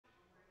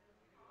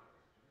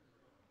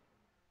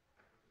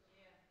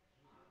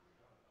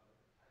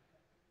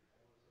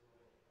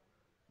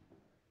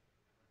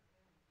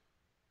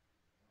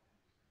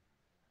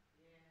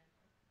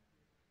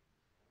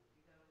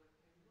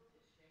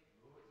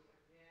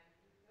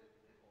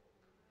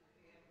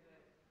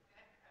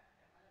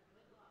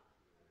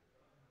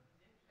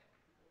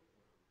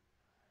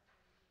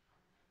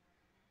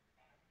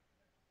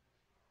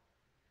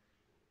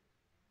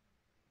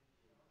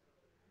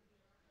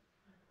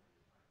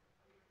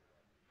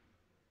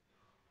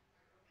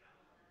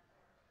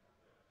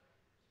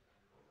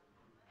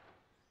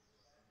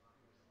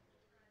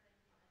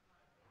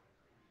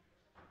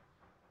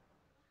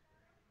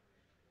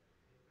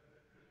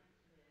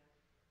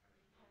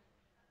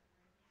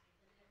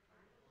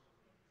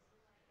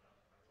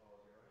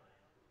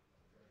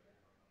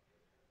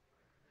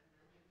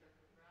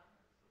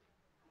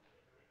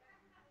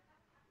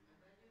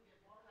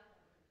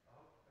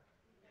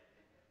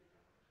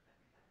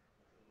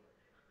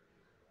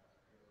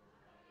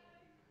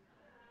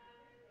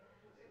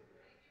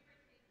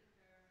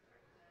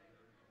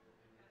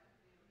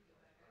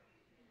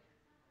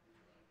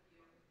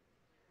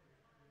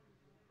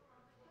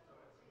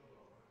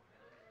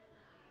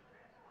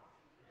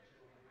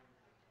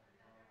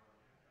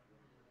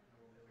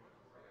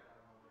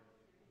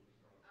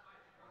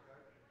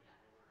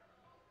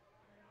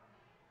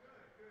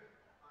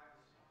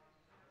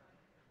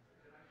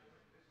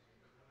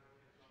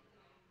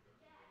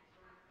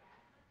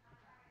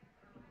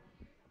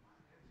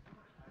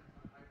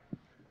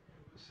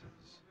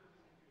services.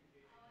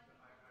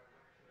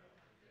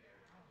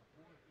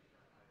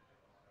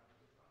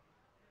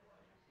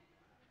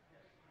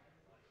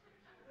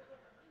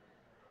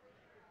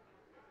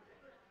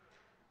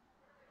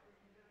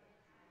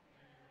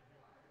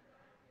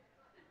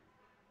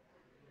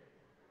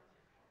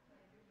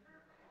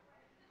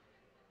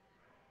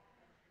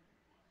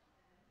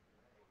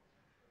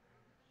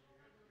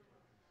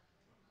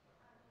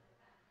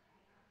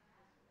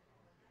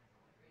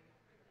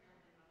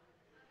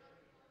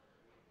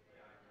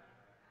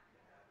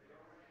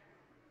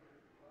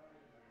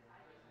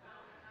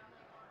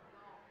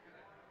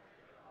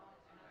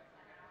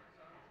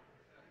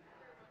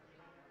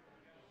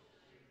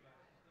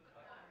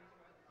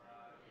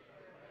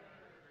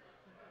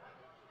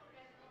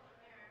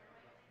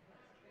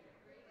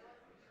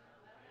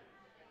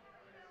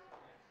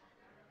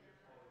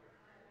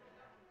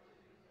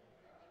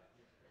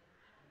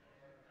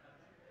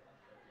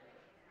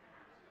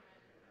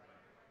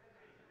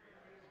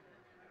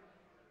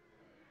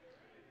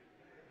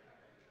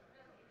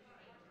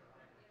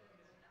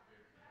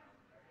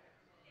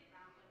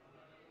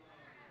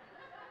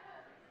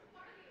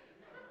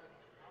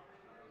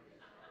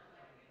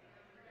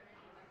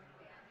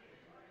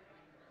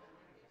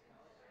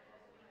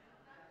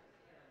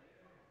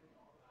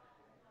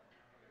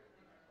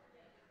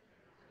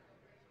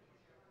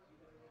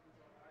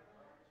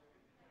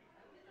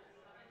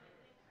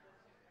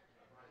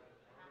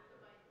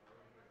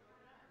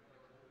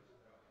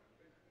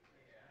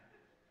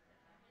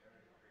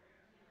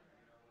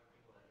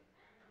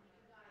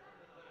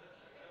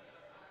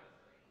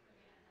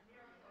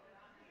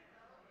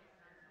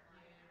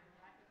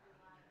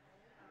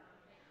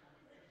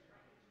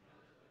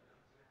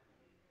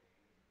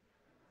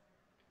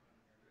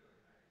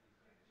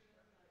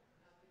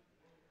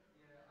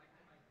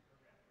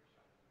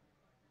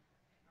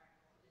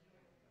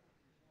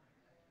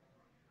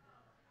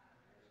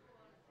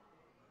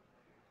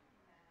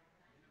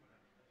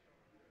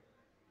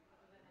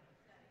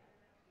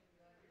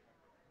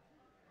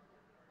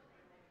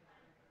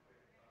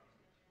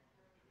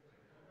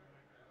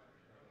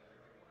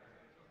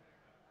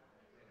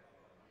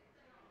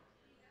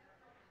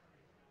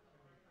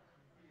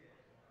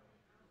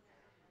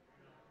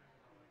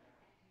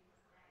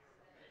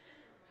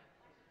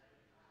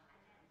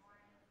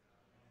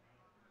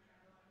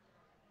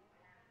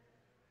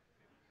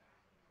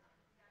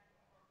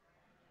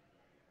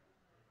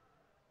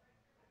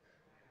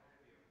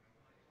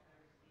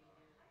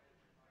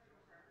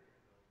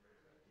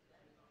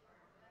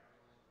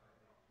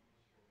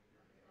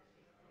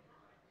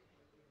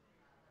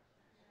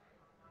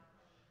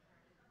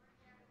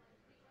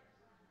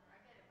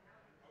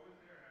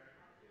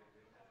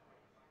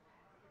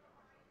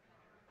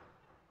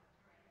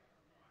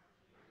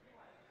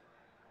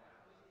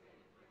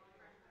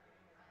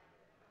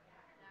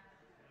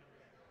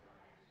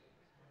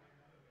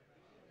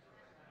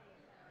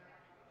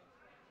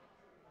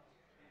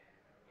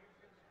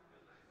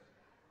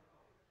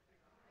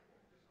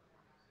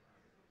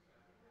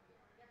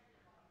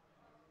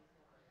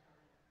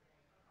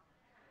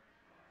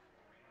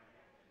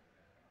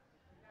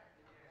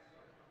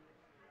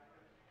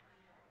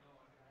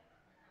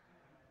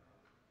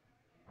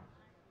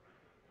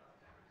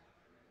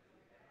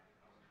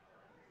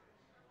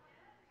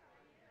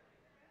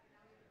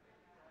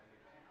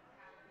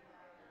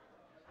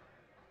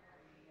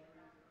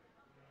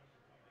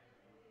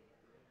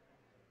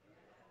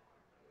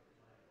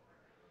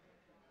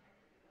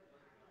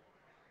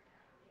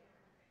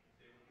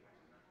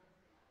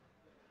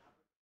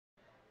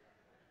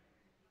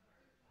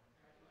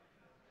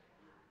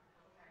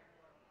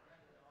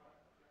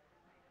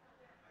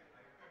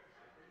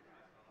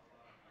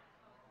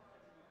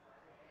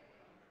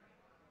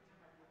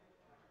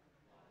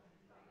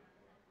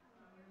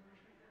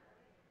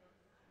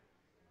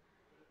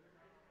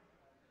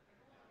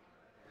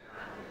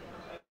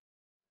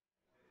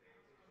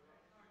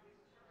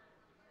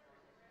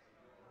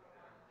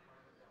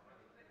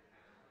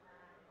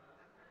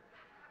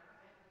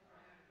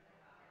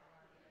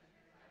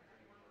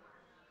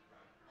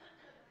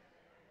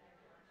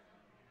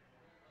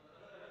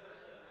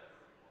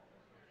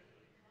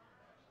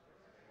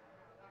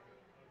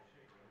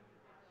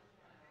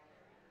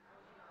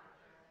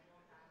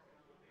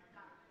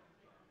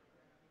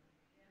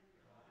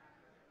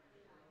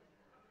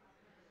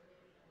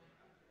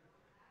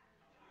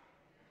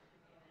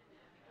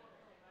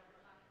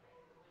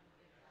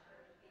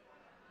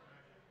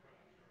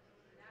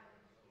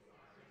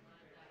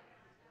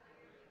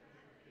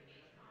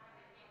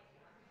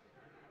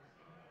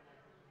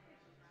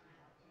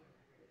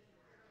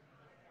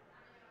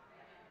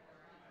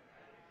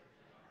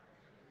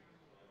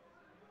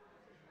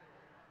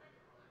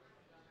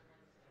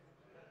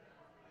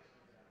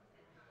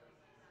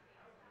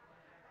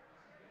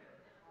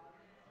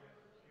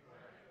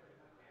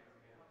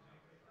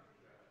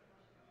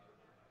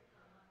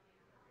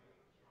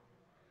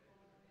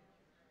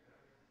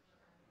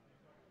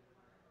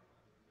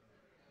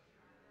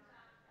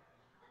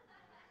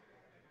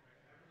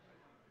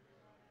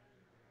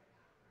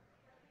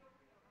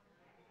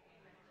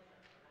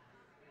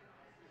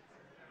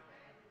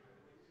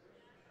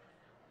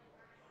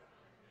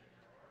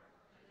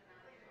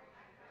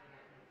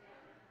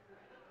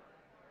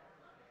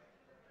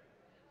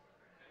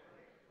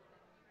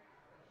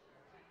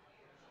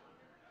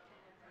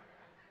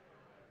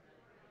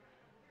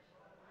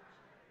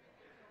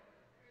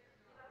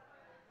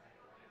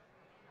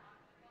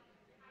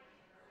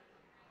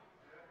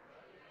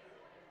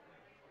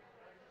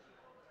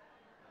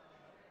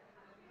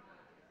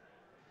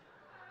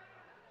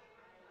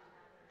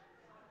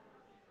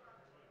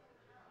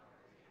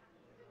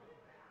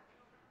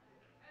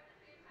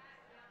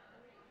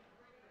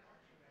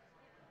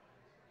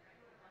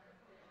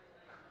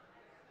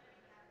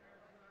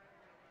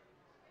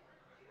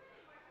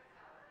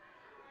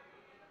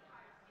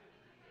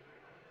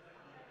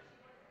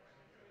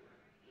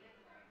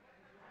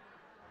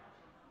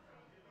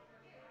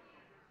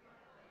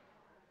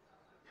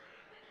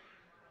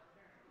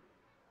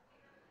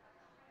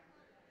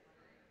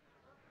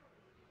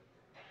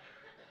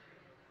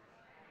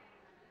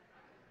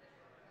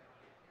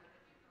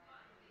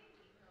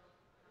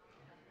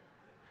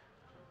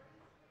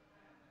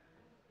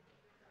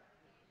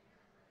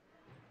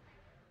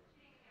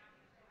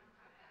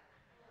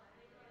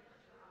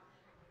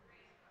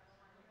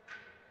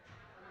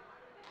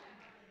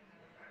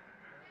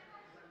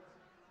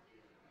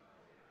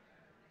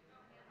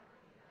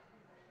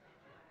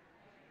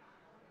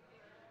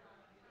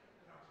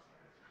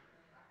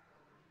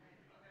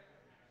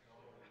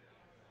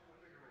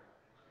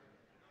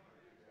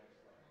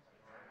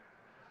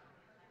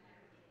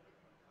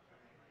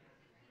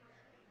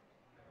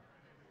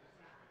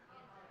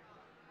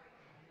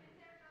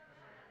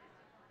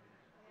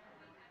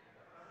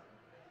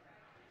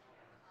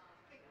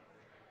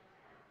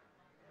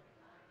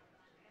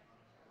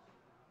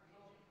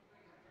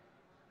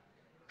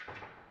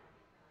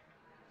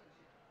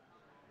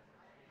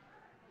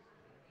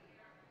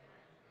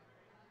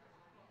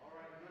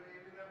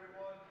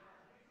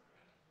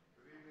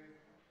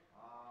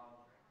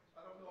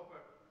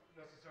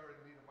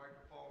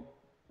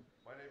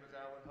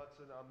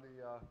 Johnson. I'm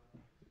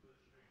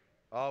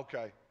the,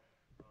 okay.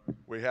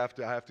 I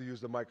have to use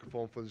the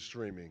microphone for the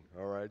streaming,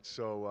 all right?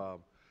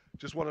 So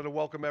just wanted to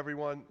welcome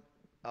everyone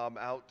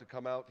out to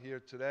come out here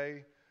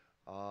today.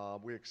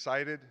 We're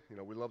excited. You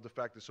know, we love the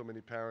fact that so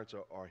many parents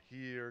are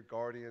here,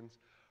 guardians,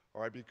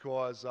 all right,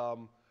 because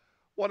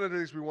one of the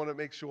things we want to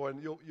make sure,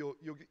 and you're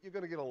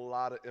going to get a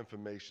lot of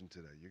information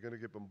today. You're going to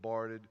get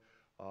bombarded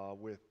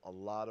with a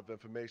lot of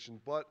information.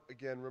 But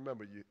again,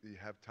 remember, you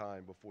have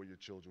time before your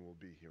children will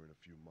be here in a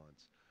few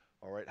months.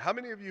 All right. How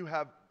many of you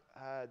have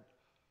a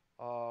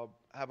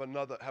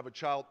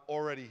child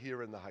already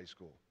here in the high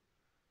school?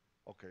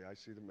 Okay, I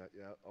see them.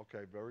 Yeah.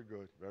 Okay. Very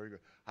good. Very good.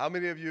 How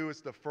many of you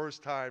it's the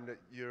first time that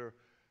you're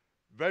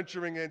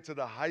venturing into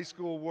the high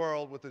school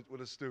world with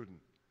a student?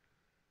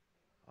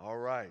 All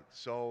right.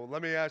 So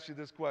let me ask you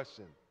this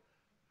question.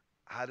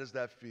 How does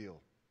that feel?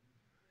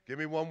 Give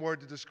me one word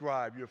to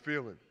describe your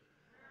feeling.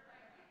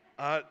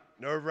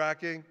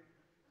 Nerve-wracking,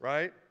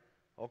 right?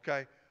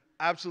 Okay,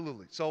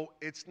 absolutely. So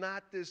it's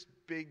not this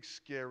big,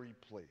 scary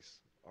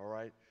place, all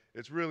right?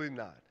 It's really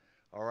not,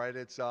 all right?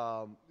 It's, you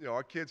know,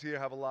 our kids here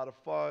have a lot of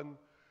fun.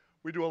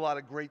 We do a lot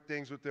of great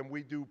things with them.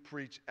 We do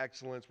preach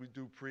excellence. We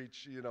do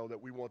preach, you know,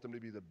 that we want them to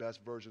be the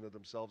best version of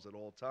themselves at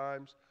all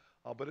times.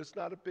 But it's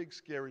not a big,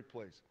 scary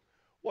place.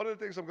 One of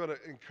the things I'm going to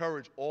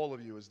encourage all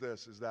of you is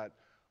this, is that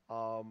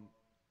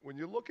when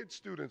you look at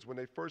students when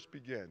they first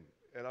begin,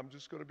 and I'm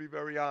just going to be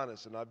very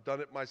honest, and I've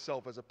done it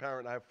myself as a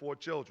parent. I have 4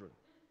 children,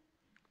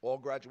 all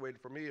graduated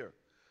from here.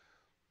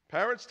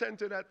 Parents tend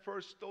to,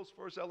 those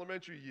first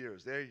elementary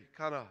years, they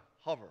kind of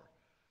hover.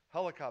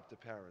 Helicopter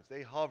parents,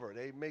 they hover.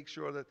 They make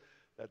sure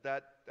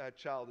that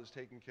child is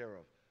taken care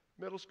of.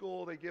 Middle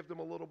school, they give them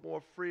a little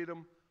more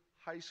freedom.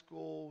 High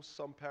school,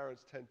 some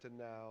parents tend to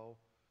now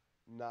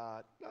I'm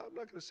not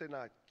going to say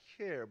not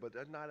care, but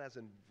they're not as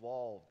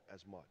involved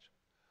as much.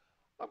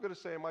 I'm going to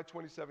say in my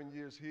 27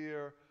 years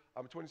here,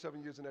 I'm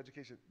 27 years in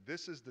education,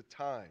 this is the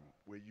time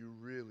where you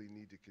really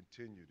need to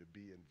continue to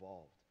be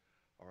involved,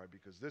 all right,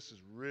 because this is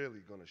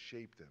really going to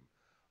shape them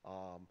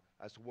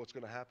as to what's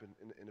going to happen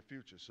in the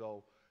future.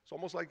 So it's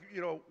almost like, you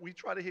know, we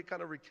try to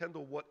kind of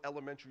rekindle what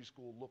elementary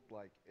school looked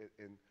like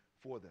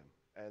for them,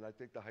 and I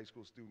think the high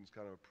school students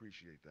kind of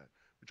appreciate that.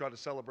 We try to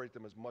celebrate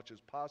them as much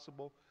as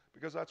possible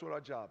because that's what our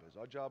job is.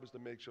 Our job is to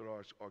make sure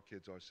our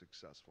kids are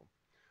successful,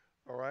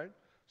 all right?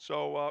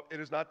 So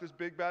it is not this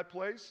big, bad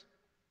place.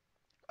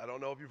 I don't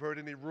know if you've heard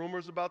any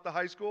rumors about the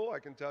high school. I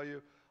can tell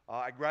you,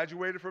 I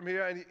graduated from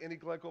here. Any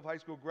Glen Cove High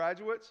School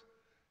graduates?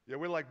 Yeah,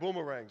 we're like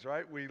boomerangs,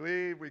 right? We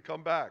leave, we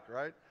come back,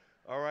 right?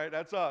 All right,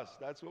 that's us.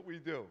 That's what we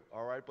do,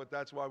 all right? But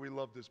that's why we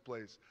love this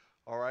place,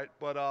 all right?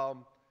 But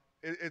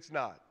it's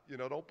not. You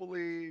know, don't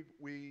believe.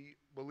 We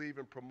believe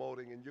in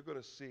promoting, and you're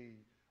going to see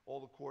all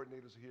the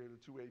coordinators are here, the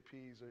 2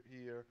 APs are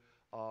here,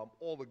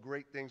 all the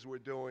great things we're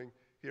doing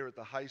here at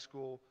the high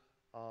school.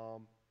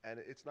 And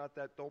it's not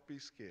that, don't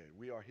be scared.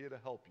 We are here to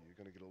help you. You're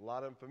going to get a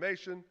lot of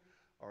information.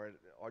 All right,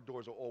 our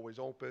doors are always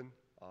open.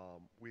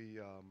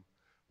 We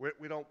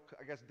don't,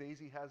 I guess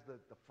Daisy has the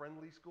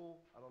friendly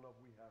school. I don't know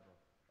if we have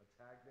a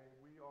tag name.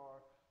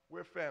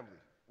 We're family.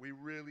 We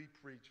really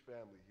preach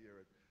family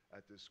here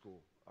at this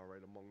school, all right,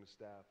 among the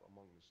staff,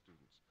 among the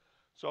students.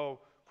 So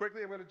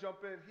quickly, I'm going to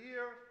jump in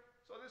here.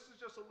 So this is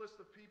just a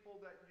list of people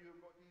that these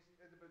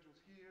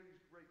individuals here,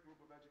 these great group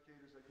of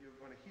educators that you're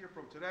going to hear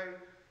from today.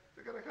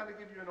 They're going to kind of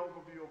give you an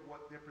overview of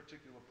what their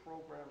particular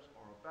programs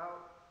are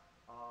about.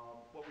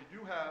 What we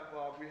do have,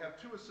 we have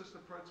 2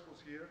 assistant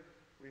principals here.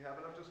 I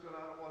don't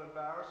want to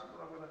embarrass them,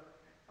 but I'm going to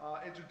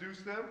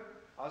introduce them.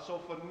 So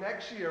for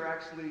next year,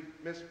 actually,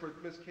 Miss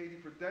Katie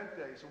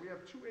Prudente, so we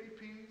have 2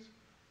 APs.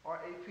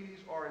 Our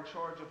APs are in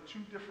charge of 2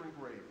 different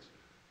grades.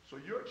 So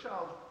your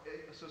child's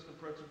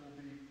assistant principal will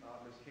be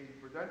Miss Katie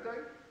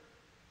Prudente.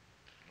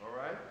 All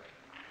right?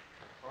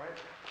 All right?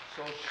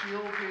 So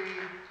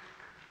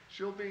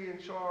she'll be in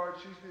charge,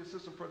 she's the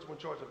assistant principal in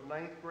charge of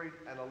 9th grade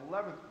and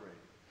 11th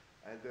grade.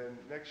 And then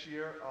next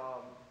year,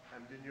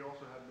 and then you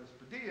also have Ms.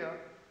 Padilla,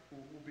 who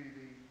will be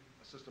the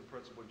assistant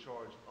principal in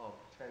charge of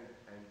 10th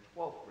and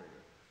 12th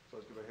grader. So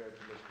let's give a hand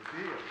to Ms.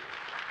 Padilla.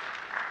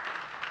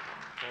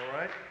 All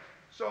right?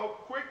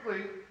 So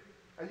quickly,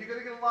 and you're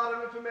going to get a lot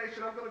of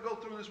information. I'm going to go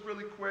through this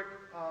really quick.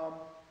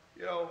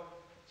 You know,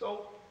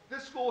 so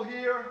this school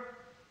here,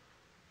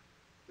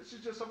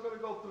 I'm going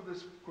to go through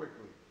this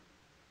quickly.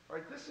 All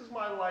right, this is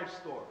my life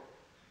story.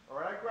 All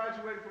right, I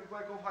graduated from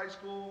Glen Cove High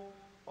School.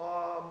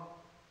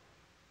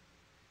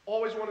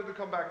 Always wanted to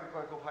come back to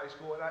Glen Cove High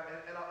School, and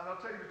I'll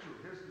tell you the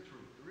truth. Here's the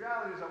truth. The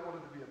reality is I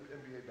wanted to be an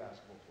NBA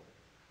basketball player.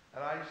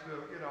 And I used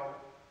to, you know,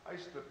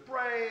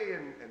 pray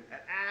and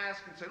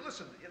ask and say,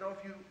 listen, you know,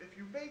 if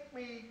you make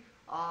me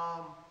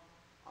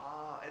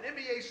an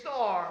NBA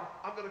star,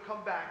 I'm going to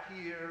come back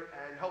here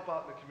and help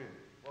out in the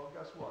community. Well,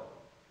 guess what?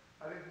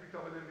 I didn't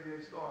become an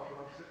NBA star, but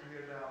I'm sitting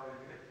here now in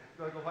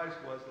Glen Cove High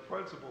School as the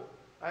principal.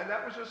 And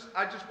that was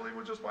I just believe it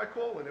was just my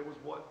calling. It was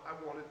what I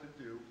wanted to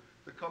do,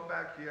 to come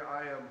back here.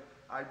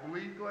 I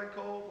bleed Glen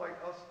Cove like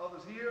us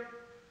others here.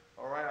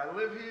 All right, I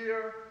live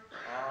here.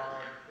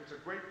 It's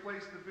a great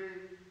place to be.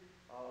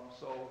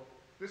 So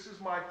This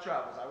is my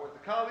travels. I went to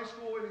college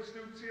school. Any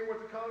students here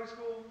went to college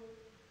school?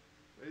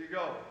 There you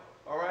go.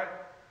 All right.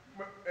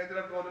 Ended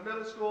up going to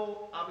middle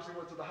school. Obviously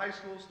went to the high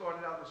school.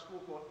 Started out in a school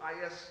called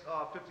IS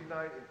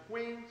 59 in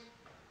Queens.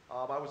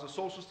 I was a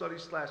social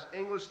studies /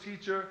 English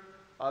teacher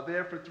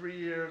there for 3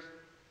 years.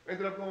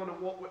 Ended up going to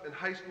Walt Whitman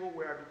High School,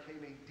 where I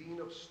became a dean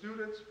of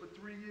students for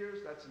 3 years.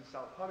 That's in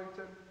South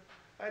Huntington.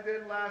 And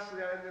then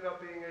lastly, I ended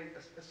up being an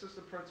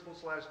assistant principal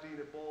 / dean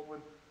at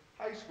Baldwin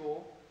High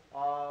School.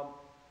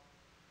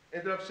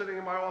 Ended up sitting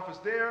in my office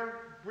there.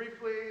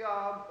 Briefly,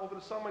 over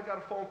the summer, I got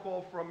a phone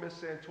call from Miss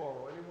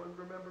Santoro. Anyone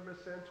remember Miss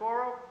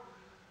Santoro?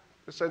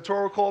 Miss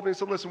Santoro called me and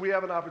said, listen, we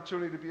have an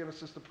opportunity to be an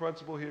assistant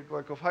principal here at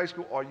Glen Cove High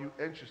School. Are you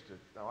interested?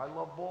 Now, I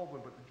love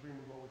Baldwin, but the dream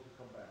was always to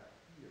come back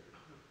here.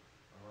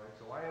 All right,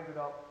 so I ended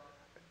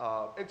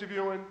up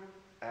interviewing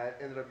and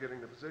ended up getting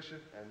the position,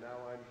 and now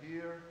I'm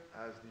here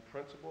as the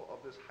principal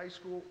of this high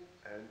school,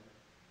 and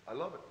I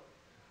love it.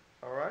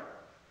 All right?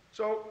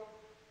 So,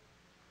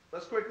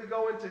 let's quickly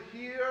go into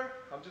here.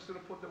 I'm just going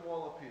to put them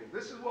all up here.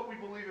 This is what we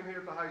believe in here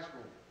at the high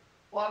school.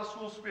 A lot of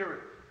school spirit.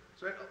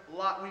 So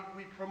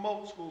we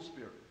promote school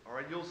spirit. All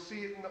right, you'll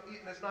see it, and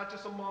it's not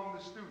just among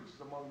the students.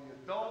 It's among the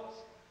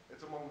adults.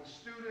 It's among the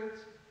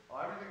students.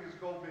 Everything is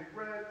go big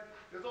red.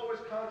 There's always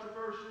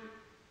controversy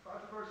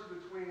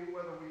between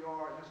whether we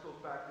are, and this goes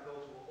back to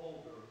those who are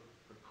older,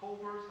 the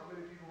Covers. How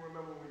many people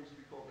remember when we used to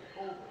be called the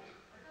Covers?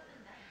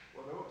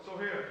 Well, so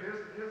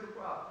here's the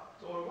problem.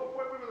 So at one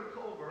point we were the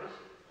Covers.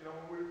 You know,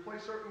 when we would play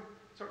certain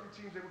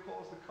teams, they would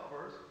call us the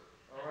Covers,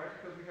 all right?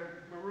 Because we had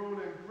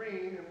maroon and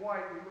green and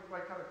white. We looked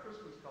like kind of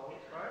Christmas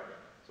colors, right?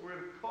 So we were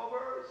the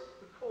Covers,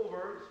 the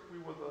Covers.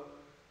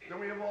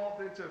 Then we evolved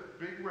into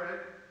Big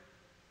Red,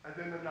 and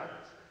then the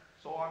Knights.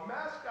 So our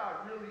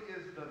mascot really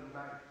is the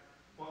Knight.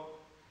 But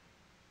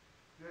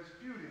there's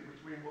feuding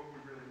between what we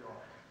really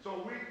are.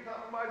 So we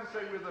compromise and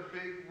say we're the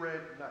Big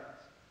Red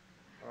Knights.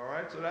 All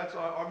right? So that's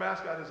our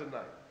mascot is a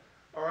Knight.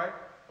 All right?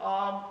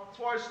 As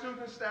far as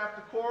student and staff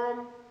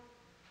decorum,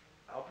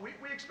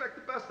 we expect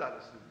the best out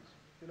of students.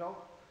 You know,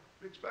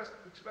 we expect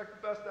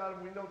the best out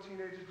of them. We know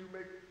teenagers do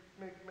make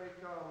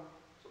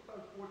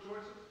sometimes poor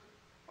choices.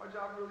 Our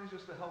job really is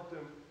just to help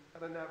them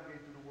kind of navigate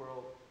through the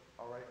world,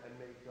 all right, and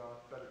make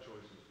better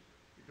choices.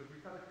 Because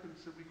we kind of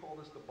we call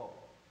this the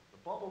bubble.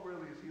 The bubble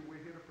really is here.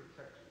 We're here to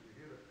protect you. We're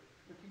here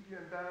to keep you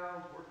in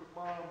bounds, work with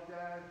mom,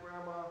 dad,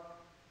 grandma,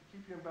 to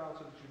keep you in bounds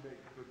so that you make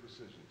good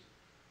decisions.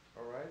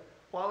 All right.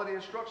 Quality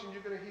instruction.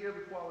 You're going to hear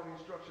the quality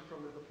instruction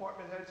from the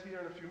department heads here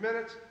in a few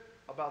minutes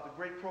about the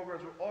great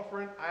programs we're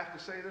offering. I have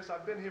to say this.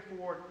 I've been here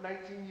for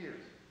 19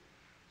 years.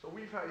 So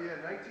we've had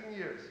 19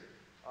 years.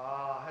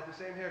 Had the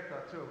same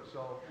haircut too.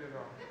 So you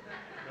know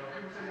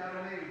people say I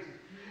don't age.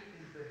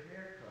 It's the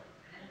haircut.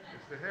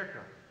 It's the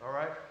haircut. All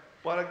right.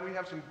 But we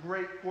have some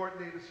great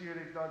coordinators here.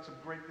 They've done some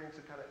great things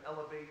to kind of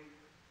elevate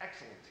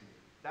excellence here.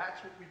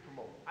 That's what we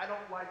promote. I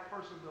don't like the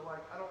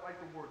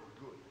word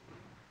good.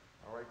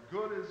 All right.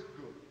 Good is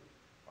good.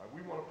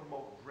 We want to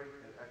promote great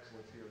and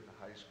excellence here at the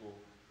high school,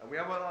 and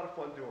we have a lot of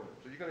fun doing it.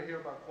 So you're going to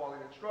hear about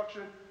quality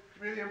instruction,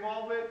 community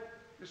involvement.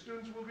 Your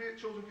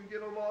children can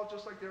get involved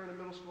just like they're in the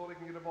middle school. They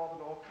can get involved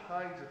in all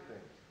kinds of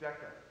things,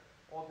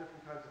 all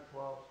different kinds of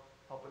clubs,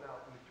 helping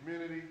out in the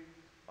community,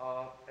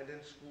 and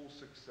then school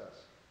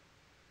success.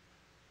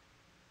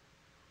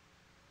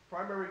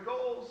 Primary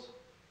goals,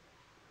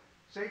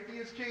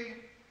 safety is key.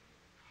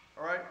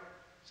 All right,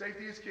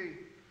 safety is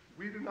key.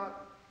 We do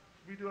not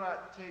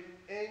take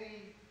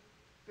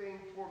anything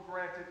for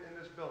granted in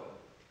this building.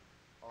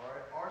 All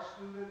right, our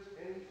students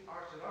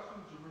are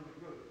really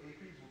good.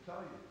 APs will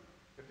tell you.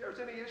 If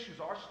there's any issues,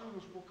 our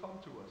students will come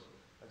to us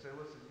and say,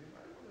 listen, you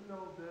might want to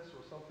know this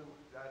or something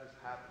that is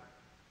happening.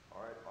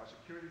 All right, our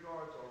security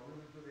guards are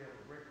really good. They have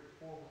a great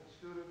rapport with the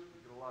students.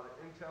 We get a lot of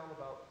intel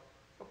about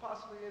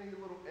possibly any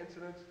little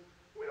incidents.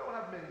 We don't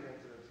have many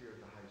incidents here at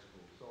the high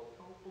school, so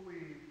don't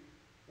believe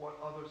what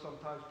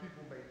sometimes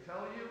people may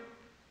tell you.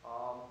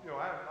 You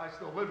know, I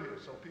still live here,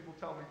 so people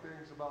tell me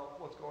things about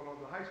what's going on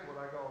in the high school,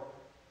 and I go,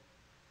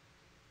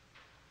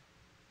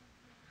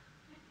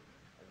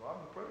 I'm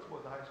the principal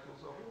at the high school,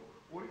 so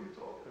what are you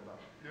talking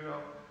about? You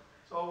know,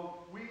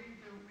 so we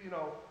do, you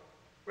know,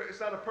 it's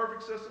not a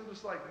perfect system,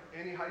 just like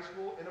any high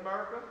school in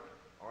America.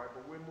 All right,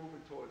 but we're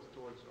moving towards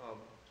excellence.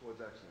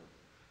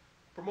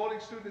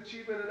 Promoting student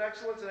achievement and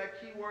excellence, and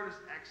that key word is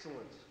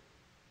excellence.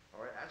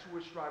 All right, that's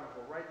what we're striving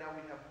for. Right now,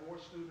 we have more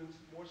students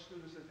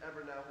than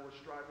ever now who are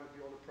striving to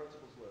be on the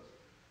principal's list,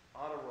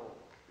 honor roll,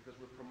 because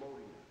we're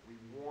promoting it. We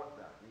want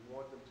that. We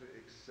want them to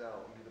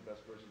excel and be the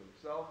best version of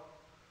themselves.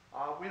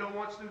 We don't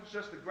want students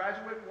just to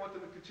graduate. We want them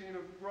to continue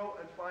to grow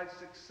and find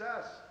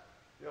success.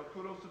 You know,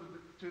 kudos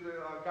to the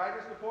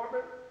guidance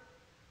department.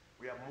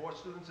 We have more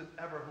students than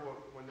ever who,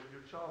 when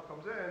your child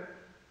comes in,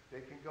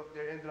 they can go.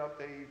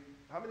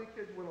 How many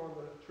kids went on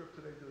the trip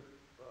today to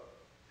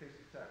Taste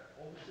of Tech?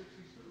 Over 60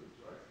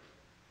 students, right?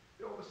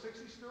 You know, over 60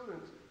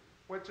 students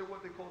went to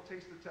what they call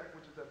Taste of Tech,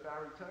 which is at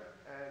Barry Tech,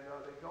 and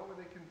they go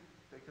and they can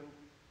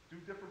do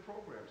different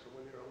programs. So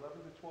when they're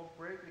 11th to 12th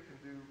grade, they can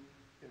do,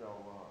 you know,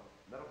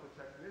 medical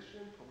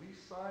technician, police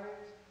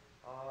science,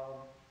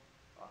 Um,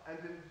 and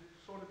then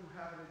sort of do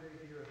half of the day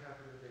here and half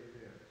of the day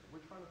there. So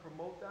we're trying to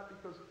promote that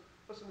because,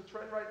 listen, the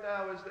trend right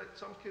now is that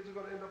some kids are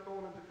going to end up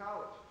going into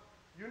college.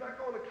 You're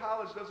not going to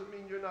college doesn't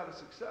mean you're not a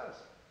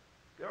success.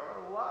 There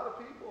are a lot of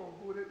people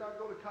who did not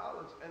go to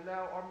college and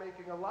now are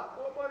making a lot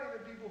more money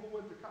than people who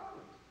went to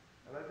college.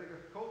 And I think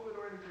if COVID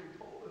or anything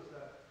told us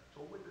that,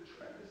 so with the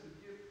trend is to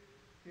give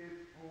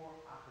kids more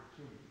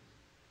opportunities.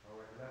 All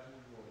right, and that's what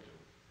we want to do.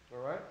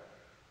 All right?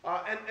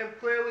 And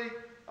clearly,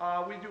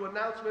 we do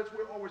announcements.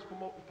 We're always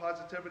promoting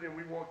positivity, and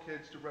we want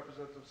kids to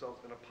represent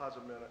themselves in a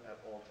positive manner at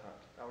all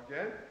times. Now,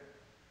 again,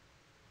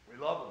 we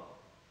love them.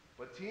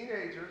 But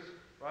teenagers,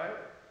 right?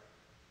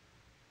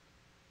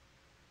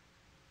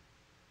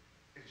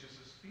 It's just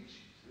a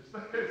species. It's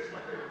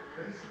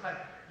like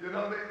you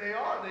know, they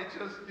are. They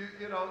just,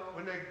 you know,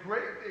 when they're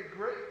great, they're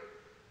great.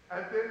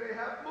 And then they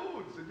have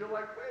moods. And you're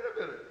like, wait a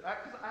minute.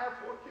 Because I have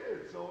 4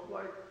 kids. So I'm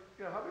like,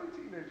 you know, how many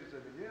teenagers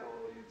in me? Yeah,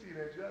 well, you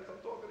teenagers. Yes,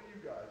 I'm talking to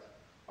you guys.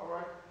 All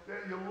right?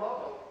 Then you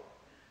love them.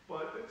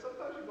 But then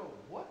sometimes you go,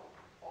 what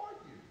are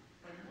you?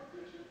 And what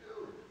did you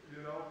do?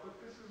 You know, but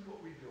this is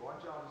what we do. Our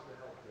job is to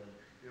help them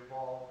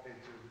evolve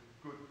into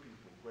good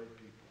people, great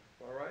people.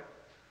 All right?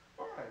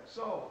 All right,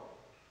 so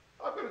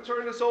I'm going to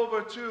turn this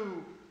over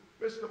to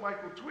Mr.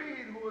 Michael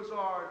Tweed, who is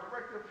our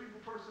Director of People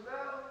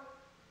Personnel.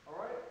 All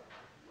right?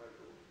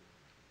 Michael.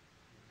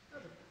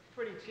 That's a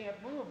pretty champ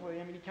move.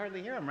 I mean, you can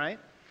hardly hear him, right?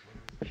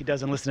 He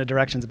doesn't listen to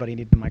directions, but he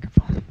needs the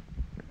microphone.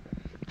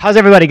 How's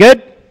everybody?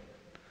 Good?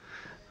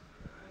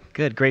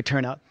 Good, great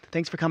turnout.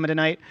 Thanks for coming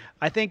tonight.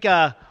 I think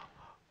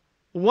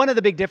one of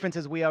the big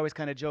differences we always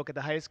kind of joke at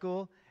the high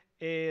school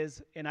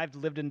is, and I've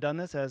lived and done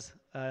this as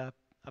a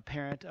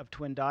parent of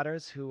twin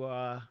daughters who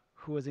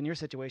was in your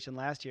situation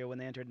last year when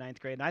they entered 9th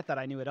grade, and I thought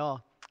I knew it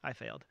all. I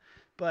failed.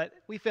 But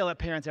we fail at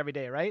parents every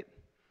day, right?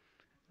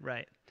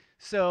 Right.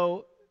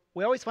 So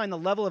we always find the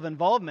level of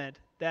involvement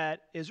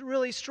that is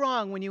really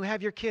strong when you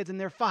have your kids and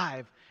they're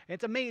 5. And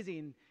it's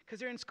amazing because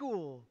they're in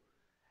school.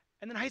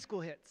 And then high school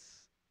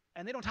hits,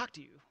 and they don't talk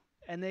to you.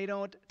 And they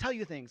don't tell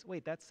you things.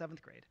 Wait, that's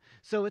 7th grade.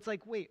 So it's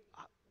like, wait,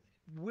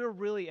 we're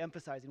really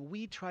emphasizing.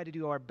 We try to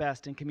do our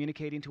best in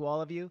communicating to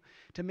all of you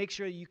to make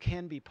sure you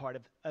can be part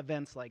of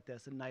events like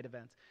this and night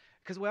events.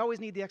 Because we always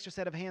need the extra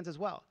set of hands as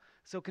well.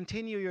 So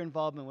continue your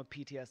involvement with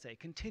PTSA.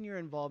 Continue your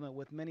involvement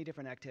with many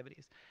different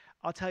activities.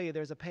 I'll tell you,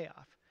 there's a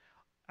payoff.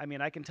 I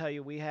mean, I can tell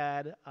you we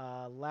had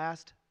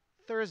last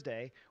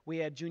Thursday, we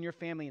had Junior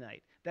Family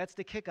Night. That's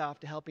the kickoff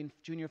to helping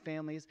junior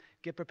families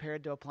get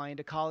prepared to apply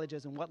into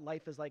colleges and what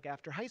life is like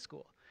after high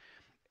school.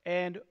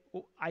 And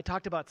I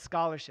talked about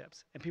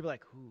scholarships, and people are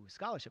like, ooh,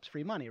 scholarships,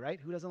 free money, right?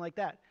 Who doesn't like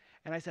that?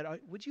 And I said,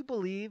 would you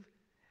believe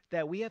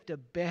that we have to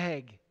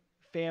beg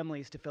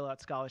families to fill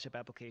out scholarship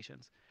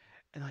applications?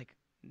 And like,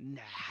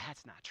 nah,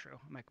 that's not true.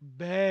 I'm like,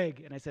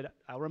 beg. And I said,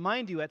 I'll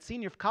remind you, at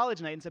senior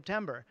college night in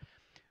September,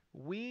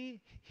 we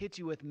hit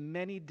you with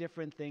many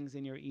different things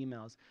in your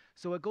emails.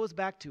 So it goes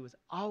back to is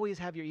always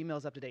have your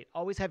emails up to date.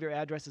 Always have your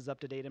addresses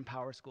up to date in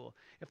PowerSchool.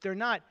 If they're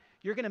not,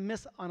 you're going to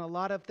miss on a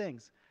lot of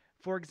things.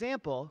 For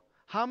example,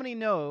 how many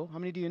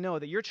do you know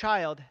that your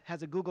child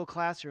has a Google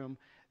Classroom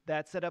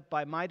that's set up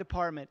by my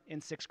department in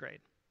 6th grade?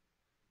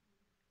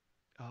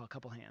 Oh, a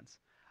couple hands.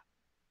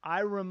 I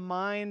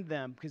remind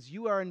them, because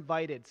you are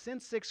invited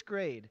since 6th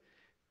grade,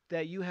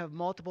 that you have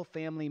multiple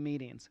family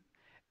meetings.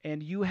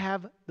 And you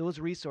have those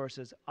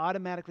resources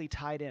automatically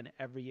tied in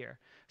every year.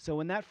 So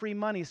when that free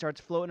money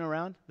starts floating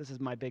around, this is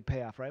my big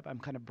payoff, right? I'm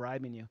kind of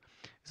bribing you.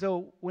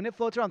 So when it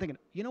floats around, thinking,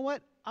 you know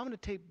what? I'm going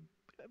to take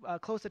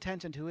close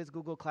attention to his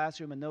Google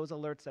Classroom and those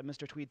alerts that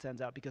Mr. Tweed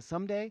sends out, because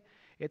someday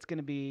it's going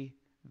to be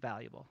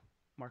valuable.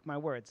 Mark my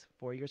words,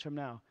 4 years from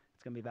now,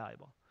 it's going to be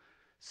valuable.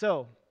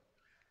 So,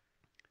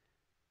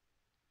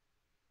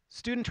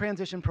 student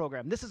transition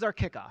program. This is our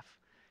kickoff.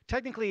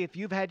 Technically, if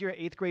you've had your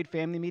 8th grade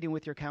family meeting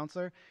with your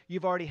counselor,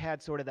 you've already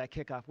had sort of that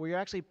kickoff where you're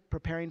actually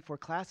preparing for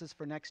classes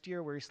for next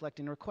year where you're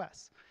selecting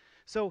requests.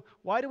 So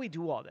why do we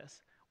do all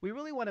this? We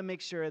really want to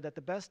make sure that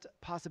the best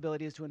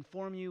possibility is to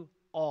inform you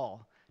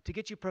all, to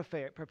get you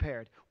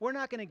prepared. We're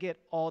not going to get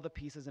all the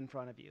pieces in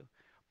front of you,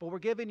 but we're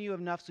giving you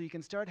enough so you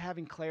can start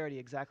having clarity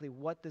exactly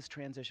what this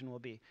transition will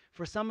be.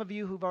 For some of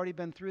you who've already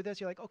been through this,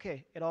 you're like,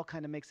 okay, it all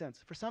kind of makes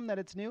sense. For some that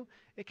it's new,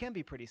 it can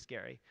be pretty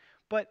scary.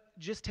 But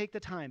just take the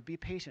time, be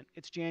patient.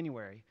 It's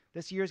January.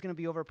 This year is going to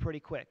be over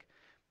pretty quick.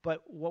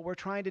 But what we're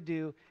trying to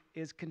do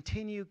is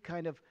continue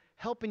kind of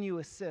helping you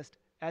assist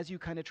as you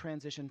kind of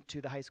transition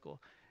to the high school.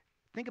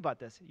 Think about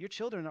this. Your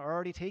children are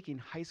already taking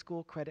high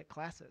school credit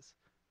classes.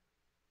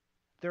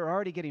 They're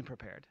already getting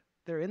prepared.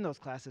 They're in those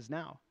classes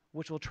now,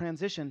 which will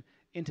transition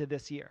into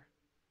this year.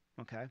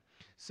 Okay?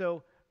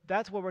 So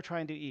that's what we're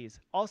trying to ease.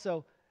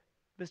 Also,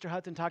 Mr.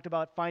 Hudson talked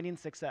about finding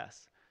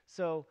success.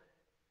 So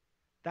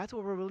that's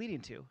what we're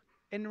leading to.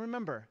 And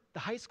remember, the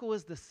high school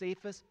is the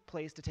safest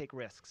place to take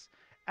risks,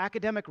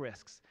 academic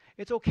risks.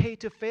 It's okay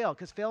to fail,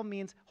 because fail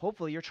means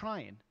hopefully you're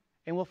trying,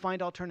 and we'll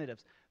find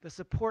alternatives. The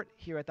support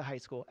here at the high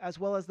school, as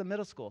well as the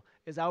middle school,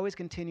 is always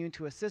continuing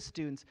to assist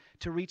students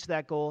to reach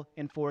that goal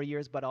in 4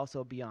 years, but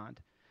also beyond.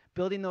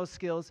 building those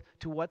skills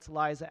to what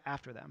lies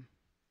after them.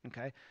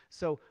 Okay?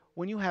 So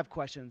when you have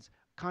questions,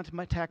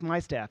 contact my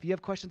staff. You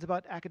have questions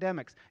about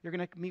academics, you're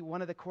going to meet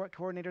one of the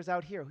coordinators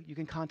out here. You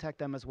can contact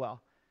them as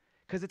well.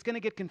 Because it's going to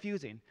get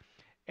confusing.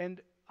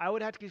 And I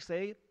would have to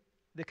say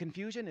the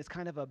confusion is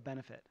kind of a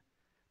benefit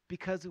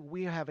because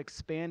we have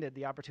expanded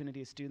the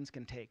opportunities students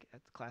can take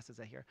at the classes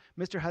I hear.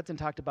 Mr. Hudson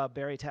talked about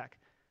Barry Tech.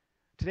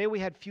 Today we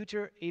had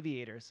future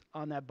aviators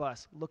on that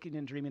bus looking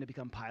and dreaming to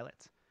become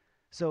pilots.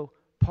 So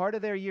part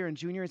of their year in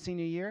junior and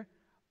senior year,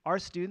 our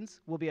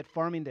students will be at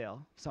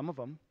Farmingdale, some of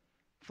them,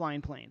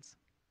 flying planes.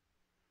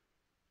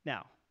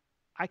 Now,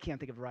 I can't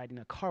think of riding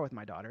a car with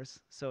my daughters,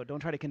 so don't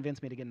try to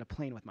convince me to get in a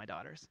plane with my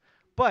daughters.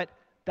 But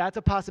that's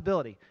a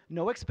possibility.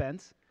 No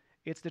expense.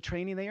 It's the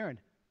training they earn.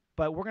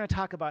 But we're going to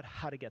talk about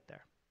how to get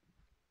there.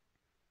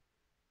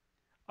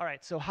 All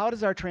right, so how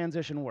does our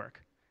transition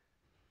work?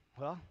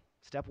 Well,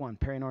 step one,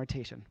 parent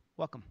orientation.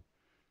 Welcome.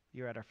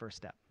 You're at our first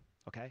step,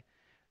 okay?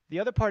 The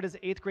other part is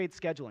 8th grade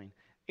scheduling.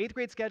 8th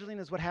grade scheduling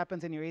is what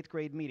happens in your 8th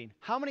grade meeting.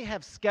 How many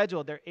have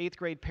scheduled their 8th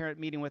grade parent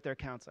meeting with their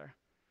counselor?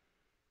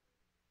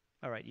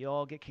 All right, you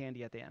all get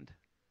candy at the end.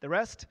 The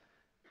rest,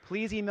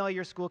 please email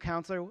your school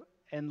counselor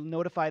and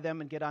notify them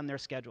and get on their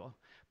schedule.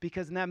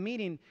 Because in that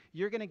meeting,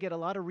 you're going to get a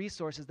lot of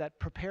resources that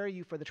prepare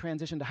you for the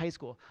transition to high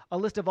school. A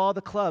list of all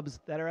the clubs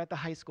that are at the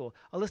high school.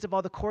 A list of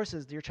all the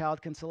courses that your child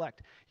can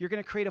select. You're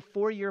going to create a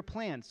 4-year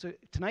plan. So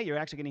tonight you're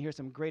actually going to hear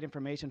some great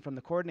information from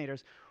the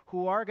coordinators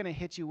who are going to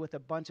hit you with a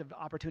bunch of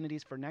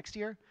opportunities for next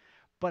year,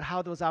 but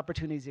how those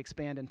opportunities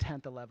expand in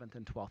 10th, 11th,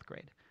 and 12th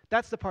grade.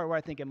 That's the part where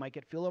I think it might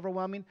feel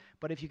overwhelming,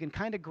 but if you can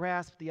kind of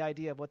grasp the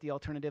idea of what the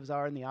alternatives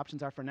are and the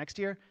options are for next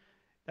year,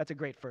 that's a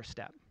great first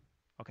step,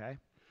 okay?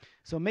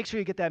 So make sure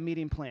you get that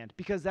meeting planned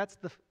because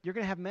you're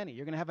going to have many.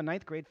 You're going to have a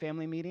 9th grade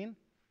family meeting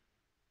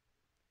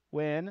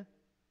when,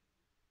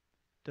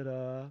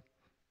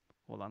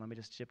 hold on, let me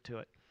just skip to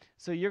it.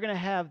 So you're going to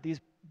have these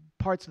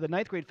parts of the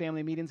 9th grade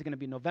family meetings are going to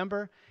be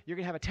November. You're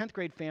going to have a 10th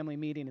grade family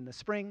meeting in the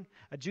spring,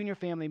 a junior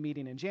family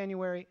meeting in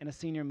January, and a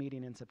senior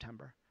meeting in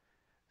September.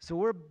 So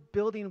we're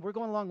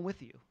going along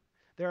with you.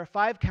 There are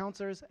 5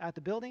 counselors at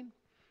the building.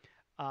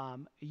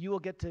 You will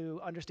get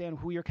to understand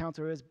who your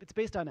counselor is. It's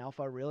based on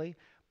alpha, really,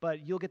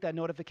 but you'll get that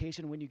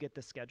notification when you get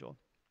the schedule.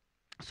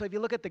 So if you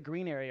look at the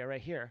green area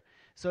right here,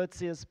 so it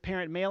says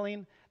parent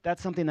mailing.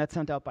 That's something that's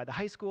sent out by the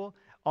high school.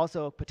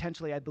 Also,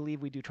 potentially, I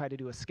believe we do try to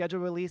do a schedule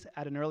release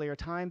at an earlier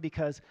time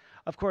because,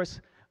 of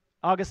course,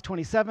 August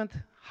 27th,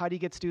 how do you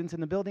get students in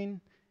the building?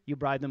 You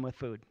bribe them with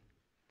food.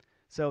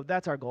 So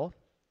that's our goal,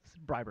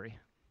 bribery.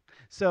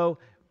 So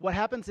what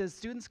happens is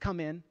students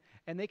come in,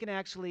 and they can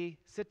actually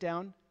sit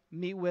down,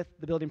 meet with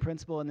the building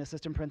principal and the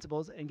assistant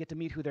principals, and get to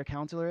meet who their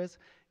counselor is,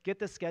 get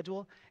the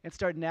schedule, and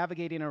start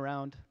navigating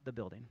around the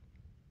building.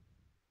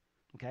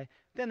 Okay?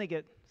 Then they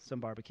get some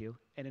barbecue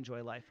and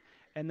enjoy life.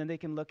 And then they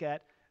can look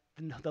at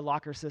the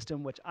locker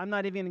system, which I'm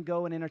not even going to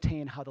go and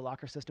entertain how the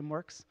locker system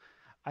works.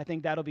 I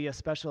think that'll be a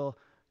special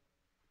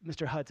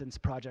Mr. Hudson's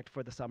project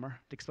for the summer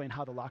to explain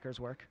how the lockers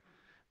work.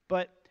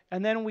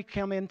 And then we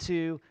come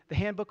into the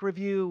handbook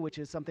review, which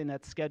is something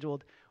that's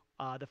scheduled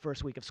the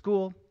first week of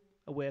school.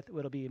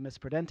 It'll be Ms.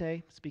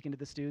 Prudente speaking to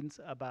the students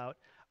about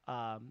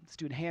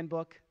student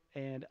handbook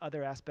and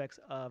other aspects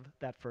of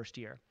that first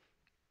year.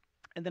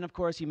 And then, of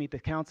course, you meet the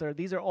counselor.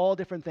 These are all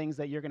different things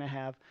that you're going to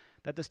have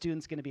that the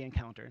student's going to be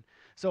encountering.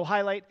 So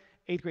highlight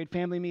 8th grade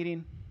family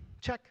meeting,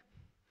 check.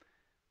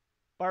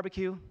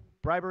 Barbecue,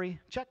 bribery,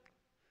 check.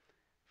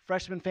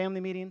 Freshman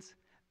family meetings.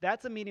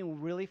 That's a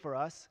meeting really for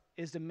us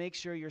is to make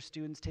sure your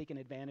students taking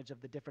advantage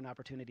of the different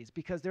opportunities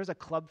because there's a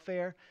club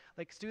fair.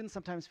 Like students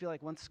sometimes feel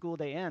like once school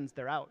day ends,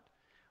 they're out.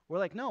 We're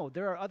like, no,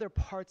 there are other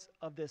parts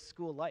of this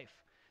school life.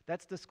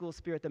 That's the school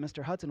spirit that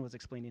Mr. Hudson was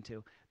explaining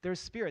to. There's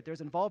spirit,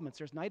 there's involvements,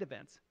 there's night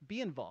events.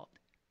 Be involved.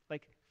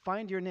 Like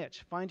find your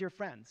niche, find your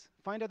friends,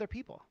 find other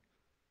people.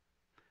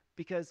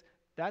 Because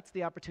that's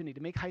the opportunity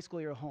to make high school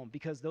your home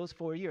because those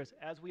 4 years,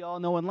 as we all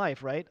know in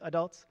life, right,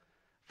 adults?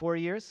 4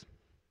 years,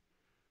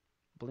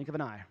 blink of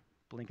an eye,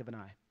 blink of an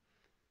eye.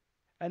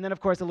 And then, of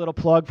course, a little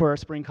plug for our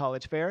Spring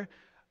College Fair.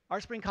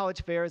 Our Spring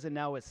College Fair is in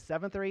now its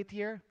 7th or 8th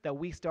year that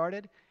we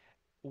started.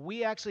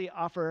 We actually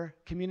offer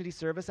community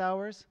service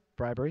hours,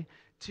 bribery,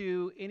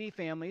 to any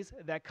families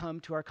that come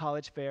to our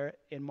college fair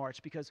in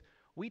March because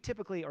we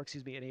typically,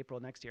 in April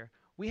next year,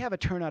 we have a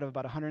turnout of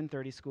about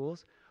 130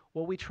 schools.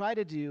 What we try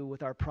to do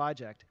with our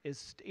project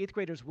is 8th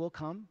graders will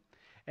come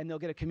and they'll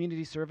get a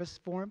community service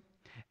form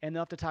and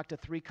they'll have to talk to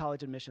 3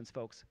 college admissions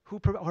folks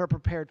who are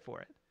prepared for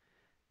it.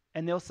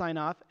 And they'll sign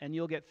off and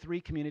you'll get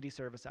 3 community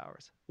service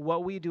hours.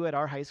 What we do at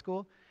our high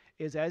school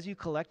is as you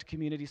collect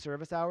community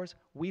service hours,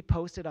 we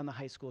post it on the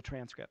high school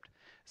transcript.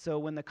 So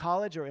when the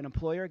college or an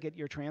employer get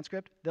your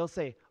transcript, they'll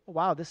say, oh,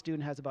 wow, this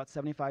student has about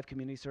 75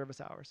 community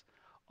service hours.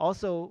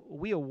 Also,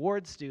 we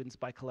award students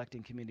by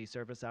collecting community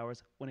service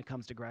hours when it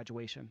comes to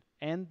graduation.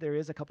 And there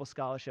is a couple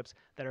scholarships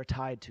that are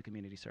tied to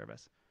community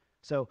service.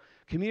 So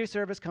community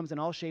service comes in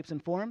all shapes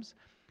and forms.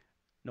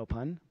 No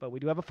pun, but we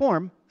do have a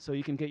form so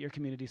you can get your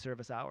community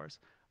service hours.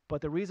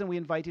 But the reason we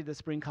invite you to the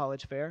Spring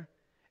College Fair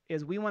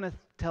is we want to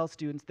tell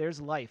students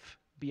there's life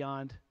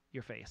beyond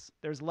your face.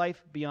 There's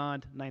life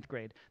beyond 9th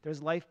grade.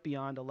 There's life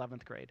beyond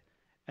 11th grade.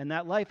 And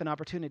that life and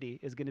opportunity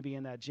is going to be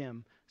in that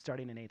gym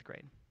starting in 8th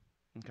grade,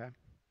 okay?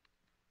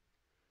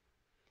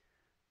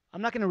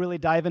 I'm not going to really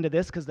dive into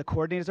this because the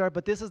coordinators are,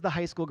 but this is the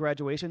high school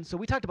graduation. So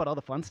we talked about all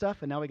the fun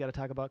stuff, and now we got to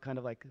talk about kind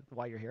of like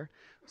why you're here.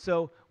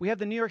 So we have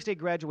the New York State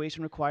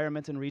graduation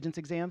requirements and Regents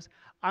exams.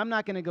 I'm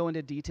not going to go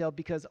into detail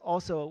because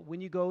also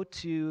when you go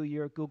to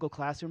your Google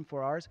Classroom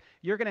for ours,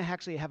 you're going to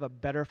actually have a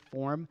better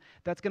form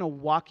that's going to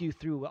walk you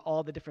through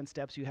all the different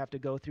steps you have to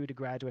go through to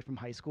graduate from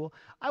high school.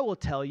 I will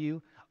tell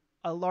you,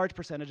 a large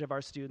percentage of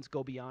our students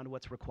go beyond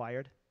what's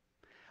required.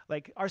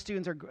 Like our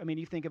students are, I mean,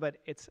 you think about it,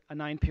 it's a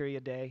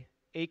 9-period day,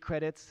 8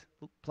 credits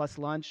plus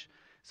lunch.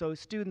 So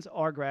students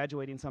are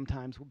graduating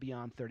sometimes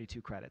beyond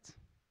 32 credits.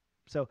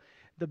 So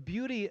the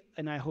beauty,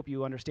 and I hope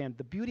you understand,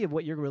 the beauty of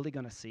what you're really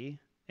going to see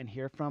and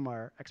hear from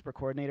our expert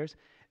coordinators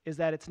is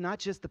that it's not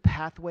just the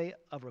pathway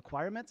of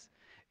requirements,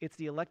 it's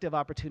the elective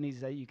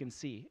opportunities that you can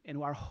see.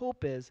 And our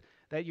hope is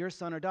that your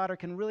son or daughter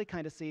can really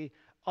kind of see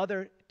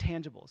other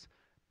tangibles.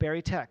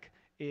 Barry Tech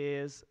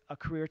is a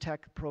career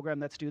tech program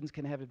that students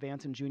can have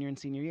advanced in junior and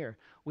senior year.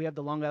 We have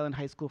the Long Island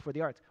High School for the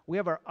Arts. We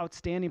have our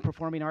outstanding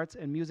performing arts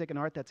and music and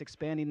art that's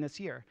expanding this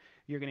year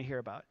you're going to hear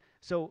about.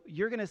 So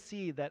you're going to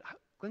see that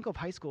Glen Cove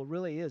High School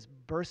really is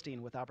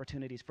bursting with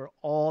opportunities for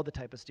all the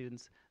type of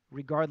students,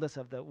 regardless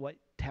of what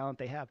talent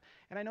they have.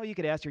 And I know you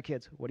could ask your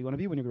kids, what do you want to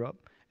be when you grow up?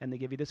 And they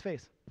give you this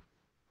face.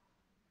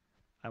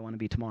 I want to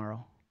be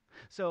tomorrow.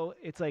 So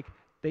it's like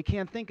they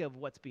can't think of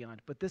what's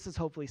beyond, but this is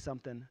hopefully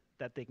something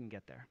that they can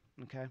get there,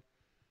 okay?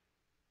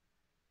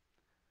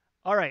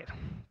 All right,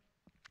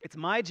 it's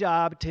my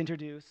job to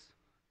introduce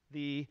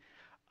the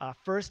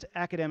first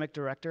academic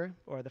director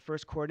or the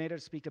first coordinator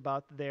to speak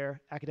about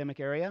their academic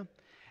area,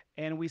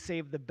 and we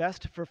save the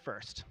best for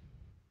first,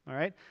 all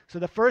right? So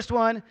the first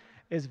one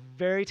is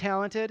very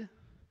talented,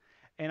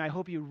 and I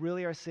hope you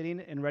really are sitting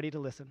and ready to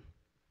listen.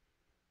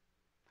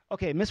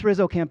 Okay, Miss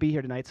Rizzo can't be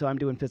here tonight, so I'm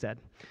doing phys ed.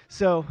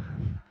 So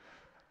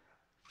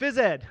phys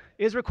ed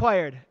is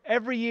required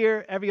every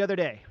year, every other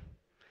day.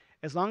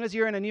 As long as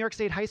you're in a New York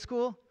State high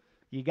school,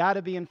 you got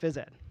to be in phys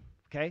ed,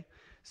 okay?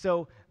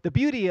 So the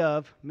beauty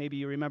of, maybe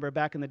you remember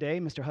back in the day,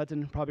 Mr.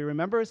 Hudson probably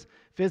remembers,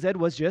 phys ed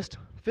was just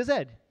phys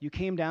ed. You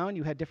came down,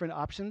 you had different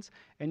options,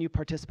 and you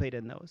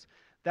participated in those.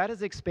 That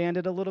has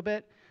expanded a little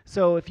bit.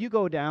 So if you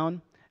go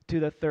down to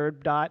the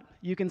third dot,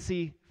 you can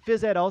see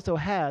phys ed also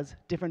has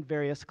different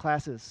various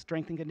classes,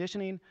 strength and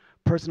conditioning,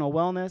 personal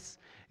wellness.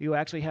 You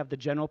actually have the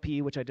general PE,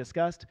 which I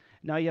discussed.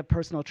 Now you have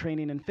personal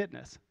training and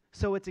fitness.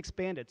 So it's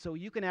expanded. So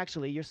you can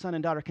actually, your son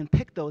and daughter can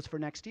pick those for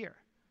next year.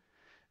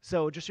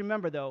 So just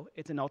remember, though,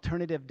 it's an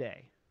alternative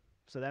day.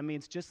 So that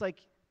means just like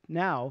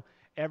now,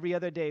 every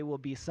other day will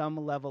be some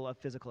level of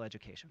physical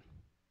education.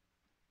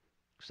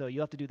 So you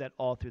have to do that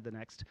all through the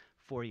next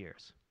 4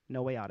 years.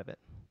 No way out of it,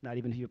 not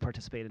even if you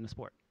participate in a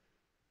sport.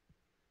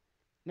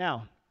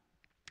 Now,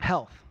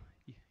 health.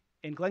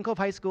 In Glen Cove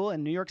High School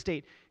in New York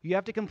State, you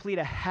have to complete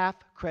a half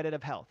credit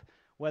of health,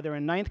 whether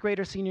in 9th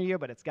grade or senior year,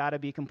 but it's got to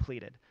be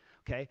completed.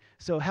 Okay?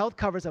 So health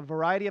covers a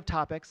variety of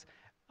topics.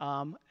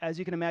 As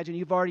you can imagine,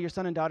 your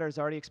son and daughter has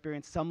already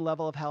experienced some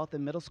level of health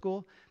in middle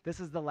school.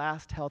 This is the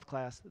last health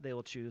class they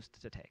will choose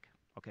to take.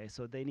 Okay,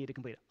 so they need to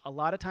complete it. A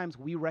lot of times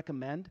we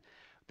recommend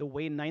the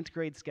way 9th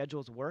grade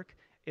schedules work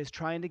is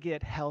trying to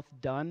get health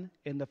done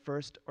in the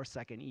 1st or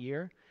 2nd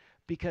year,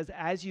 because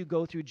as you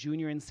go through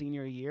junior and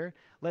senior year,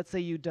 let's say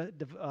you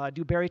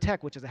do Barry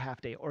Tech, which is a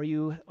half day, or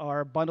you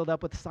are bundled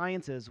up with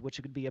sciences,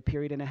 which could be a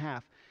period and a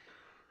half.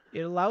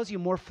 It allows you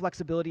more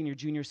flexibility in your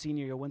junior,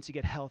 senior year once you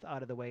get health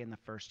out of the way in the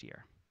 1st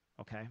year.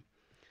 Okay.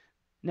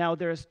 Now,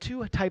 there's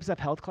 2 types of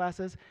health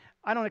classes.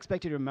 I don't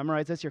expect you to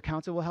memorize this. Your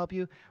counselor will help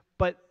you.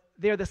 But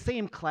they're the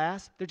same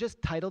class. They're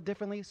just titled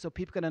differently so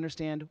people can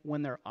understand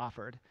when they're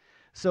offered.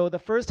 So the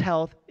first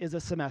health is a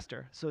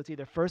semester. So it's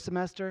either first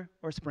semester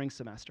or spring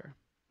semester.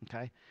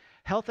 Okay.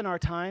 Health in our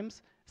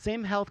times,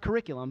 same health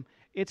curriculum.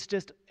 It's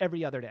just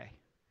every other day.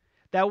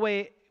 That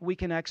way, we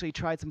can actually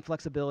try some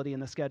flexibility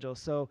in the schedule.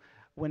 So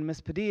when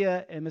Ms.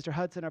 Padilla and Mr.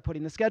 Hudson are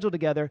putting the schedule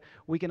together,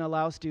 we can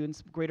allow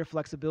students greater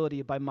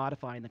flexibility by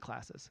modifying the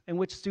classes, and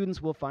which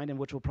students will find and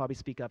which will probably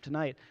speak up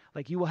tonight.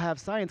 Like you will have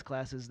science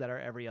classes that are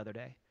every other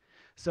day.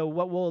 So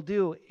what we'll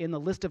do in the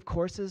list of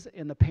courses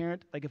in the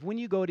parent, like if when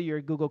you go to your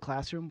Google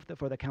Classroom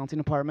for the counseling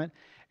department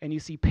and you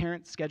see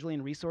parent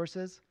scheduling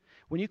resources,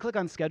 when you click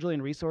on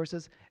scheduling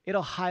resources,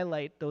 it'll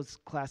highlight those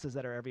classes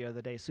that are every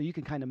other day. So you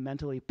can kind of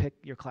mentally pick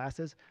your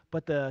classes,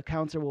 but the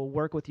counselor will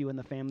work with you in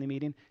the family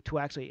meeting to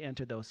actually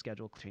enter those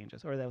schedule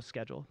changes or those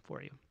schedule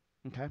for you,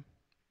 okay?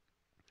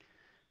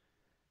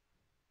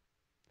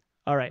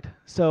 All right,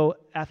 so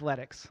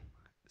athletics.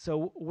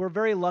 So we're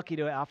very lucky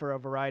to offer a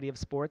variety of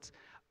sports.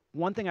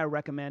 one thing I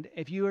recommend,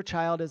 if your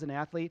child is an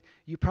athlete,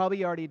 you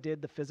probably already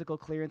did the physical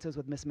clearances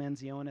with Miss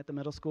Manzione at the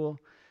middle school.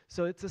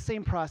 So it's the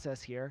same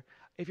process here.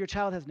 If your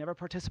child has never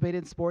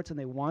participated in sports and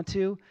they want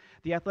to,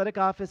 the athletic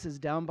office is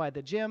down by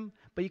the gym,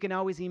 but you can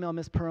always email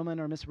Miss Perlman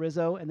or Miss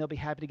Rizzo, and they'll be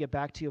happy to get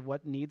back to you of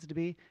what needs to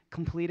be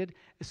completed,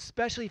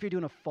 especially if you're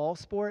doing a fall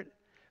sport,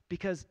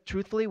 because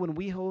truthfully, when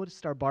we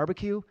host our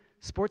barbecue,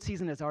 sports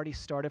season has already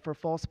started for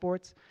fall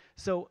sports.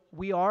 So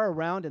we are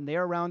around and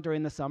they're around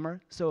during the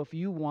summer. So if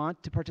you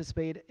want to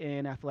participate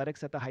in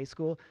athletics at the high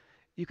school,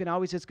 you can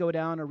always just go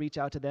down or reach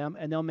out to them,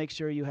 and they'll make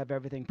sure you have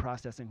everything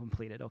processed and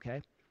completed,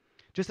 okay?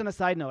 Just on a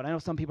side note, I know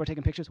some people are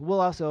taking pictures.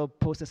 We'll also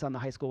post this on the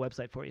high school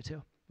website for you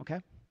too, okay?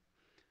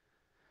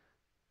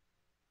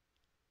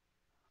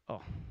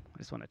 Oh, I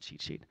just want a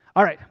cheat sheet.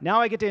 All right,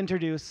 now I get to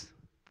introduce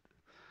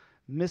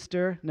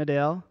Mr.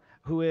 Nadell,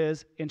 who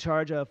is in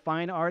charge of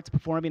fine arts,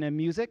 performing, and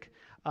music.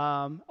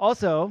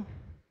 Also,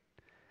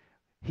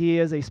 he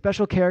is a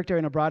special character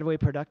in a Broadway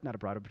production, not a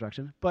Broadway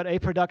production, but a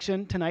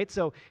production tonight.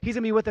 So he's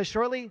going to be with us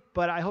shortly,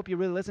 but I hope you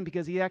really listen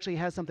because he actually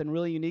has something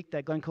really unique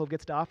that Glen Cove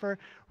gets to offer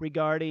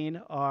regarding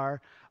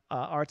our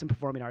arts and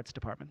performing arts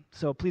department.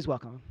 So please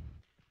welcome him.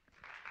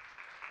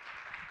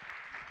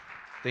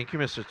 Thank you,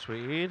 Mr.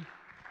 Tweed.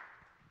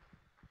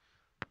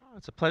 Oh,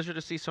 it's a pleasure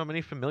to see so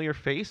many familiar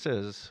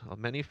faces,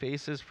 many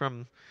faces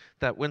from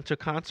that winter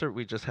concert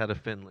we just had at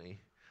Finley.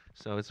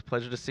 So it's a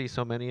pleasure to see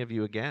so many of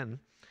you again.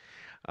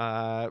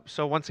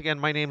 So once again,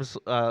 my name is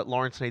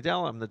Lawrence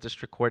Nadell. I'm the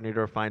District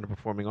Coordinator of Fine and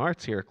Performing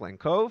Arts here at Glen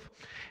Cove.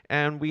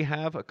 And we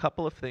have a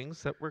couple of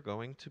things that we're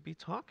going to be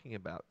talking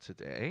about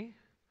today.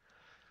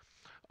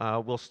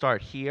 We'll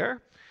start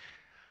here.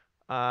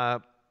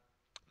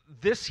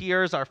 This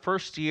year is our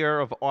first year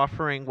of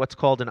offering what's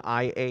called an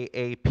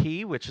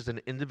IAAP, which is an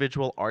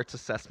Individual Arts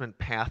Assessment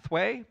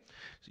Pathway.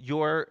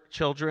 Your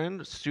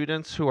children,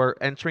 students who are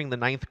entering the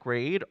 9th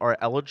grade, are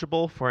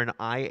eligible for an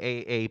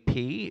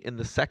IAAP in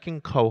the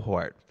second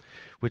cohort,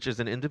 which is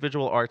an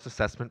Individual Arts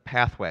Assessment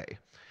Pathway.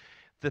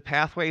 The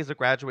pathway is a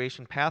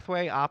graduation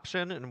pathway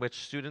option in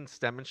which students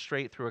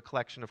demonstrate through a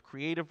collection of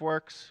creative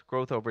works,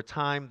 growth over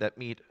time that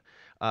meet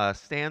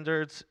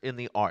standards in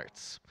the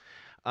arts.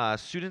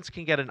 Students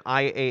can get an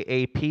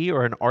IAAP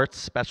or an arts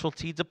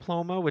specialty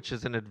diploma, which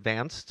is an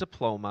advanced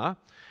diploma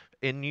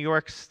in New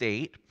York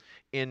State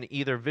in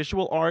either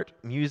visual art,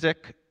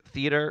 music,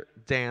 theater,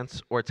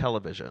 dance, or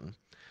television.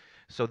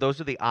 So those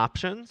are the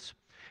options,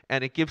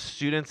 and it gives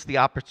students the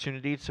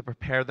opportunity to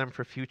prepare them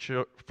for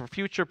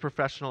future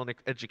professional and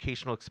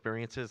educational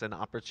experiences and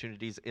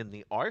opportunities in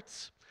the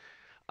arts.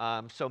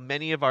 So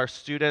many of our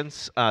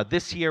students,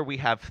 this year we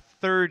have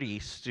 30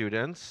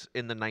 students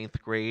in the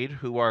 9th grade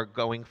who are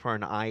going for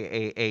an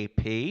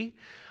IAAP,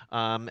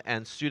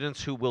 and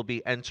students who will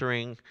be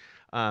entering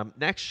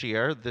next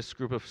year, this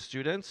group of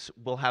students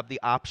will have the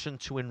option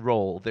to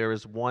enroll. There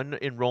is one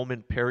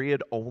enrollment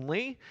period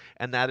only,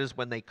 and that is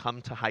when they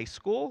come to high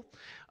school.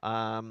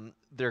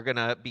 They're going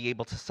to be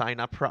able to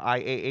sign up for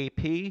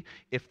IAAP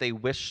if they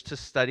wish to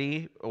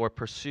study or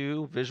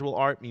pursue visual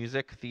art,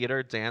 music,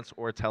 theater, dance,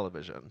 or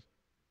television.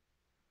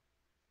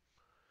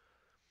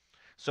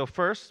 So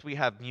first, we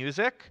have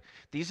music.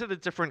 These are the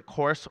different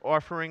course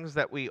offerings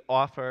that we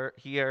offer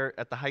here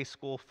at the high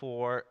school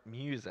for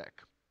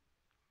music.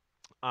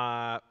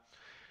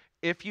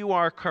 If you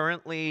are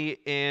currently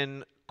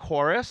in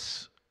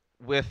chorus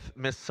with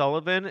Miss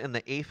Sullivan in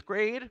the 8th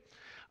grade,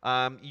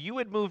 you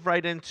would move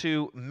right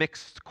into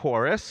mixed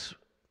chorus.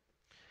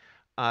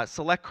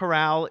 Select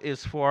chorale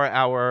is for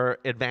our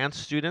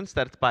advanced students.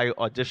 That's by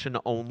audition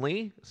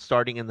only,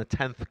 starting in the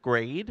 10th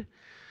grade.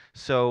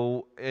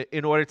 So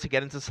in order to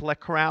get into select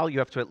chorale, you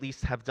have to at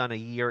least have done a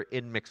year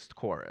in mixed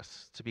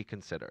chorus to be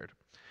considered,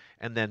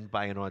 and then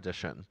by an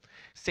audition.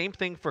 Same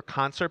thing for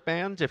concert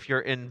band. If you're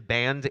in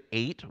band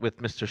 8 with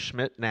Mr.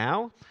 Schmidt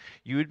now,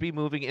 you would be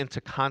moving into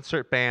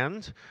concert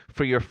band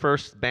for your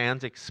first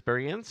band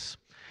experience,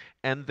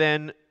 and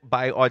then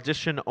by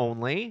audition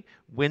only,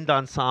 wind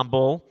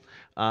ensemble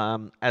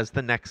as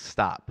the next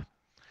stop.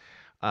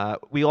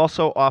 We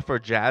also offer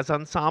jazz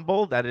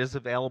ensemble that is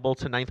available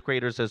to 9th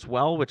graders as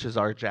well, which is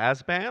our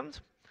jazz band.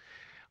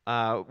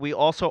 We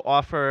also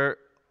offer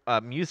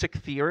music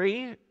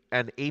theory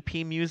and AP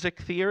music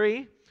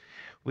theory.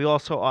 We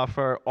also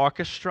offer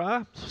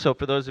orchestra. So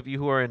for those of you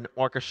who are in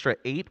Orchestra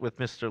 8 with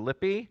Mr.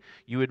 Lippy,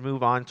 you would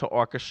move on to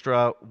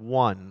Orchestra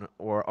 1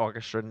 or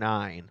Orchestra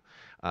 9,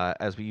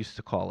 as we used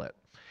to call it.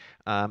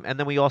 And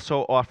then we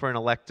also offer an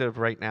elective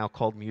right now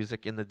called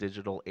Music in the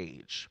Digital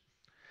Age.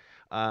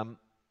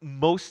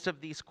 Most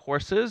of these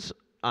courses,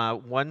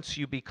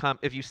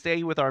 if you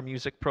stay with our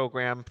music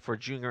program for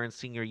junior and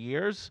senior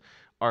years,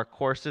 our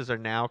courses are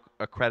now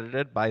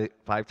accredited by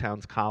Five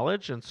Towns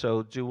College, and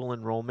so dual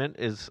enrollment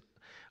is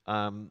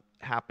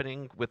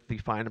happening with the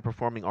Fine and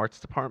Performing Arts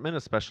Department,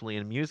 especially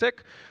in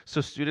music,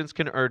 so students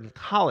can earn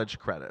college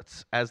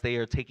credits as they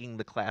are taking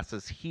the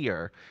classes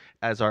here,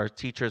 as our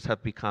teachers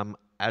have become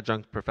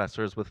adjunct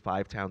professors with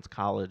Five Towns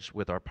College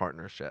with our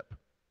partnership.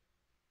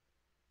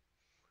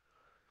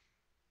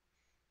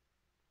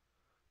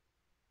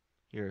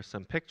 Here are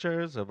some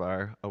pictures of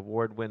our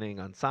award-winning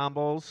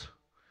ensembles.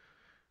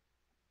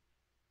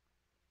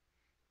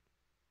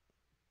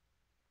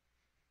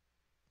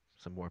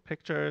 Some more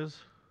pictures.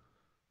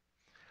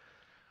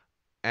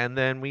 And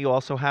then we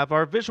also have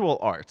our visual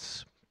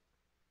arts.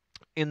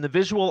 In the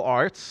visual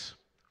arts,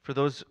 for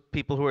those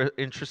people who are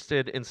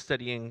interested in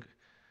studying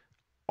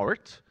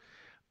art,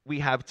 we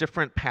have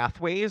different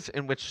pathways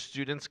in which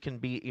students can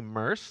be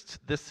immersed.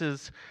 This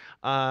is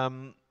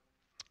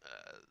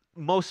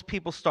most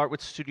people start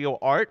with studio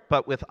art,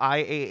 but with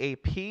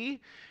IAAP,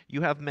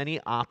 you have many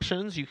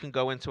options. You can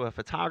go into a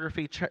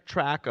photography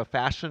track, a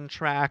fashion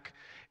track,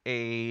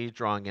 a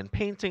drawing and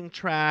painting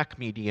track,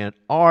 media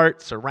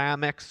art,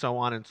 ceramics, so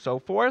on and so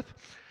forth.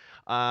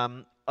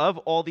 Of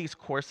all these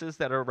courses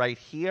that are right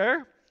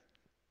here,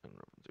 I don't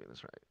know if I'm doing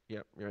this right.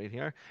 Yep, right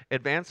here.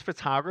 Advanced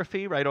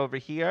photography, right over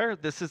here.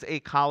 This is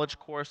a college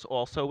course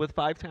also with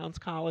Five Towns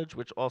College,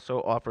 which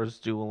also offers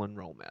dual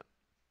enrollment.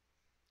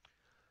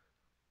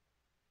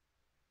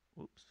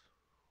 Oops.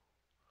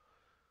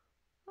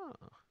 Oh.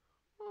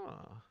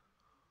 Oh.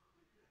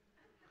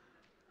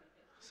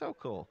 So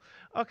cool.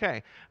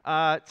 Okay,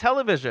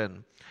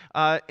 television.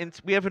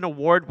 We have an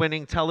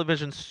award-winning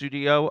television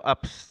studio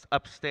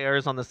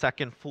upstairs on the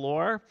second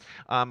floor.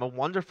 A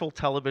wonderful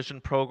television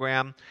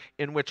program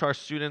in which our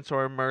students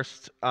are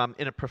immersed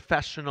in a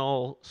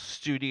professional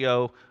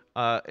studio,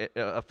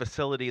 a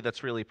facility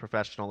that's really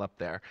professional up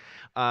there.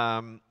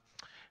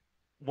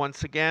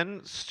 Once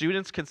again,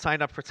 students can sign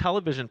up for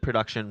television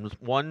productions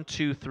 1,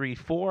 2, 3,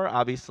 4,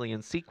 obviously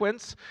in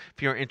sequence,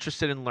 if you're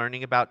interested in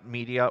learning about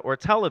media or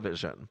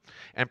television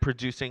and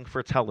producing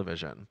for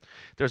television.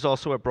 There's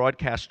also a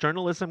broadcast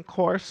journalism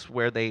course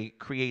where they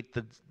create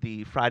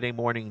the Friday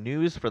morning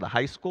news for the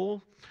high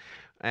school,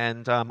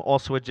 and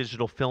also a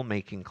digital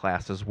filmmaking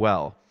class as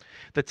well.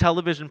 The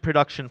television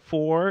production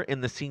 4 in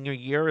the senior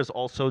year is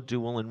also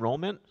dual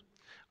enrollment.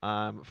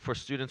 For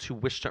students who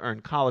wish to earn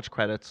college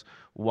credits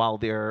while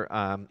they're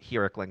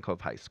here at Glen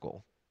Cove High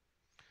School.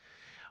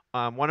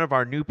 One of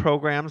our new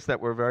programs that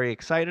we're very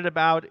excited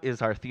about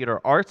is our theater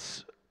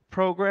arts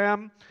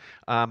program.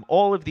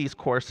 All of these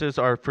courses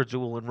are for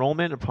dual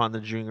enrollment upon the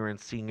junior and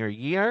senior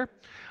year.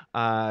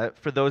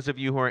 For those of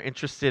you who are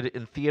interested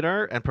in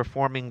theater and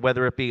performing,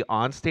 whether it be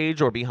on stage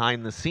or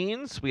behind the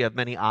scenes, we have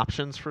many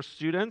options for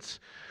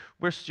students,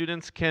 where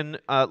students can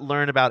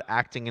learn about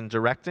acting and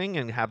directing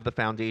and have the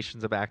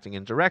foundations of acting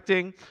and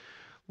directing,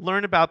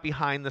 learn about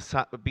behind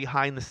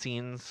the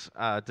scenes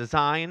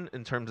design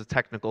in terms of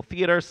technical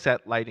theater,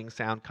 set, lighting,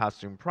 sound,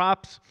 costume,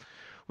 props.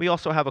 We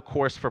also have a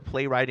course for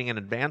playwriting and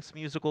advanced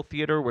musical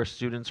theater where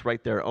students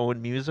write their own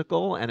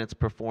musical and it's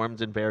performed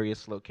in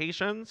various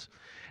locations.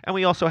 And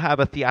we also have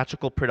a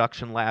theatrical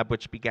production lab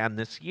which began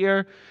this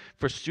year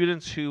for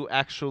students who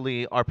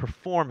actually are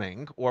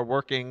performing or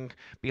working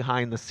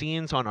behind the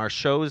scenes on our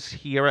shows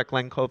here at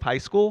Glen Cove High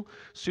School.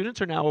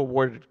 Students are now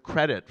awarded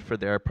credit for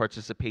their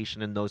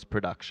participation in those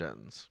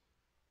productions.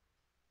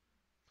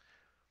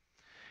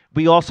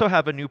 We also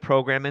have a new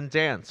program in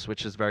dance,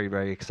 which is very,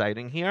 very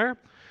exciting here.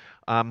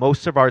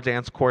 Most of our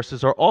dance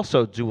courses are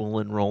also dual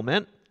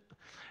enrollment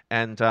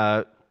and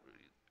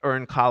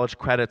earn college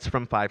credits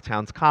from Five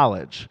Towns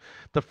College.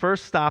 The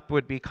first stop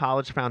would be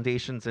College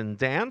Foundations in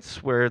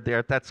Dance, where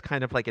that's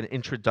kind of like an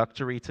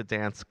introductory to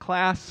dance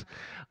class,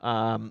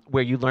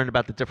 where you learn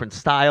about the different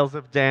styles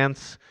of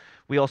dance.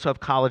 We also have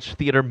College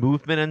Theater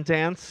Movement and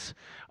Dance.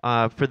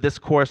 For this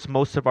course,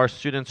 most of our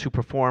students who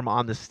perform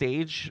on the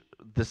stage,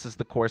 this is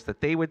the course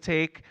that they would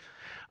take.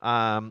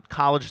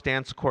 College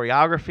dance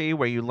choreography,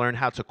 where you learn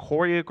how to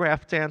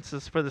choreograph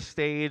dances for the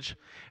stage.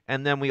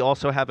 And then we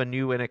also have a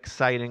new and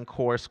exciting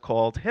course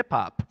called hip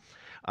hop,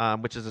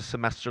 which is a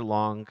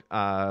semester-long,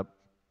 a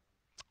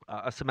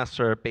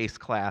semester-based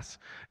class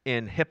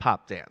in hip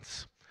hop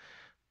dance.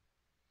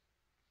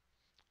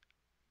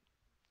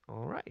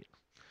 All right.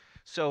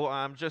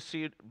 So just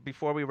so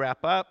before we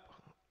wrap up,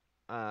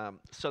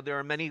 so there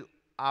are many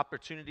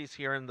opportunities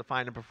here in the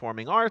fine and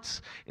performing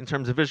arts in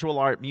terms of visual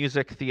art,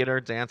 music,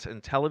 theater, dance,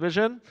 and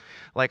television.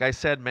 Like I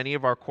said, many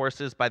of our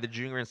courses by the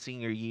junior and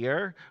senior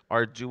year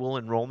are dual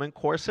enrollment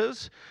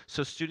courses.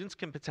 So students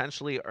can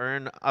potentially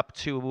earn up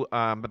to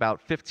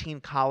about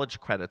 15 college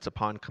credits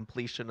upon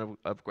completion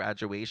of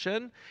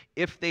graduation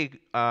if they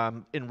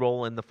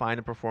enroll in the fine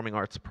and performing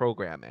arts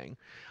programming,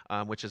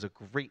 which is a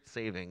great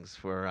savings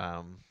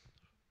for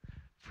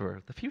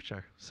the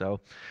future. So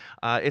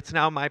it's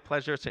now my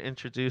pleasure to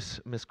introduce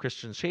Ms.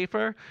 Christian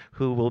Schaefer,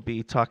 who will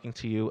be talking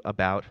to you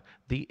about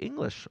the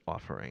English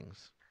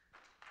offerings.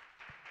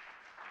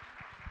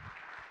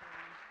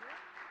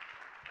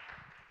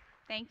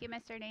 Thank you,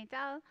 Mr.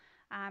 Nadell.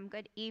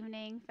 Good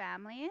evening,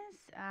 families.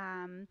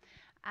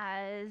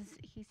 As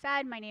he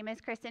said, my name is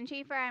Kristen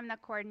Schaefer. I'm the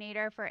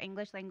coordinator for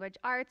English Language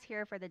Arts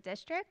here for the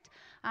district.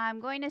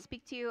 I'm going to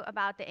speak to you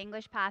about the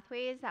English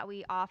pathways that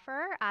we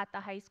offer at the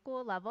high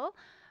school level.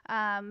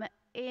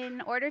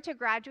 In order to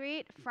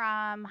graduate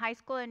from high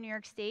school in New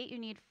York State, you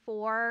need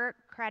 4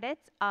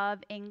 credits of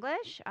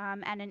English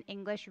and in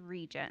English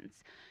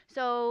Regents.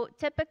 So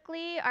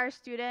typically, our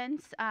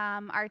students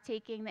are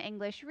taking the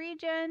English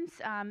Regents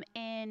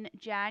in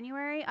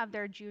January of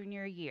their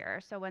junior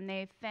year. So when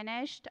they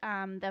finished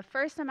the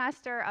first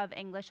semester of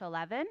English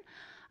 11.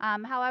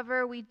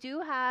 However, we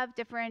do have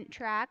different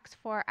tracks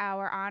for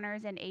our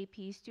honors and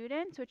AP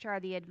students, which are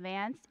the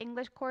advanced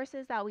English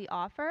courses that we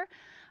offer.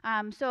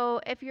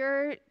 So if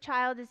your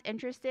child is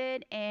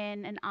interested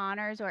in an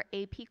honors or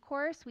AP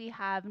course, we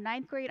have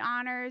 9th grade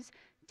honors,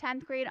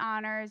 10th grade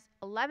honors,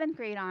 11th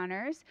grade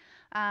honors,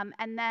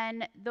 and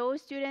then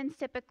those students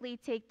typically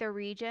take the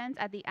Regents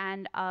at the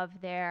end of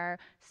their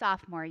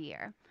sophomore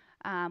year.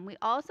 We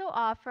also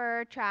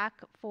offer track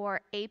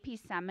for AP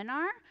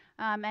Seminar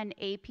and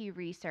AP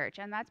Research,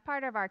 and that's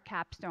part of our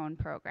capstone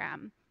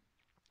program.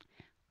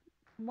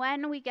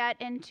 When we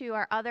get into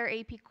our other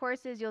AP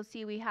courses, you'll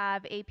see we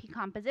have AP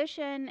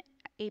Composition,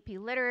 AP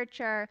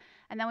Literature,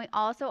 and then we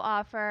also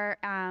offer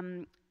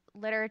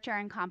Literature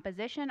and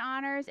Composition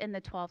honors in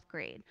the 12th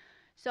grade.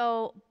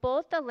 So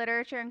both the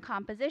Literature and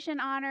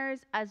Composition honors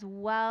as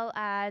well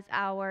as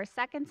our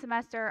second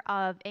semester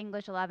of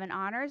English 11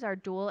 honors are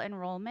dual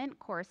enrollment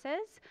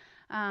courses.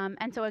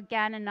 And so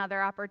again,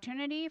 another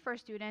opportunity for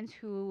students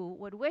who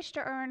would wish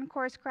to earn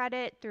course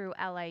credit through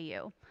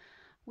LIU.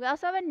 We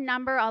also have a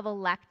number of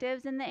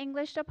electives in the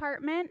English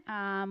department,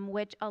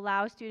 which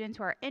allow students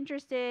who are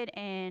interested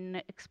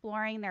in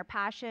exploring their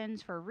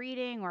passions for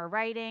reading or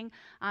writing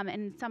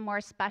in some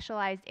more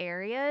specialized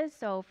areas.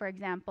 So for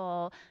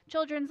example,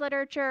 children's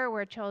literature,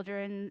 where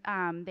children,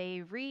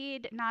 they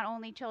read not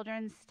only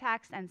children's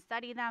texts and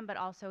study them, but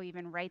also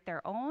even write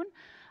their own.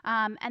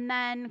 And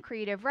then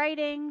creative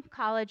writing,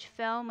 college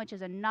film, which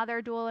is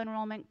another dual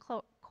enrollment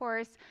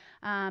course,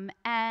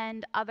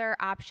 and other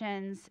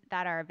options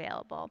that are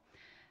available.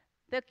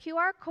 The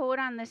QR code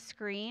on the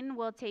screen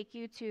will take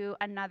you to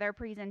another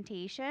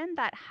presentation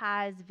that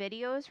has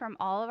videos from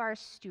all of our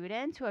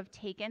students who have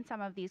taken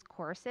some of these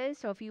courses.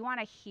 So if you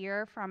want to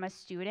hear from a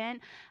student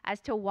as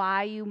to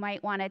why you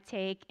might want to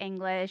take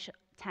English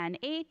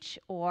 10H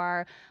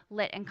or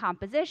Lit and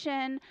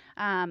Composition,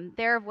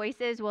 their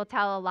voices will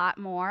tell a lot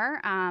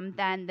more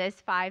than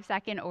this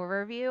 5-second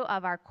overview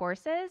of our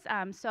courses.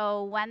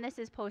 So when this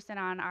is posted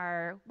on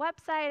our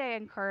website, I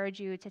encourage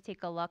you to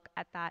take a look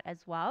at that as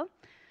well.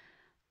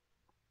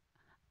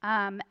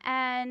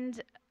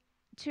 And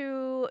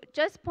to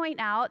just point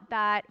out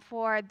that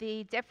for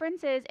the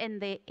differences in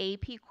the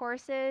AP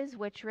courses,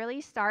 which really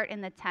start in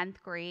the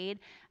 10th grade,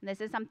 and this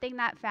is something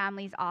that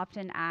families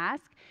often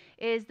ask,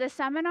 is the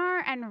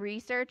seminar and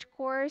research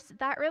course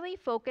that really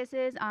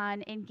focuses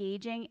on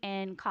engaging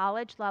in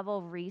college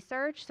level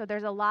research. So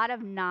there's a lot of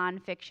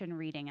nonfiction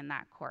reading in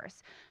that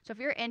course. So if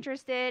you're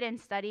interested in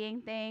studying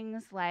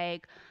things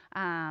like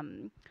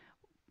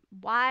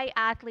why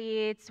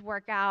athletes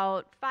work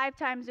out 5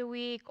 times a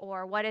week,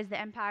 or what is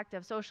the impact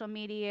of social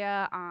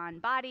media on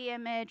body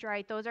image,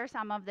 right? Those are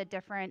some of the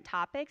different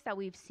topics that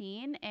we've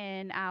seen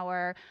in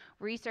our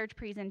research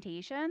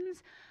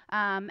presentations.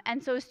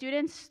 And so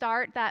students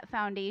start that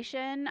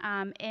foundation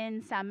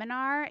in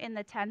seminar in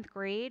the 10th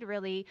grade,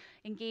 really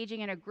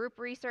engaging in a group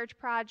research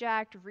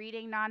project,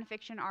 reading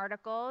nonfiction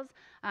articles.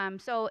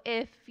 So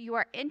if you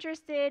are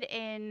interested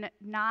in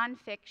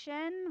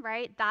nonfiction,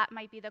 right, that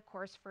might be the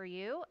course for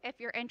you. If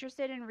you're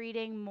interested in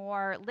reading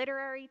more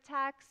literary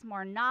texts,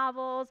 more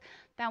novels,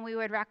 then we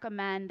would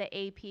recommend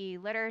the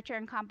AP Literature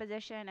and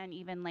Composition and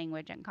even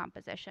Language and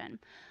Composition.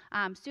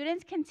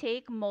 Students can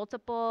take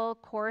multiple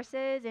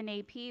courses in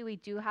AP. We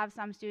do have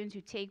some students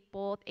who take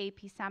both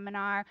AP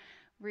Seminar,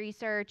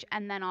 Research,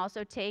 and then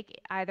also take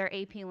either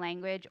AP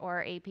Language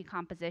or AP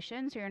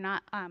Composition, so you're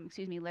not,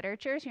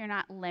 Literature, so you're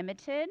not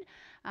limited.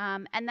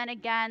 And then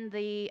again,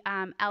 the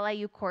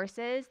LIU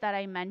courses that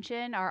I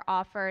mentioned are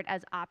offered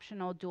as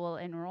optional dual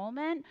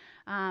enrollment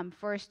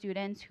for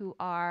students who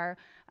are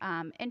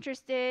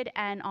interested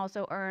and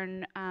also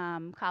earn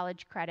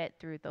college credit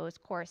through those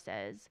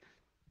courses.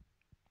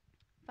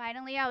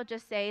 Finally, I will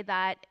just say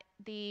that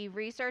the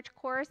research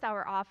course that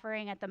we're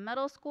offering at the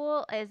middle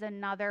school is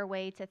another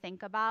way to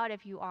think about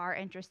if you are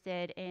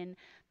interested in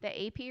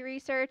the AP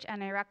research,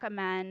 and I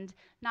recommend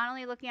not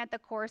only looking at the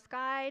course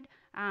guide,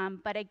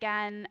 but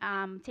again,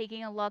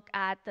 taking a look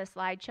at the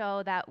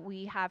slideshow that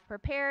we have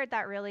prepared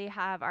that really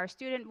have our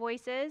student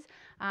voices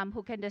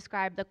who can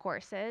describe the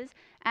courses,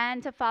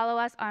 and to follow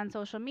us on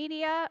social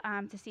media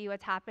to see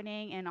what's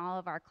happening in all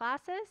of our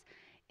classes.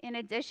 In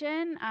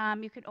addition,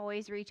 you can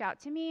always reach out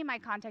to me. My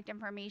contact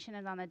information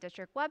is on the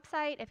district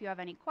website if you have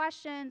any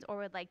questions or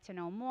would like to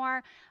know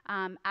more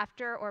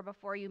after or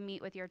before you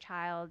meet with your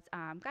child's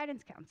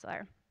guidance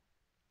counselor.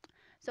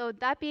 So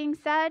that being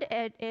said,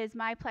 it is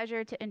my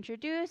pleasure to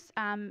introduce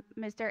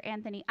Mr.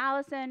 Anthony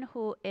Allison,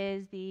 who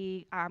is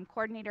the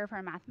coordinator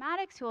for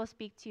mathematics, who will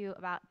speak to you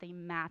about the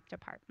math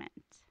department.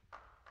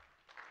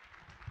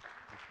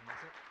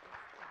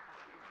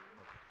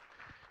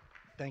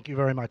 Thank you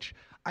very much.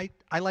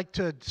 I like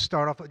to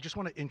start off, I just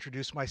want to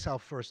introduce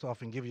myself first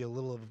off and give you a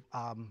little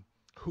of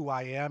who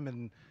I am,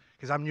 and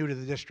because I'm new to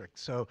the district.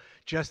 So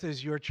just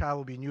as your child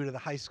will be new to the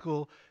high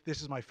school,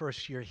 this is my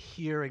first year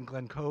here in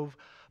Glen Cove.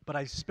 But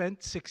I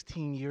spent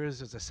 16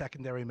 years as a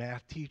secondary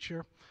math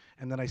teacher,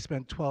 and then I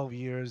spent 12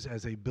 years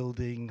as a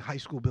high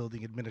school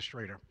building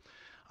administrator.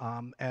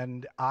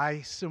 And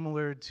I,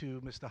 similar to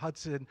Mr.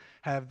 Hudson,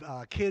 have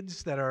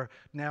kids that are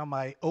now,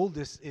 my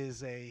oldest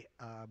is a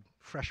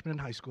freshman in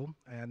high school,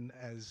 and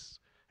as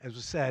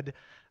was said,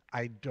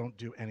 I don't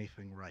do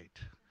anything right.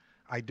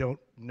 I don't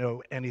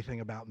know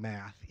anything about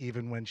math,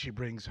 even when she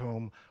brings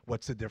home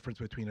what's the difference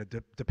between a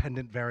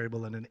dependent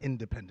variable and an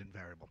independent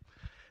variable.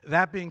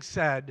 That being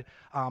said,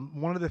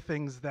 one of the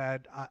things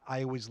that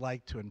I always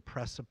like to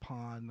impress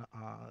upon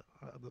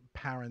the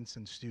parents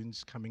and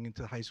students coming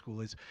into high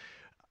school is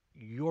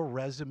your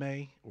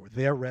resume, or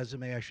their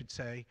resume, I should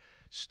say,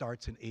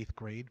 starts in 8th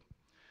grade.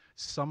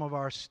 Some of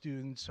our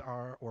students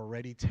are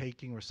already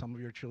taking, or some of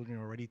your children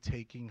are already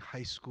taking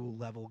high school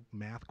level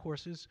math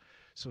courses.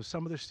 So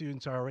some of the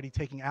students are already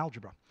taking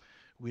algebra,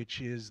 which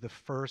is the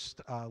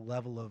first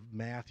level of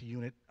math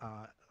unit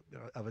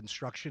of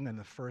instruction and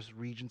the first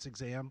Regents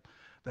exam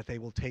that they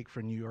will take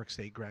for New York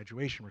State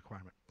graduation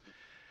requirement.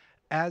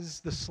 As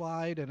the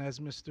slide and as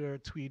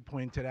Mr. Tweed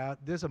pointed out,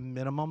 there's a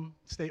minimum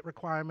state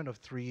requirement of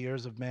 3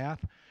 years of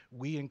math.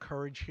 We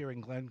encourage here in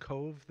Glen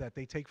Cove that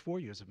they take 4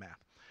 years of math.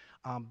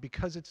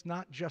 Because it's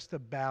not just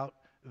about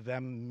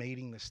them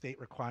meeting the state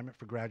requirement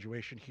for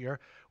graduation here.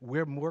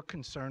 We're more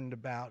concerned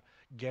about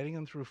getting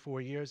them through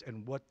 4 years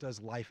and what does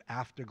life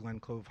after Glen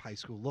Cove High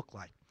School look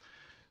like.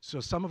 So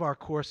some of our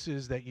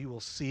courses that you will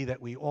see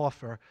that we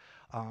offer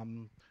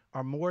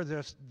are more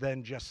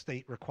than just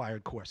state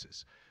required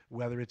courses,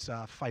 whether it's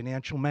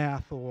financial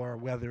math or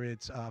whether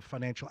it's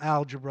financial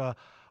algebra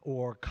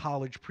or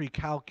college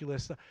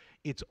pre-calculus.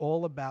 It's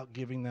all about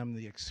giving them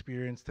the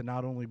experience to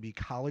not only be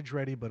college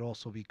ready, but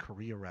also be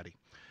career ready.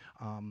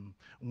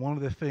 One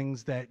of the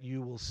things that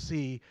you will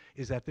see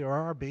is that there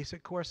are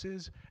basic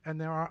courses and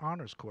there are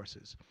honors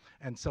courses.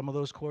 And some of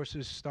those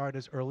courses start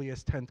as early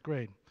as 10th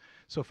grade.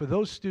 So for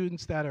those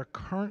students that are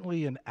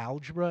currently in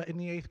algebra in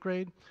the 8th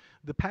grade,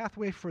 the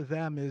pathway for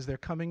them is they're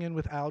coming in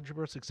with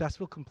algebra,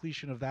 successful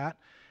completion of that,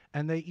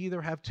 and they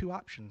either have two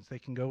options. They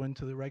can go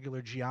into the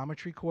regular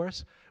geometry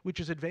course, which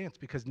is advanced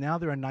because now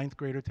they're a 9th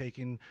grader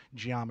taking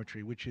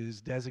geometry, which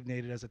is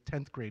designated as a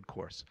 10th grade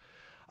course.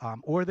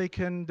 Or they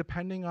can,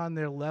 depending on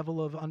their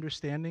level of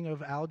understanding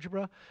of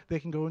algebra, they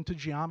can go into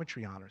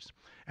geometry honors.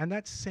 And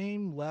that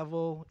same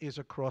level is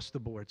across the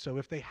board. So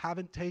if they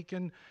haven't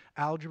taken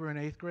algebra in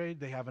 8th grade,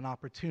 they have an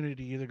opportunity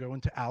to either go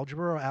into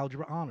algebra or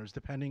algebra honors,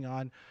 depending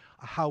on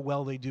how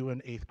well they do in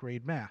 8th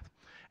grade math.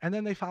 And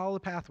then they follow the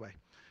pathway.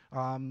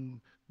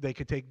 They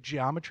could take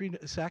geometry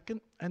second,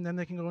 and then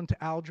they can go into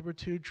algebra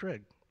 2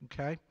 trig,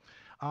 okay?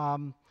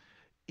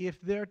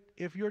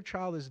 If your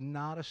child is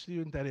not a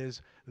student that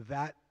is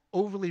that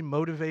overly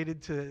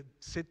motivated to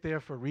sit there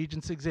for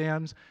Regents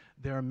exams,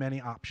 there are many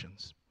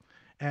options.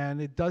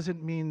 And it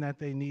doesn't mean that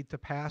they need to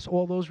pass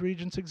all those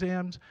Regents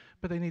exams,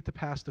 but they need to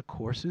pass the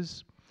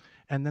courses.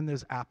 And then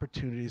there's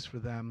opportunities for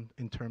them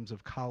in terms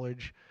of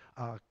college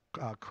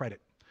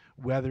credit,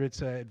 whether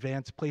it's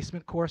advanced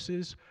placement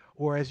courses,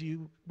 or as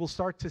you will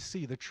start to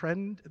see, the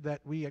trend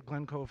that we at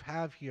Glen Cove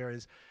have here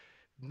is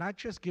not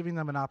just giving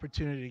them an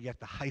opportunity to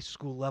get the high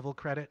school level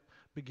credit,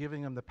 but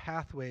giving them the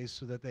pathways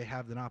so that they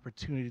have an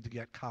opportunity to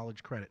get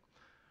college credit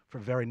for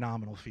very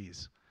nominal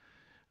fees.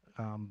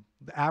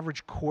 The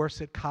average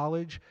course at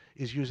college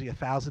is usually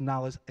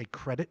 $1,000 a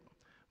credit.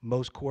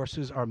 Most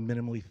courses are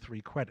minimally 3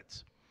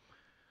 credits.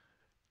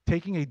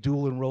 Taking a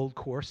dual enrolled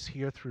course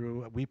here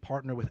through, we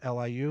partner with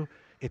LIU,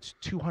 it's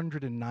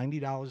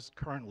 $290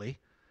 currently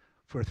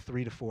for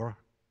 3 to 4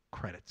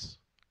 credits,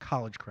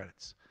 college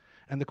credits.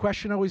 And the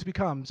question always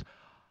becomes,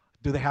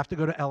 do they have to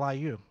go to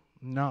LIU?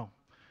 No.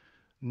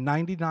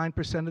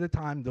 99% of the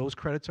time, those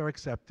credits are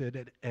accepted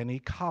at any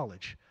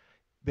college.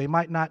 They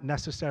might not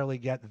necessarily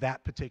get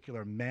that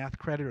particular math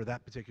credit or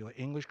that particular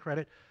English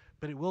credit,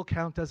 but it will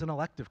count as an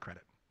elective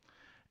credit.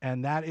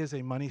 And that is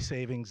a money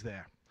savings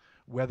there,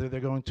 whether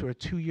they're going to a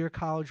 2-year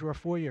college or a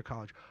 4-year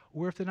college,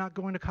 or if they're not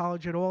going to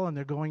college at all and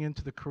they're going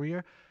into the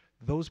career,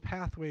 those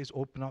pathways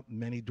open up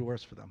many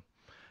doors for them.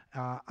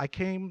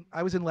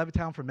 I was in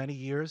Levittown for many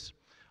years,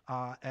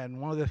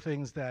 and one of the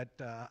things that,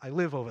 I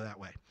live over that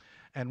way.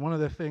 And one of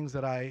the things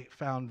that I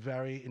found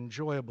very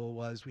enjoyable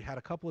was we had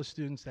a couple of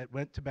students that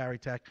went to Barry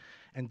Tech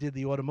and did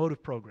the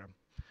automotive program.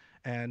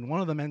 And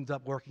one of them ended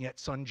up working at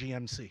Sun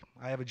GMC.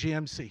 I have a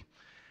GMC.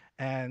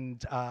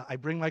 And I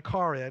bring my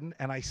car in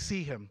and I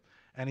see him.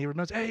 And he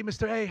remembers, hey,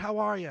 Mr. A, how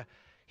are you?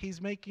 He's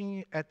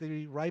making, at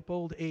the ripe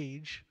old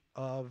age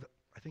of,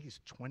 I think he's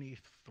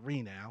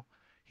 23 now,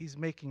 he's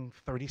making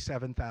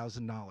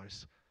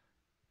 $37,000.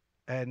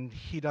 And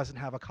he doesn't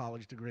have a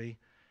college degree.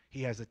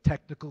 He has a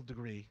technical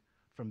degree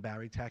from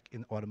Barry Tech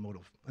in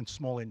automotive and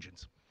small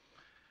engines.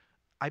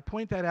 I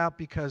point that out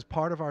because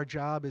part of our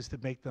job is to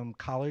make them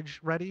college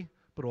ready,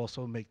 but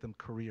also make them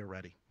career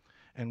ready.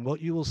 And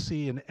what you will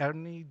see in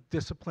any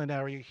discipline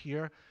area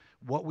here,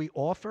 what we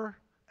offer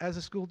as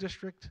a school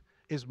district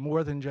is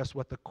more than just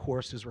what the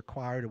course is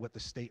required or what the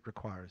state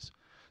requires.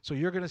 So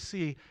you're going to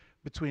see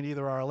between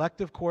either our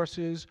elective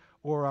courses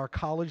or our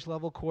college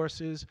level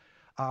courses,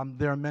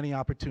 there are many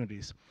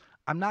opportunities.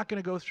 I'm not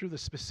going to go through the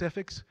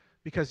specifics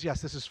because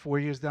yes, this is 4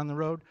 years down the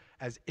road.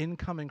 As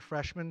incoming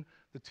freshmen,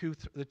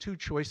 the two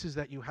choices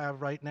that you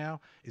have right now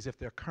is if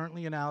they're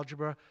currently in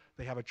algebra,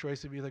 they have a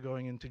choice of either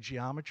going into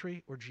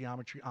geometry or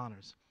geometry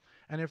honors.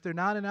 And if they're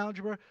not in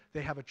algebra,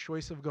 they have a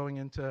choice of going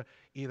into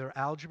either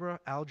algebra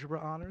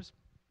honors,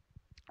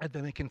 and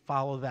then they can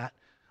follow that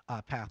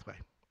pathway.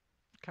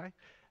 Okay?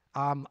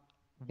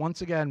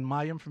 Once again,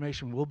 my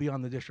information will be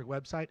on the district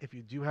website. If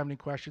you do have any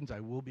questions, I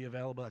will be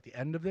available at the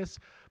end of this.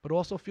 But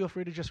also feel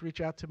free to just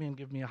reach out to me and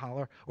give me a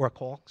holler, or a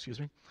call, excuse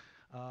me.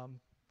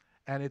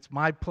 And it's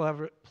my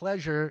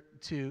pleasure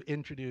to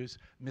introduce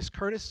Ms.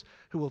 Curtis,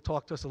 who will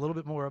talk to us a little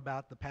bit more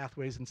about the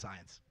pathways in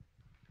science.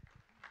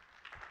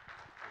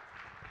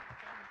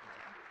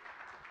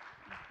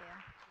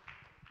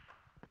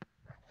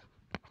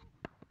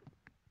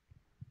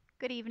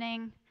 Good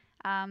evening.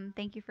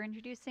 Thank you for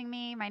introducing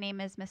me. My name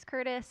is Ms.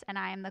 Curtis, and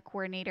I am the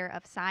coordinator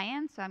of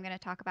science. So I'm going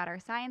to talk about our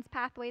science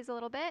pathways a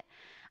little bit.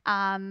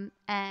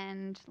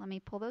 And let me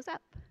pull those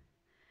up.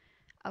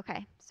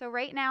 Okay, so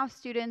right now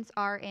students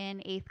are in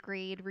 8th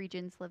grade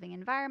Regents Living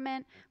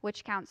Environment,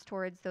 which counts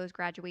towards those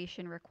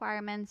graduation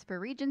requirements for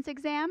Regents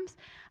exams.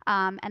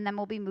 And then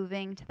we'll be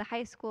moving to the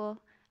high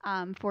school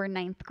for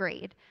 9th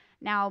grade.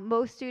 Now,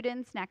 most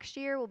students next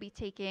year will be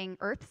taking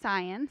Earth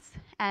Science,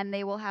 and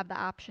they will have the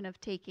option of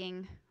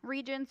taking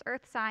Regents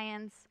Earth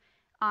Science,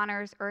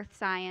 Honors Earth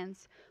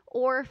Science,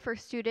 or for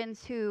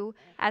students who,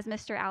 as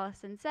Mr.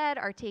 Allison said,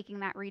 are taking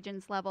that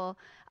Regents level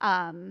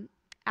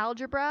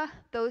algebra,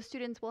 those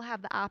students will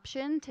have the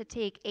option to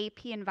take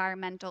AP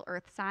Environmental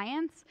Earth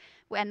Science,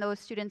 and those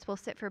students will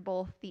sit for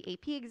both the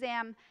AP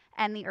exam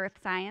and the Earth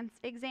Science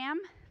exam.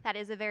 That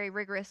is a very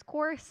rigorous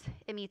course.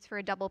 It meets for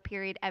a double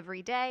period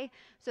every day.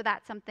 So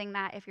that's something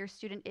that if your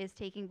student is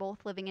taking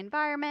both living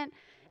environment,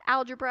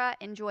 algebra,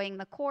 enjoying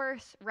the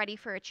course, ready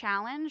for a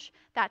challenge,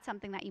 that's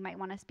something that you might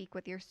want to speak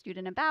with your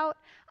student about.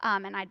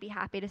 And I'd be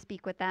happy to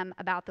speak with them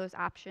about those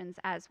options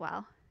as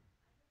well.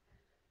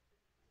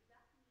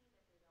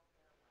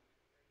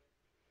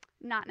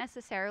 Not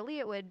necessarily.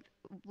 It would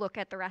look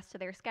at the rest of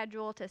their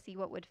schedule to see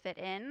what would fit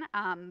in,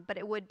 but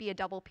it would be a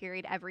double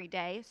period every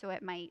day. So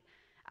it might,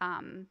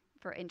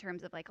 for in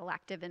terms of like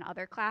elective and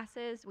other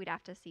classes, we'd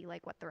have to see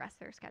like what the rest of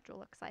their schedule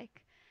looks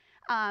like.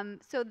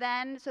 So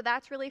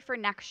that's really for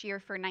next year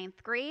for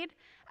 9th grade.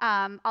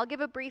 I'll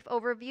give a brief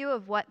overview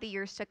of what the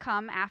years to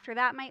come after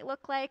that might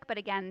look like. But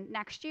again,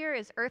 next year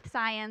is Earth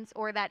Science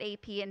or that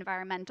AP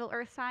Environmental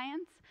Earth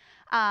Science.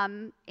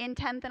 In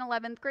 10th and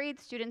 11th grade,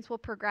 students will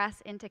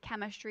progress into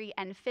chemistry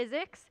and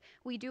physics.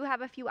 We do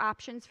have a few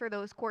options for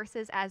those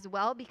courses as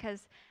well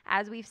because,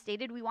 as we've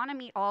stated, we want to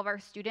meet all of our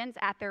students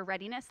at their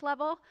readiness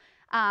level.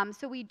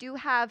 So we do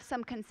have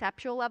some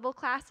conceptual level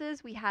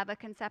classes. We have a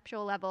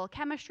conceptual level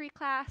chemistry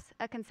class,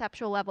 a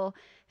conceptual level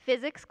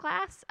physics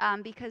class,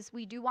 because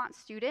we do want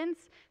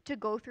students to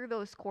go through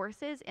those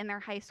courses in their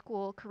high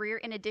school career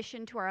in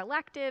addition to our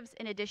electives,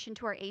 in addition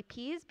to our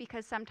APs,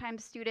 because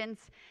sometimes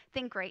students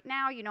think right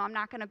now, you know, I'm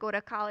not going to go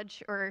to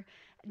college or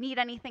need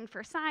anything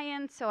for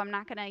science, so I'm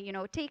not going to, you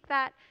know, take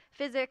that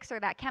physics or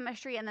that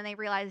chemistry, and then they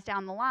realize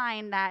down the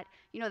line that,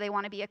 you know, they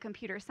want to be a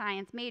computer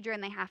science major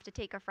and they have to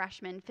take a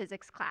freshman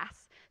physics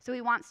class. So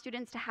we want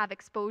students to have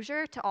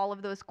exposure to all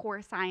of those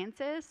core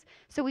sciences.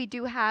 So we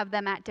do have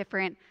them at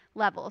different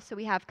levels. So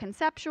we have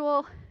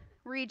conceptual,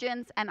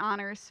 Regents, and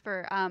honors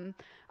for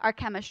our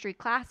chemistry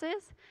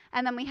classes.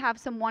 And then we have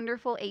some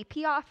wonderful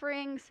AP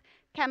offerings,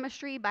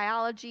 chemistry,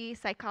 biology,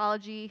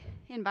 psychology,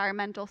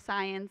 environmental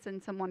science,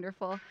 and some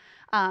wonderful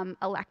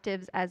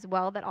electives as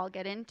well that I'll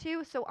get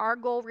into. So our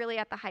goal really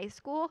at the high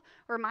school,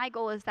 or my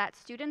goal, is that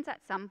students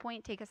at some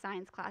point take a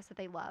science class that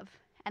they love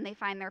and they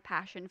find their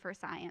passion for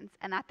science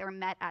and that they're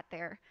met at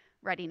their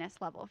readiness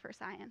level for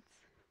science.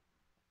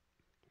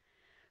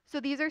 So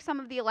these are some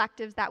of the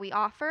electives that we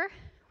offer.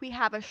 We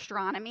have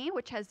astronomy,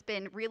 which has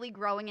been really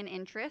growing in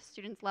interest.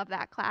 Students love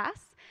that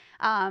class,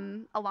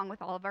 along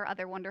with all of our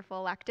other wonderful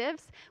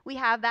electives. We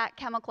have that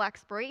chemical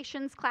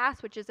explorations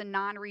class, which is a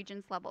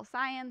non-Regents level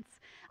science,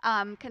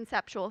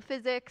 conceptual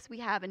physics. We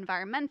have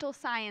environmental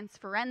science,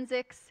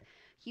 forensics,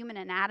 human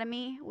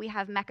anatomy. We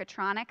have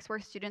mechatronics,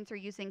 where students are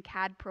using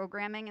CAD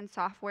programming and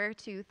software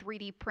to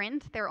 3D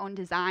print their own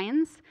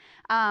designs.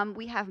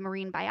 We have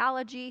marine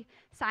biology,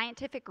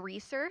 scientific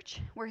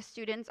research, where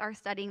students are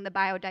studying the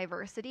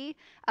biodiversity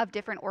of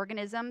different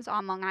organisms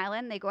on Long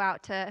Island. They go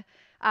out to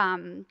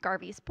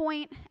Garvey's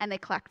Point and they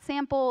collect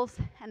samples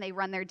and they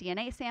run their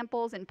DNA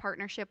samples in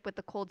partnership with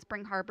the Cold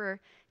Spring Harbor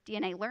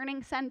DNA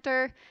Learning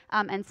Center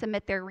and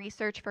submit their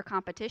research for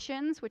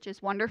competitions, which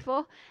is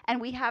wonderful. And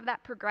we have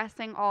that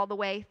progressing all the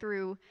way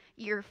through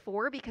year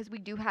 4 because we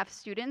do have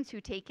students who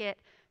take it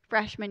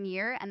freshman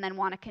year and then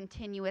want to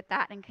continue with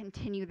that and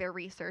continue their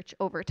research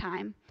over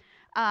time.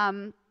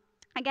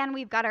 Again,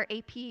 we've got our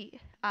AP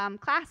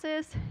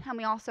classes, and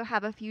we also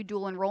have a few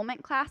dual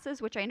enrollment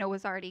classes, which I know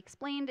was already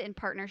explained in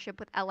partnership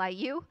with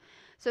LIU.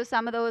 So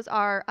some of those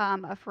are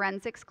a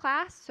forensics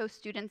class, so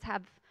students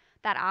have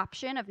that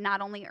option of not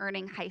only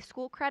earning high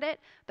school credit,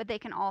 but they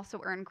can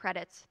also earn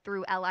credits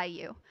through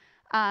LIU.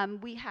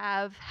 We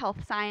have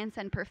health science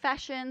and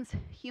professions,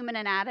 human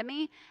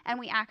anatomy, and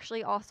we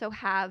actually also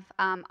have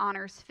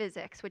honors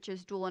physics, which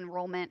is dual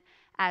enrollment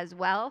as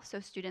well, so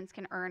students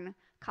can earn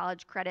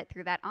college credit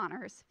through that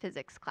honors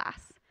physics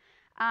class.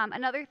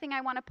 Another thing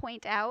I want to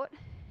point out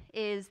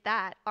is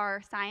that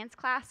our science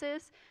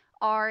classes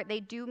they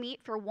do meet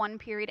for one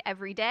period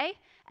every day,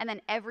 and then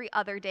every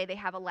other day they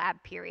have a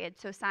lab period.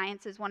 So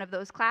science is one of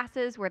those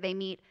classes where they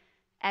meet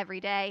every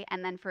day,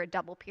 and then for a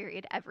double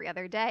period every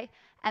other day.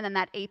 And then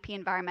that AP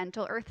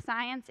Environmental Earth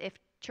Science, if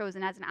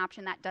chosen as an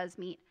option, that does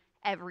meet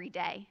every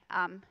day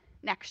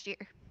next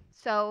year.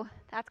 So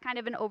that's kind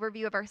of an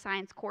overview of our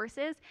science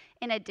courses.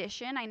 In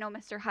addition, I know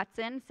Mr.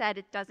 Hudson said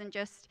it doesn't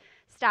just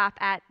stop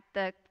at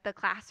the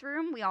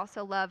classroom. We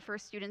also love for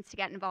students to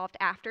get involved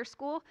after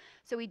school.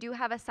 So we do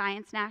have a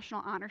Science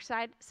National Honor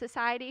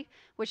Society,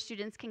 which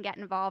students can get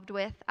involved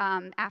with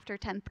after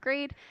 10th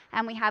grade.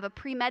 And we have a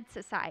pre-med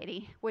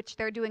society, which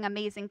they're doing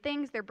amazing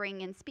things. They're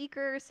bringing in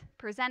speakers,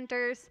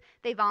 presenters.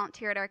 They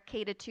volunteer at our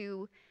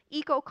K-2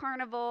 Eco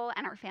Carnival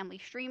and our Family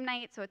Stream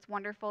Night, so it's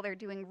wonderful. They're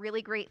doing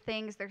really great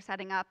things. They're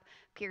setting up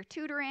peer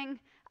tutoring.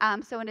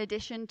 So in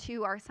addition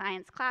to our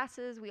science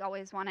classes, we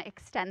always want to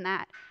extend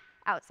that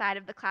outside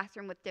of the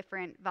classroom with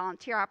different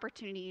volunteer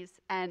opportunities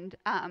and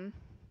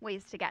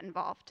ways to get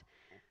involved.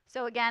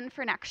 So again,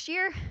 for next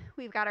year,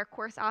 we've got our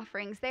course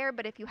offerings there,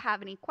 but if you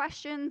have any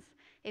questions,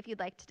 if you'd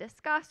like to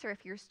discuss, or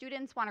if your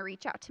students want to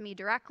reach out to me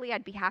directly,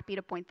 I'd be happy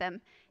to point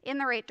them in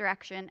the right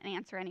direction and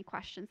answer any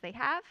questions they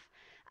have.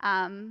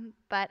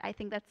 But I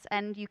think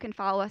and you can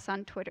follow us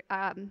on Twitter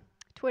and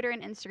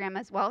Instagram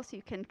as well, so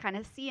you can kind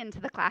of see into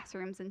the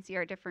classrooms and see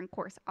our different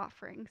course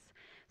offerings.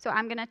 So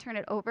I'm going to turn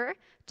it over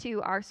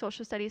to our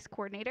social studies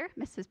coordinator,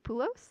 Mrs.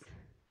 Poulos.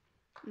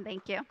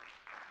 Thank you.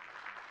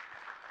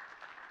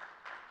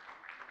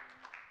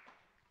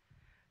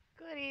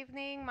 Good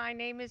evening. My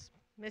name is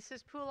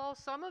Mrs. Poulos.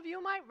 Some of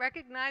you might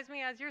recognize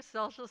me as your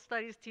social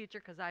studies teacher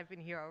because I've been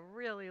here a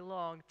really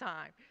long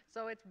time.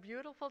 So it's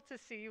beautiful to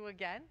see you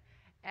again.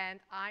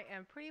 And I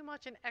am pretty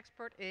much an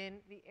expert in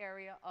the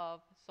area of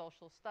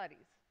social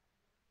studies.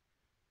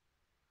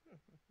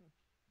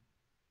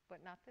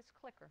 But not this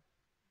clicker.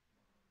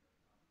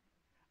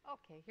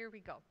 Okay, here we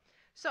go.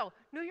 So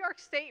New York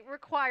State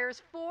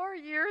requires 4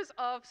 years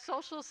of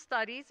social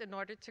studies in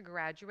order to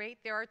graduate.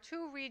 There are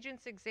 2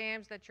 Regents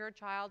exams that your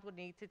child would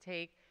need to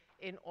take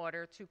in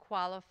order to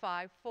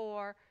qualify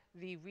for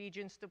the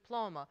Regents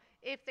diploma.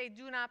 If they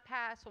do not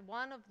pass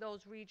one of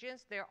those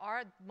Regents, there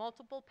are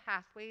multiple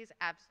pathways,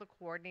 as the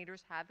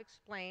coordinators have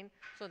explained,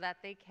 so that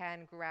they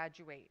can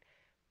graduate.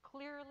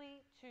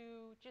 Clearly,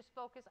 to just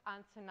focus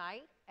on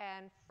tonight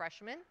and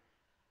freshmen,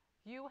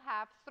 you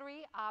have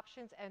 3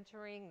 options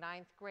entering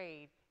 9th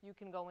grade. You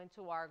can go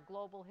into our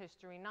Global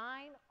History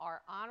 9,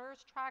 our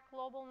Honors Track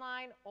Global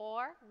 9,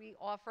 or we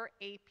offer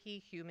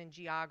AP Human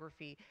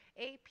Geography.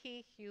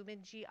 AP Human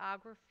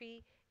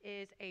Geography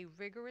is a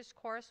rigorous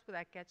course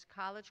that gets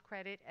college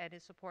credit and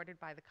is supported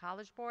by the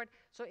College Board.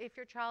 So if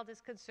your child is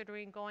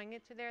considering going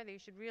into there, they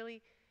should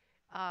really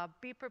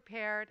be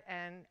prepared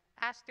and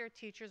ask their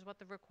teachers what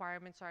the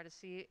requirements are to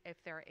see if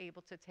they're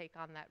able to take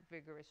on that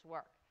vigorous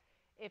work.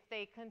 If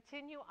they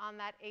continue on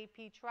that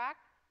AP track,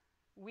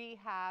 we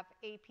have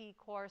AP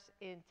course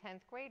in 10th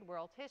grade,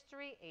 World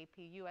History, AP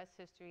US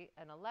History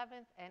in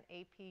 11th, and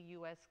AP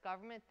US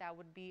Government. That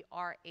would be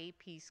our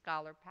AP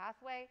Scholar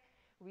pathway.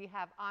 We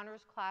have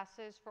honors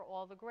classes for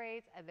all the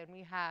grades, and then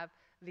we have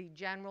the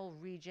general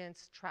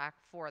Regents track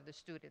for the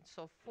students.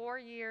 So 4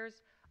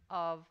 years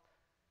of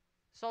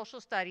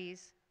social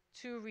studies,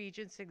 2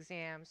 Regents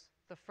exams.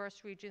 The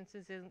first Regents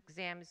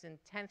exam is in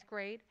 10th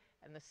grade,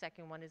 and the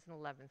second one is in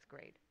 11th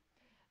grade.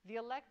 The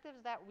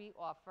electives that we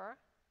offer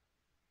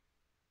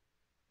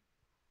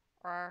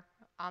are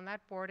on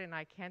that board, and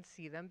I can't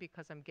see them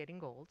because I'm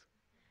getting old.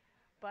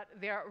 But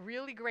they're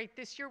really great.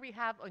 This year we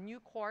have a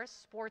new course,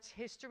 Sports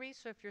History.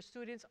 So if your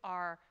students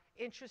are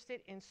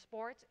interested in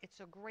sports, it's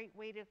a great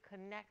way to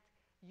connect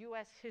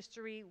U.S.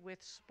 history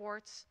with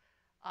sports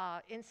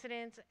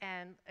incidents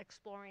and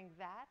exploring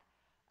that.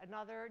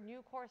 Another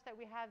new course that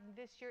we have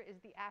this year is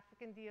the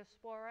African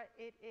Diaspora.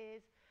 It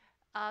is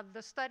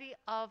the study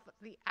of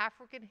the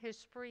African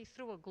history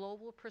through a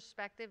global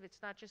perspective.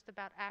 It's not just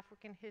about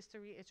African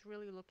history, it's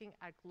really looking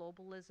at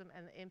globalism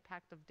and the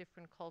impact of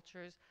different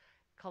cultures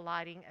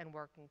colliding and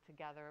working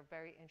together. A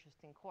very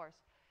interesting course.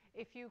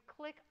 If you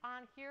click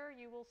on here,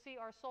 you will see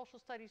our social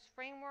studies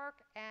framework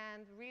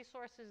and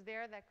resources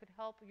there that could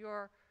help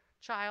your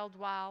child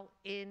while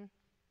in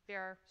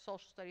their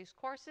social studies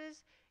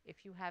courses.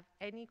 If you have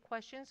any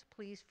questions,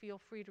 please feel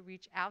free to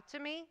reach out to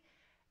me.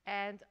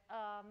 And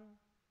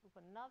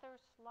another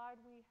slide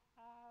we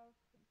have.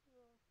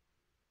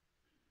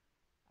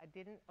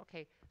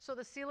 Okay. So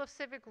the Seal of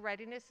Civic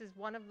Readiness is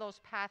one of those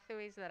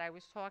pathways that I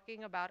was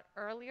talking about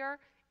earlier.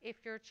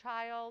 If your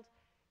child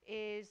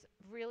is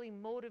really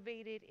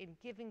motivated in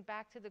giving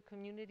back to the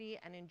community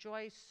and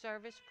enjoys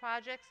service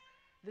projects,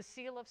 the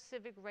Seal of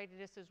Civic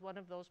Readiness is one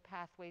of those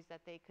pathways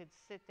that they could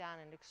sit down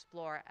and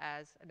explore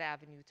as an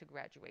avenue to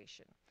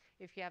graduation.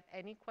 If you have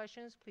any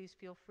questions, please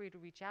feel free to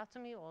reach out to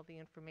me. All the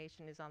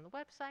information is on the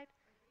website.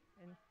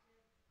 And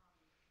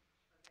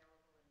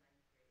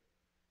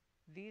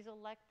these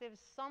electives,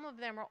 some of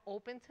them are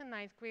open to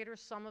ninth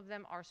graders, some of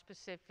them are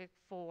specific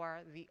for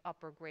the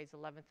upper grades,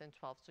 11th and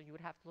 12th. So you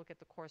would have to look at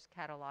the course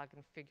catalog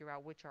and figure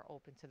out which are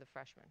open to the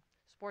freshmen.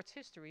 Sports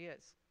history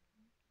is.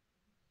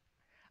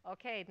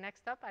 Okay,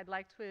 next up, I'd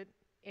like to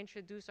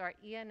introduce our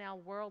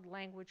ENL World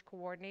Language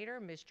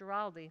Coordinator, Ms.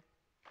 Giraldi.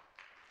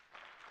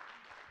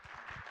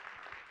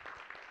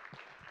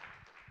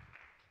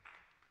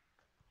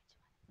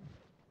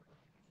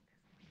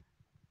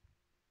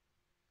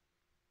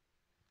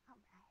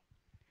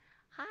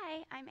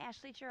 Hi, I'm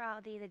Ashley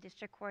Giraldi, the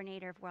District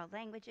Coordinator of World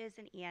Languages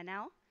in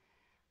ENL.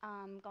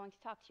 I'm going to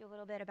talk to you a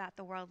little bit about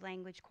the World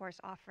Language course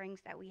offerings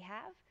that we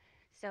have.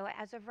 So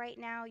as of right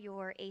now,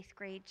 your 8th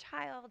grade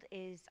child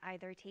is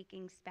either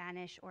taking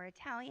Spanish or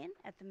Italian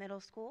at the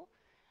middle school.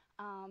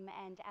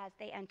 And as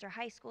they enter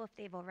high school, if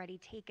they've already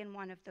taken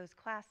one of those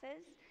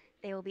classes,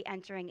 they will be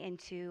entering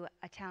into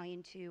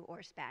Italian 2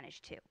 or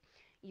Spanish 2.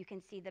 You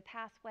can see the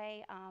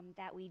pathway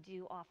that we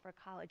do offer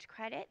college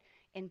credit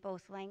in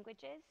both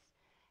languages.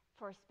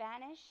 For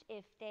Spanish,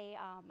 if they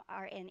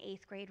are in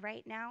 8th grade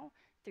right now,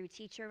 through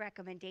teacher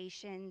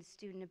recommendations,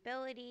 student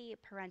ability,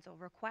 parental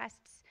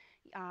requests,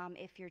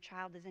 if your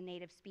child is a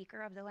native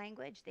speaker of the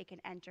language, they can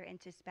enter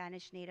into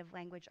Spanish Native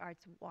Language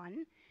Arts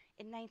 1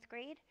 in 9th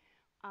grade.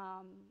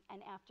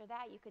 And after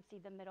that, you could see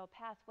the middle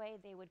pathway.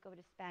 They would go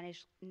to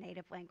Spanish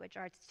Native Language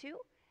Arts 2,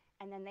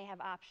 and then they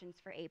have options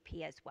for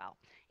AP as well.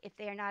 If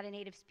they are not a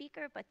native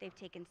speaker, but they've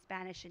taken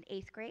Spanish in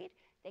 8th grade,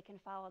 they can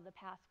follow the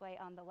pathway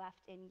on the left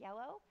in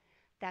yellow.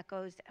 That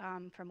goes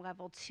from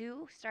level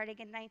 2, starting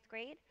in 9th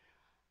grade,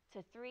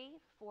 to 3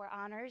 for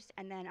honors,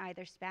 and then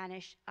either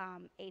Spanish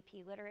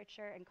AP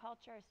Literature and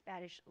Culture,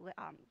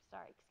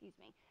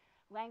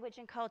 Language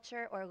and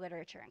Culture, or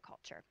Literature and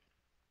Culture.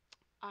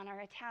 On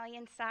our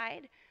Italian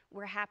side,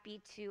 we're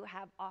happy to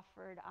have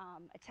offered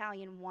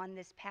Italian 1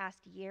 this past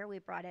year. We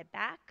brought it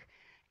back,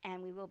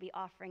 and we will be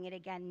offering it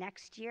again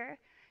next year.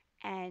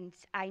 And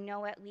I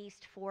know at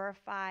least 4 or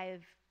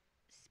 5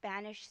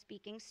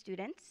 Spanish-speaking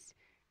students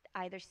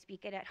either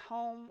speak it at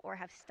home or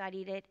have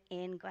studied it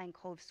in Glen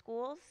Cove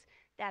schools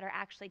that are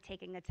actually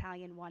taking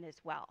Italian 1 as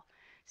well.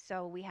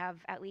 So we have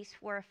at least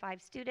 4 or 5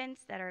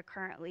 students that are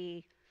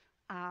currently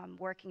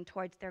working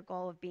towards their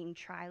goal of being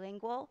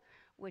trilingual,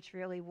 which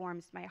really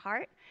warms my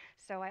heart.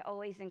 So I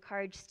always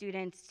encourage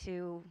students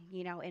to,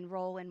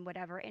 enroll in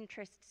whatever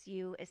interests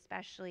you,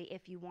 especially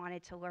if you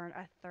wanted to learn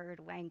a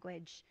 3rd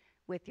language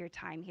with your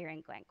time here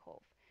in Glen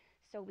Cove.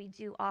 So we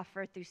do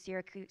offer through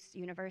Syracuse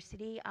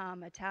University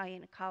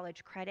Italian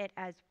college credit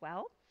as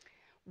well.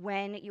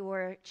 When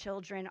your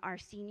children are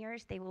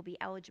seniors, they will be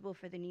eligible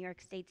for the New York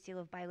State Seal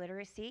of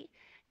Biliteracy.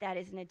 That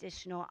is an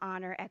additional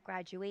honor at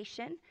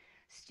graduation.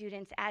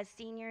 Students as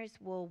seniors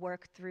will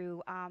work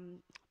through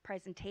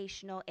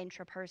presentational,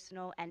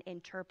 intrapersonal, and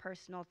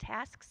interpersonal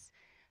tasks,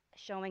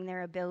 showing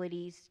their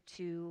abilities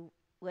to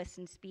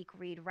listen, speak,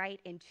 read, write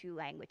in 2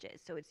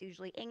 languages. So it's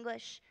usually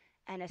English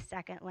and a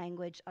 2nd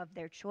language of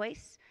their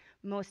choice.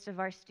 Most of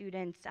our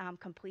students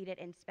complete it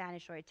in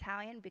Spanish or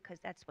Italian because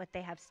that's what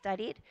they have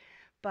studied,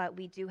 but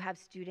we do have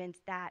students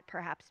that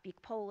perhaps speak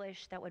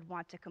Polish that would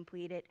want to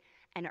complete it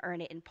and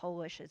earn it in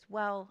Polish as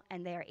well,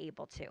 and they are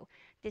able to.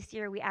 This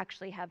year we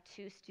actually have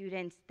 2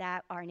 students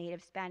that are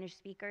native Spanish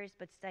speakers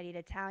but studied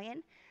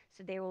Italian,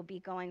 so they will be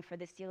going for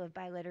the Seal of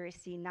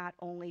Biliteracy not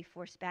only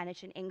for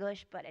Spanish and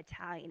English, but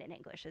Italian and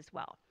English as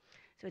well.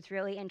 So it's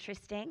really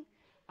interesting.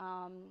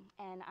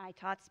 And I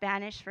taught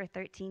Spanish for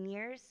 13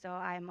 years, so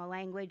I'm a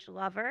language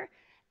lover,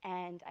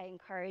 and I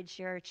encourage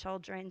your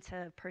children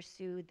to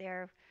pursue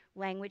their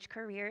language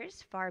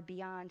careers far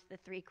beyond the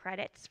 3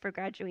 credits for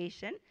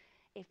graduation.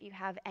 If you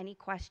have any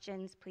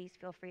questions, please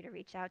feel free to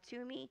reach out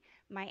to me.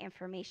 My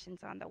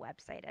information's on the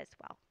website as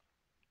well.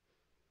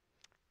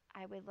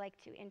 I would like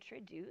to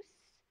introduce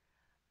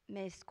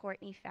Ms.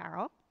 Courtney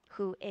Farrell,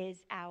 who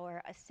is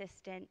our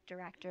Assistant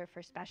Director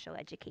for Special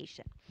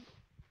Education.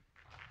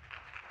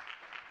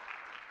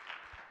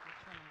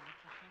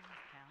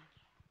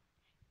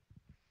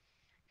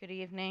 Good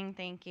evening,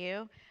 thank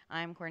you.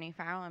 I'm Courtney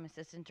Farrell, I'm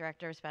Assistant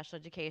Director of Special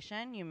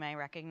Education. You may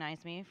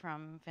recognize me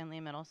from Findlay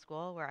Middle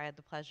School, where I had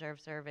the pleasure of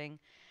serving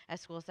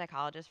as school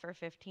psychologist for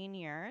 15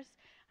 years.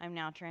 I'm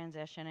now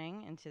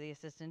transitioning into the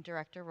Assistant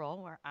Director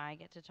role, where I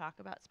get to talk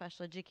about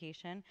special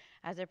education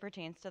as it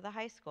pertains to the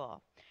high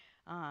school.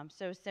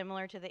 So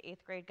similar to the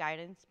 8th grade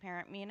guidance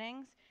parent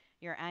meetings,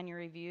 Your annual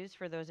reviews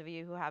for those of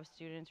you who have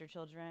students or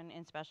children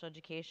in special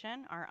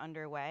education are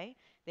underway.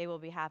 They will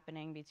be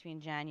happening between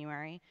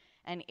January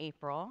and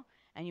April,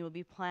 and you will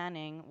be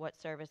planning what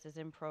services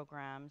and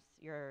programs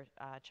your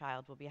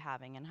child will be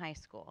having in high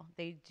school.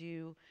 They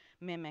do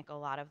mimic a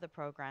lot of the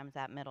programs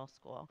at middle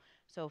school.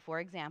 So for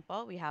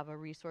example, we have a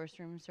resource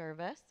room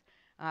service,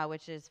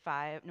 which is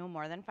no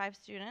more than 5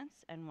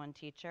 students and 1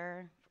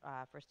 teacher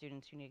for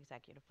students who need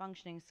executive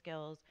functioning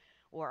skills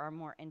or are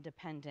more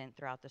independent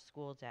throughout the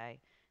school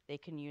day. They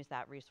can use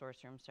that resource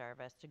room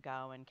service to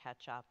go and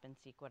catch up and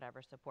seek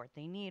whatever support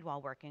they need while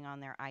working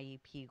on their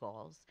IEP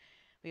goals.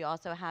 We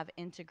also have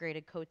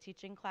integrated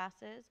co-teaching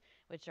classes,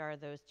 which are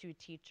those 2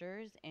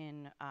 teachers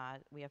in,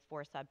 we have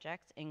 4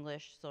 subjects,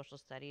 English, social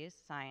studies,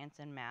 science,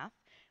 and math,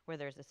 where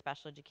there's a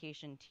special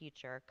education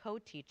teacher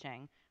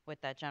co-teaching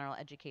with that general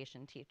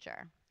education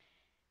teacher.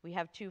 We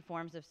have 2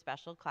 forms of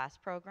special class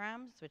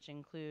programs, which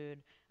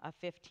include a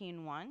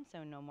 15-1,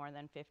 so no more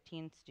than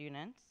 15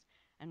 students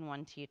and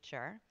 1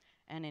 teacher,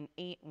 and an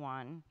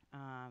 8-1,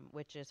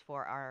 which is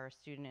for our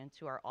students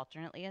who are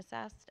alternately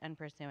assessed and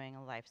pursuing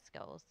a life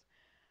skills.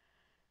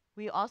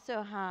 We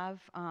also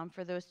have,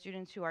 for those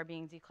students who are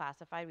being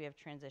declassified, we have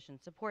transition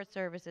support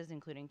services,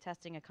 including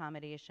testing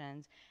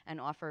accommodations,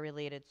 and offer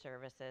related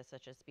services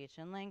such as speech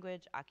and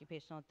language,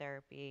 occupational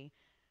therapy,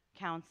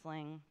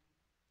 counseling,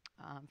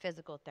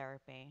 physical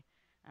therapy,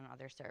 and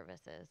other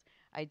services.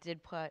 I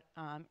did put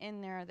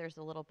in there, there's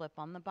a little blip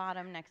on the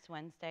bottom. Next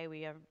Wednesday,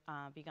 we have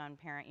begun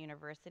parent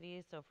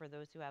universities. So for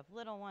those who have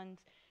little ones,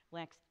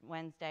 next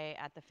Wednesday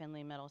at the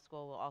Findlay Middle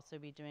School, we'll also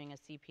be doing a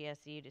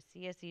CPSE to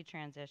CSE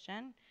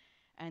transition.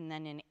 And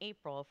then in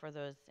April, for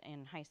those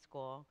in high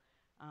school,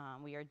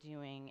 we are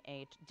doing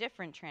a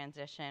different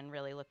transition,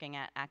 really looking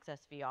at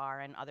Access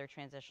VR and other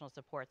transitional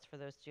supports for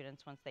those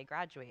students once they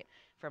graduate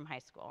from high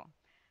school.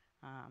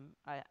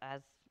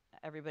 As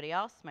everybody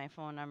else, my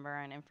phone number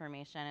and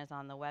information is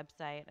on the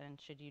website, and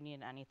should you need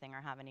anything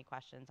or have any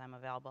questions, I'm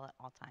available at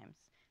all times.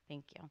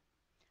 Thank you.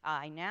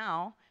 I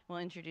now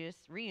will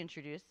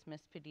reintroduce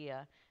Ms.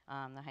 Padilla,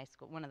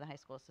 one of the high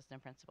school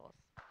assistant principals.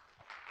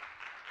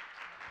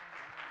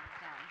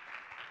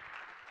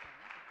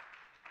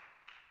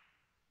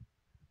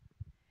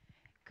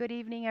 Good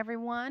evening,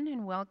 everyone,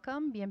 and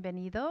welcome.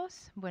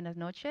 Bienvenidos. Buenas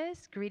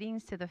noches.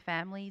 Greetings to the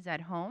families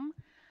at home.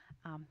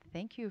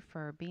 Thank you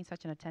for being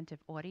such an attentive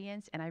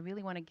audience, and I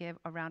really want to give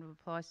a round of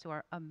applause to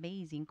our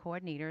amazing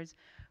coordinators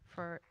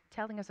for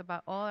telling us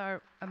about all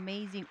our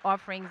amazing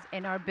offerings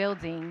in our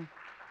building.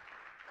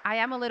 I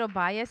am a little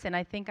biased, and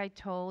I think I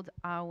told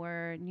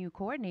our new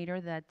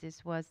coordinator that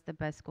this was the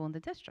best school in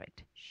the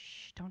district.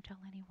 Shh, don't tell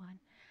anyone.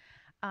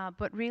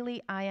 But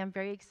really, I am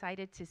very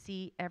excited to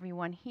see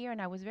everyone here,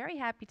 and I was very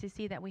happy to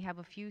see that we have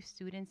a few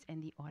students in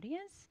the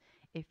audience.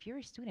 If you're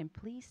a student,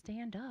 please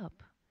stand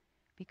up,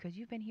 because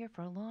you've been here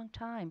for a long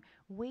time,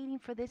 waiting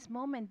for this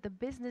moment, the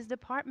business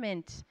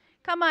department.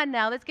 Come on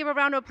now, let's give a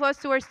round of applause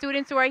to our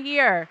students who are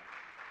here.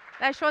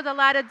 That shows a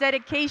lot of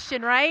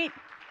dedication, right?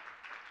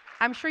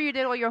 I'm sure you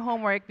did all your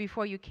homework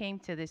before you came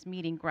to this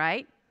meeting,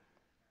 right?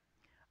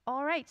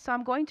 All right, so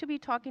I'm going to be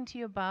talking to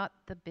you about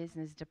the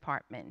business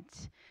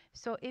department.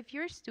 So if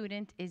your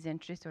student is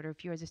interested, or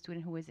if you're as a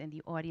student who is in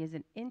the audience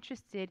and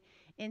interested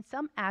in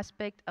some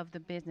aspect of the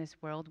business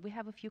world, we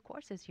have a few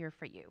courses here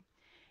for you.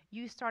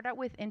 You start out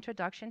with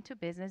Introduction to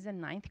Business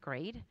in 9th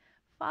grade,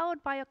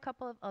 followed by a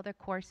couple of other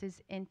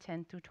courses in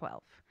 10 through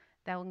 12.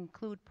 That will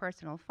include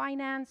personal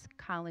finance,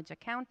 college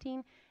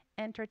accounting,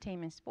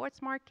 entertainment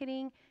sports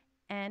marketing,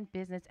 and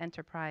business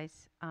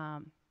enterprise,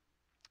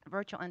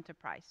 virtual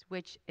enterprise,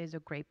 which is a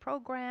great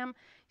program.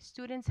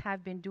 Students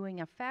have been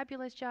doing a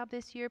fabulous job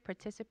this year,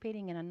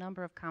 participating in a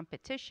number of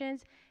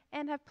competitions,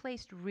 and have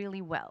placed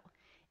really well.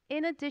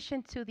 In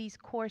addition to these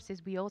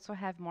courses, we also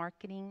have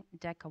Marketing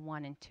DECA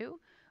 1 and 2,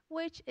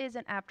 which is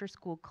an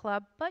after-school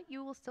club, but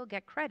you will still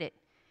get credit.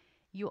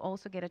 You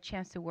also get a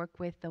chance to work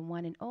with the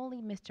one and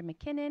only Mr.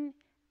 McKinnon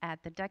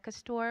at the DECA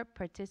store,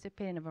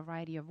 participate in a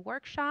variety of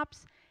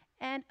workshops,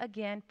 and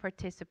again,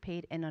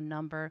 participate in a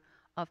number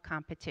of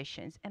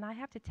competitions. And I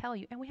have to tell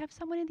you, and we have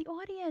someone in the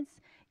audience,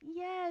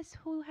 yes,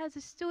 who has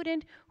a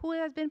student who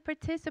has been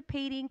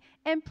participating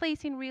and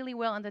placing really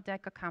well in the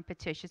DECA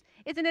competitions.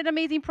 Isn't it an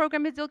amazing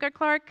program, Ms.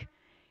 Dilger-Clark?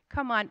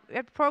 Come on,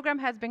 the program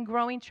has been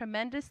growing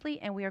tremendously,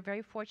 and we are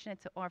very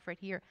fortunate to offer it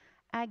here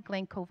at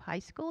Glen Cove High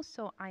School.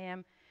 So I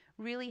am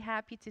really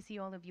happy to see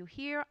all of you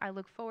here. I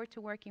look forward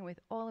to working with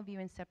all of you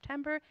in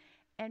September,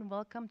 and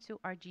welcome to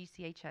our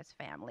GCHS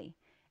family.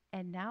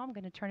 And now I'm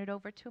going to turn it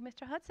over to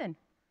Mr. Hudson.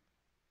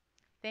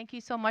 Thank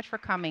you so much for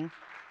coming.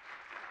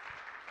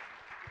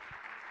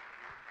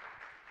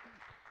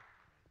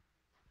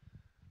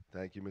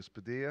 Thank you, Ms.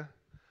 Padilla.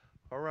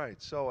 All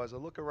right, so as I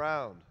look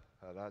around,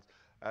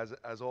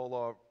 as all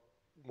our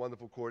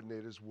wonderful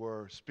coordinators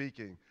were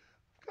speaking,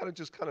 kind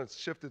of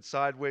shifted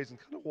sideways and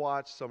kind of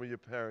watched some of your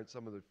parents,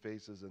 some of their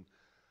faces, and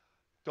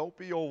don't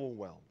be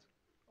overwhelmed.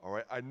 All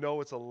right, I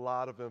know it's a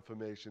lot of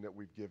information that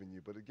we've given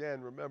you, but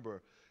again,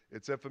 remember,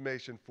 it's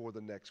information for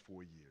the next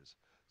 4 years.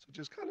 So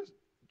just kind of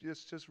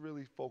just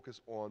really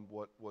focus on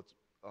what's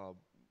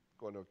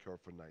going to occur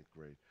for ninth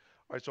grade.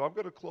 All right, so I'm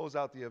going to close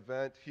out the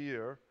event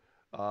here.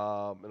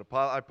 I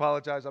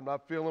apologize, I'm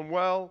not feeling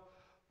well,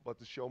 but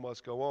the show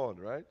must go on,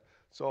 right?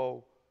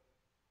 So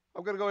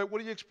I'm going to go ahead. What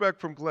do you expect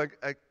from Glen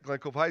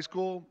Cove High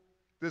School?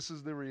 This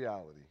is the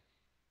reality.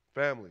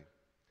 Family.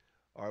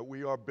 All right,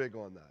 we are big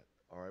on that.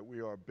 All right,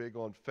 we are big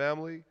on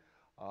family.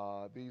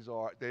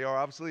 They are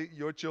obviously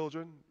your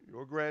children,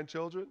 your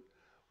grandchildren.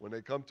 When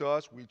they come to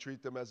us, we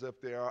treat them as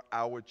if they are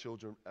our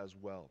children as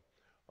well.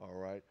 All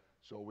right,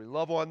 so we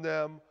love on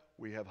them.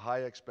 We have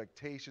high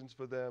expectations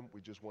for them.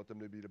 We just want them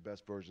to be the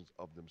best versions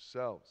of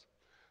themselves.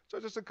 So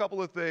just a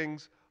couple of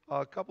things,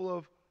 a couple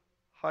of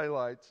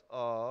highlights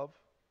of.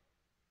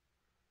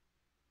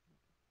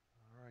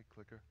 All right,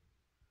 clicker.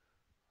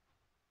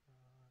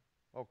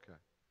 Okay.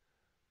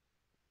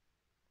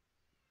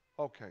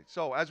 Okay,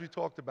 so as we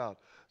talked about,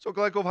 so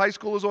Glen Cove High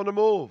School is on the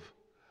move.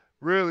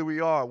 Really, we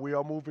are. We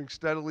are moving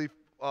steadily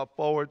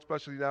forward,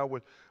 especially now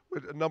with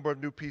a number of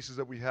new pieces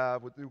that we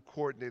have, with new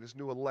coordinators,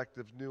 new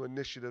electives, new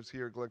initiatives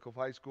here at Glen Cove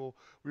High School.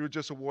 We were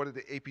just awarded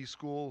the AP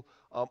School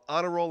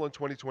Honor Roll in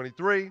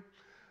 2023.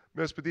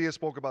 Ms. Padilla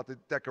spoke about the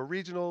DECA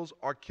Regionals.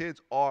 Our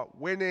kids are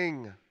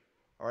winning.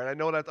 All right, I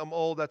know that I'm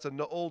old. That's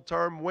an old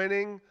term,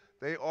 winning.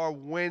 They are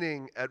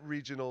winning at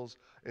regionals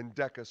in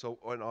DECA, so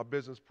in our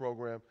business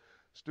program.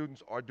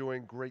 Students are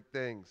doing great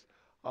things.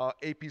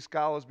 AP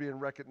Scholars being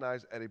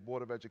recognized at a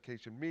Board of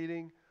Education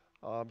meeting.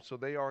 So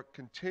they are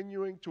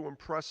continuing to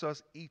impress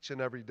us each and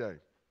every day.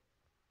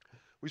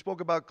 We spoke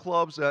about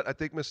clubs. I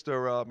think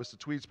Mr.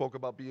 Tweed spoke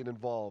about being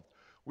involved.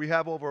 We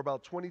have over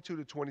about 22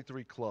 to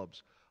 23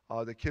 clubs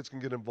that kids can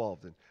get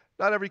involved in.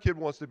 Not every kid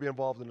wants to be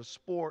involved in a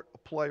sport, a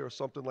play, or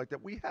something like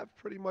that. We have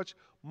pretty much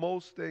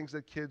most things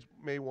that kids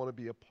may want to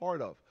be a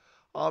part of.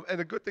 And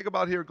the good thing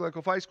about here at Glen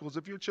Cove High School is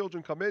if your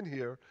children come in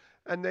here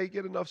and they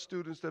get enough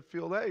students that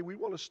feel, hey, we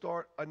want to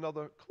start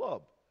another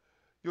club,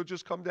 you'll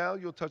just come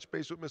down, you'll touch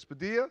base with Ms.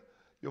 Padilla,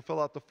 you'll fill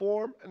out the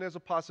form, and there's a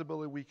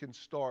possibility we can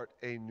start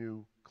a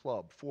new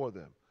club for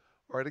them.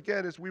 All right,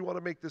 again, we want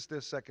to make this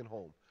their second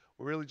home.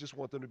 We really just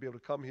want them to be able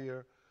to come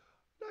here,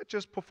 not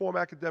just perform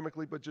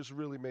academically, but just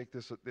really make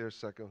this their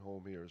second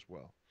home here as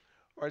well.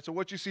 All right, so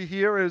what you see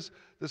here is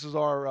this is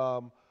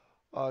our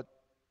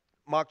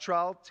mock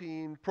trial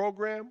teen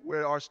program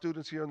where our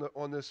students here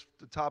on the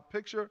top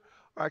picture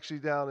are actually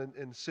down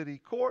in city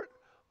court.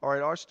 All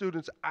right, our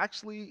students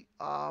actually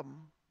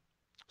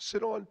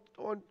sit on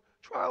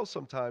trials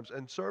sometimes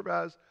and serve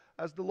as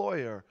the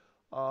lawyer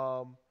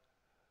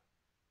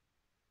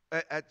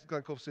at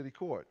Glen Cove City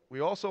Court. We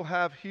also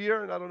have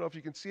here, and I don't know if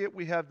you can see it,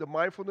 we have the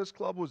Mindfulness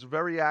Club, who's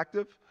very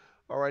active.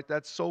 All right,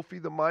 that's Sophie,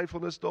 the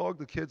mindfulness dog.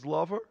 The kids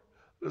love her.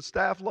 The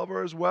staff love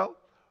her as well.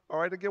 All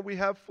right, again, we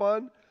have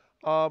fun.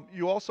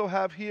 You also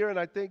have here, and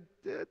I think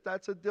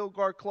that's a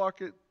Dilgar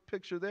Clark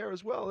picture there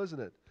as well, isn't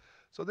it?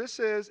 So this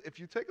is, if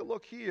you take a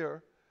look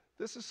here,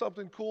 this is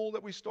something cool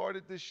that we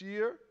started this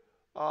year.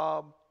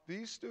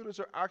 These students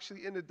are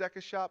actually in the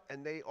DECA shop,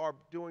 and they are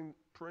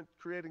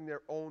creating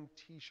their own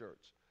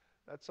T-shirts.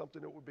 That's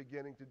something that we're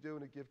beginning to do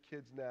and to give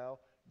kids now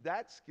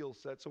that skill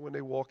set so when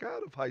they walk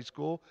out of high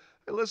school,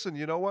 hey, listen,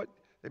 you know what?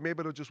 They may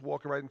be able to just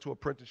walk right into a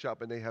printing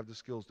shop, and they have the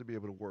skills to be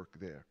able to work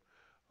there.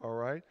 All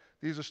right?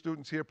 These are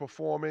students here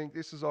performing.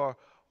 This is our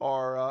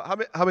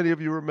how many of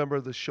you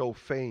remember the show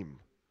Fame?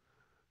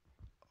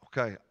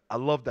 Okay, I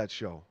love that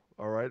show.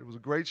 All right, it was a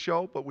great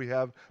show, but we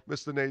have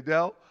Mr.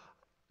 Nadell.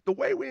 The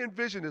way we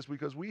envision this,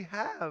 because we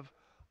have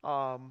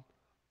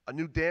a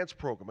new dance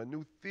program, a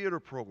new theater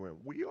program.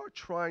 We are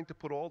trying to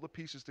put all the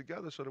pieces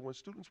together so that when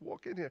students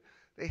walk in here,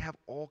 they have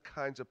all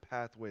kinds of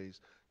pathways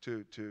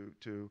to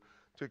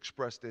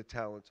express their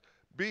talents.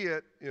 Be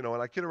it, and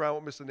I kid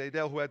around with Mr.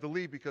 Nadell, who had to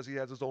leave because he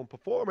has his own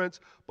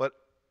performance, but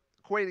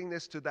equating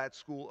this to that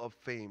school of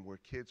fame where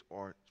kids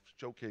are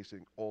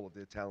showcasing all of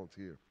their talents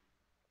here.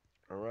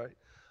 All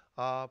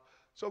right?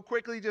 So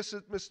quickly, just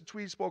as Mr.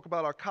 Tweed spoke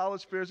about our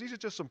college fairs, these are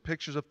just some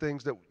pictures of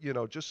things that,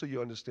 just so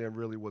you understand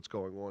really what's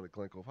going on at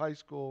Glen Cove High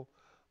School.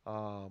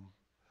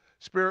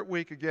 Spirit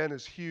Week, again,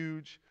 is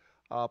huge.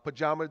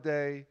 Pajama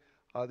Day,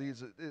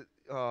 these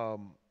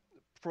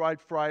Fried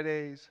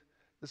Fridays.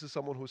 This is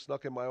someone who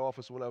snuck in my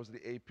office when I was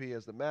the AP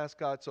as the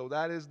mascot. So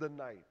that is the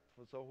night.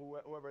 So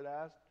whoever it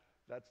asked,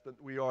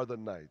 we are the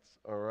Knights,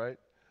 all right?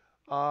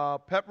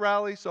 Pep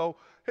rally. So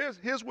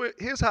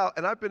here's how,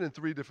 and I've been in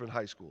 3 different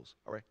high schools,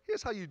 all right?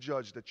 Here's how you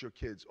judge that your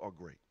kids are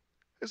great.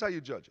 Here's how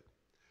you judge it.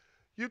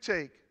 You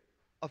take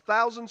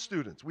 1,000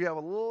 students. We have a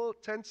little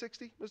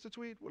 1060, Mr.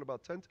 Tweed? What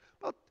about 10?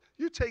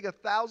 You take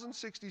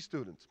 1,060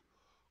 students,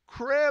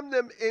 cram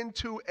them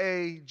into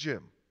a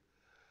gym,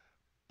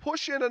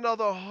 push in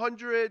another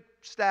 100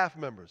 staff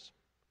members,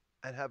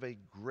 and have a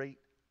great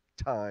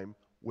time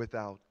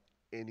without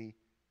any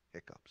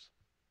hiccups.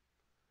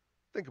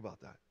 Think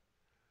about that.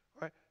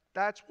 All right?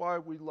 That's why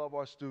we love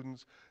our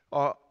students,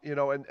 and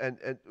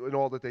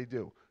all that they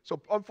do.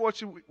 So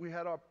unfortunately, we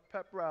had our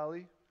pep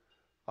rally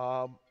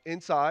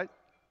inside.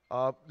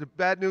 The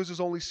bad news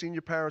is only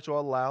senior parents are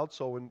allowed,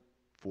 so in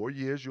 4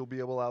 years, you'll be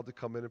allowed to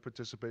come in and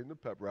participate in the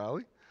pep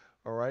rally.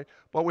 All right?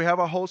 But we have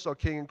our hosts, our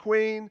king and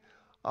queen.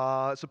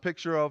 It's a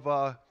picture of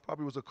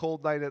probably was a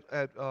cold night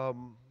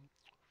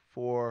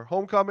for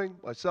homecoming,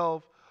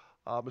 myself,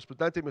 Ms.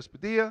 Prudente, Ms.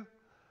 Padilla,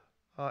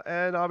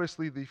 and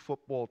obviously the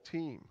football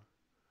team.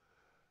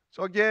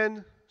 So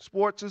again,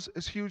 sports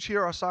is huge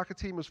here. Our soccer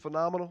team is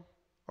phenomenal.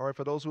 All right,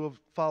 for those who have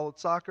followed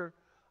soccer,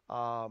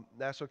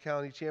 Nassau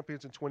County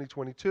champions in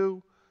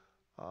 2022.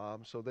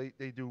 So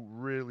they do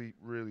really,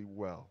 really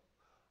well.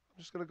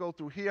 I'm just going to go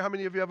through here. How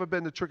many of you ever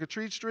been to Trick or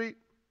Treat Street?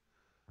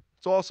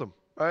 It's awesome,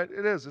 right?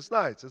 It is. It's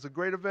nice. It's a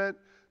great event.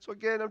 So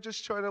again, I'm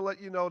just trying to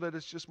let you know that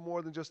it's just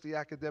more than just the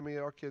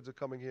academia. Our kids are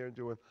coming here and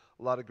doing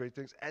a lot of great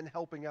things and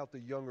helping out the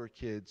younger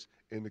kids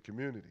in the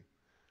community.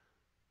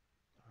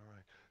 All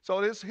right.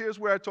 So here's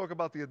where I talk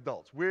about the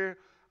adults.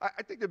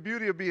 I think the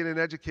beauty of being an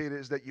educator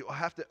is that you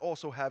have to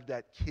also have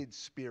that kid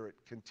spirit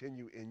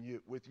continue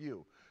with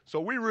you.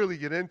 So we really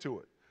get into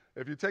it.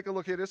 If you take a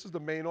look here, this is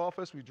the main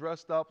office. We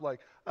dressed up like,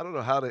 I don't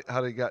know how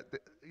they got,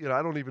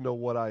 I don't even know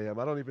what I am.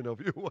 I don't even know if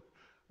you,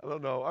 I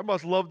don't know. I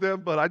must love them,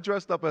 but I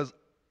dressed up as,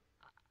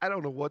 I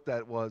don't know what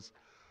that was.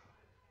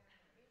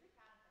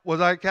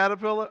 Was I a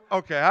caterpillar?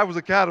 Okay, I was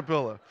a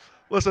caterpillar.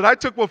 Listen, I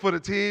took one for the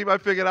team. I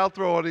figured I'll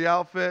throw on the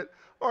outfit.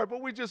 All right,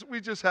 but we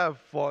just have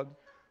fun.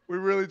 We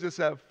really just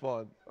have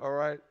fun, all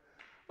right?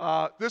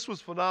 This was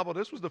phenomenal.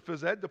 This was the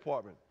phys ed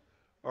department.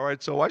 All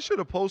right, so I should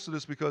have posted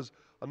this because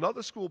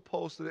another school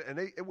posted it, and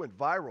it went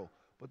viral.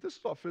 But this is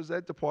our phys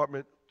ed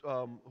department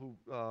who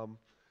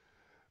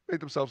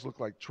made themselves look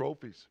like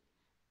trophies.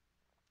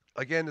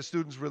 Again, the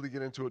students really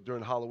get into it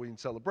during Halloween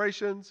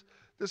celebrations.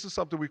 This is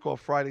something we call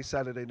Friday,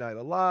 Saturday Night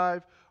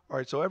Alive. All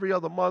right, so every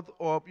other month,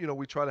 or we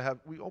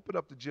open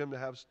up the gym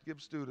to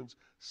give students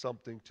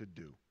something to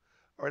do.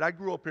 All right, I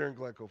grew up here in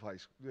Glen Cove High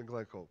School, in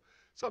Glen Cove.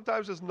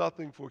 Sometimes there's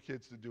nothing for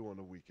kids to do on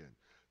the weekend.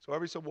 So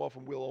every so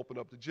often we'll open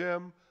up the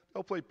gym.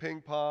 They'll play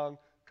ping pong,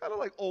 kind of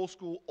like old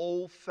school,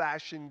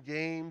 old-fashioned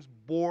games,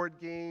 board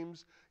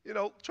games.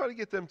 Try to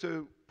get them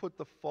to put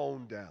the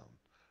phone down.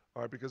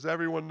 All right, because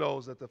everyone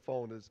knows that the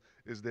phone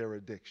is their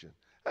addiction,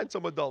 and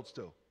some adults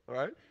too. All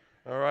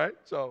right,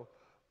 So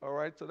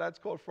that's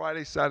called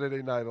Friday,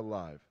 Saturday Night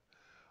Alive.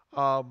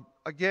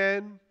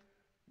 Again,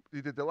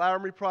 we did the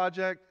Laramie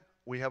Project.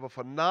 We have a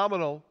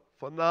phenomenal,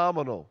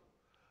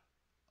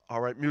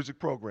 all right, music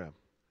program.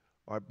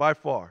 All right, by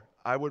far,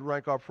 I would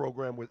rank our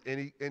program with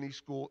any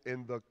school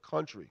in the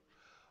country.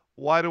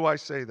 Why do I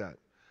say that?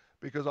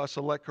 Because our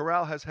select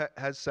chorale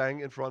has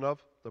sang in front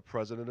of the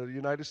President of the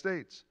United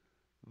States,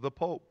 the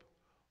Pope,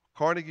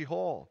 Carnegie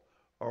Hall.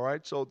 All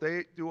right, so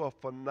they do a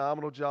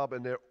phenomenal job,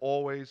 and they're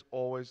always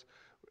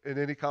in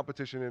any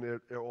competition,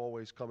 and they're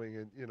always coming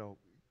in,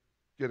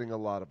 getting a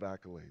lot of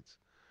accolades.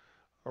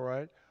 All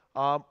right.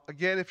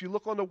 Again, if you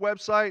look on the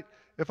website,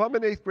 if I'm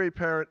an 8th grade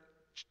parent,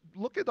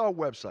 look at our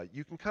website.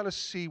 You can kind of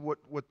see what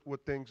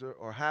things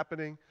are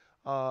happening,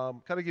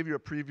 kind of give you a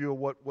preview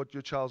of what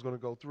your child's going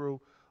to go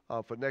through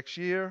for next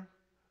year.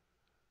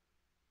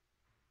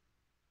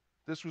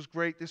 This was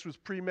great. This was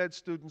pre-med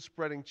students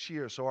spreading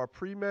cheer. So our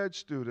pre-med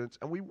students,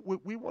 and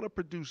we want to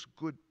produce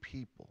good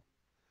people.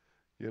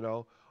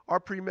 Our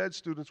pre-med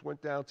students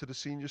went down to the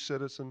senior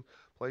citizen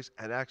place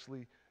and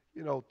actually,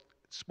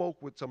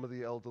 spoke with some of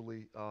the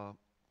elderly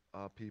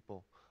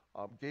people,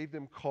 gave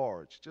them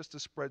cards just to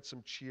spread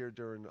some cheer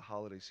during the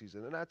holiday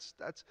season. And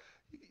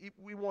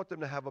we want them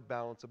to have a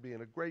balance of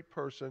being a great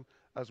person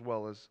as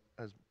well as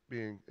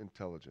being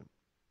intelligent.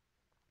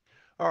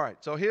 All right,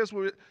 so here's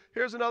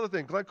another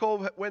thing. Glen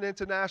Cove went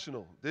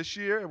international this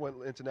year. It went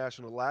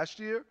international last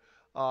year.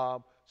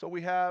 So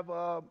we have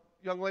a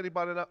young lady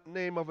by the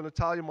name of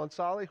Natalia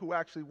Monsali who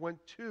actually went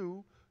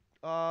to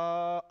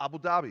Abu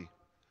Dhabi.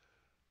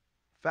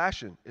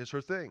 Fashion is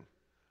her thing.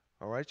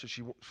 All right, so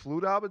she flew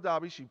to Abu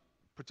Dhabi. She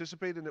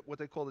participated in what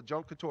they call the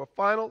Junk Couture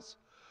Finals.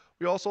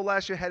 We also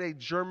last year had a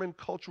German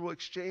cultural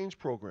exchange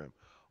program.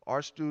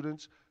 Our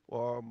students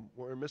were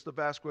in Mr.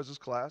 Vasquez's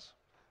class,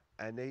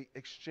 and they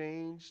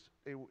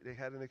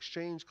had an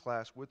exchange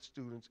class with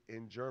students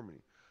in Germany.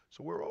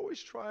 So we're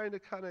always trying to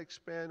kind of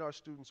expand our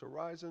students'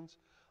 horizons,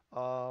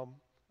 and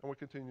we'll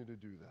continue to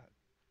do that.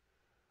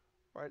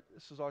 All right,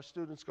 this is our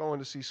students going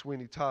to see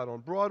Sweeney Todd on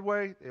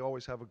Broadway. They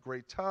always have a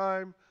great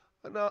time.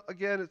 And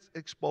again, it's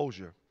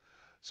exposure.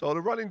 So the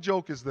running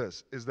joke is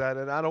that,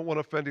 and I don't want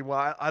to offend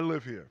anyone. I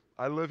live here.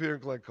 I live here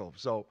in Glen Cove,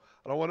 so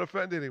I don't want to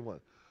offend anyone.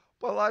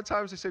 But a lot of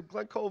times they say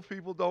Glen Cove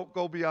people don't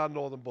go beyond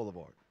Northern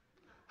Boulevard.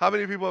 How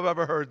many people have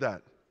ever heard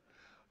that?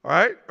 All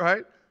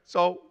right?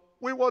 So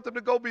we want them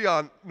to go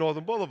beyond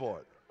Northern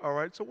Boulevard. All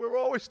right? So we're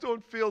always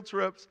doing field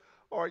trips,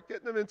 all right,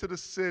 getting them into the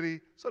city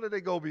so that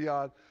they go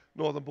beyond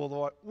Northern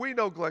Boulevard. We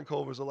know Glen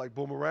Covers are like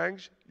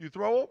boomerangs. You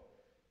throw them,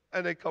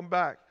 and they come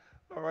back.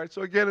 All right?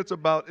 So again, it's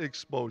about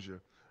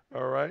exposure.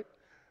 All right?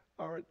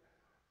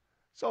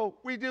 So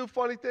we do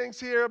funny things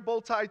here,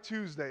 Bow Tie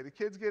Tuesday. The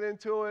kids get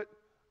into it.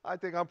 I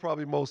think I'm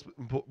probably most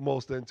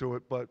into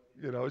it, but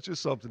it's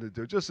just something to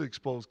do, just to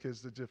expose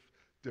kids to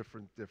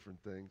different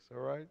things.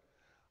 All right.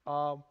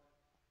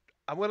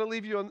 I'm going to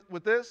leave you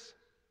with this.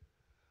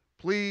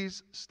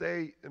 Please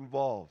stay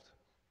involved.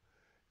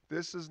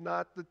 This is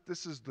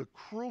the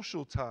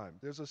crucial time.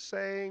 There's a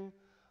saying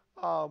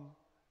Um,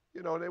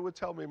 they would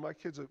tell me my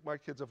kids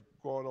have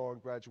gone on,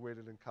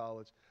 graduated in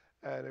college,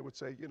 and they would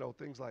say,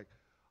 things like,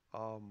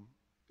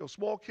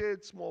 small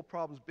kids, small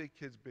problems, big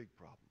kids, big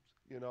problems.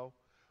 You know,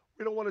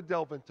 we don't want to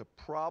delve into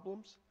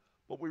problems,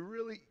 but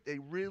they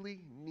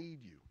really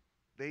need you.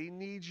 They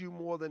need you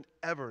more than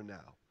ever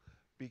now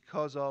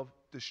because of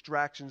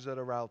distractions that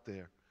are out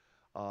there.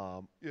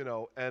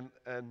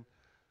 And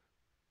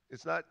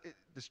it's not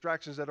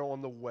distractions that are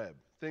on the web,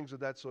 things of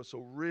that sort. So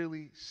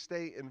really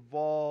stay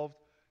involved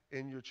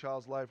in your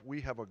child's life.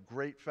 We have a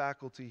great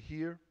faculty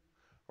here.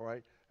 All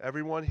right,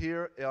 everyone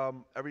here,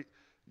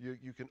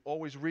 you can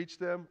always reach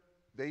them.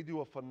 They do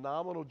a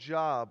phenomenal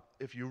job.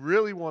 If you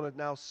really want to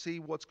now see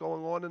what's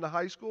going on in the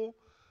high school,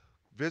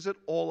 visit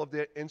all of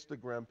their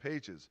Instagram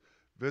pages.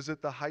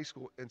 Visit the high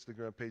school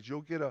Instagram page.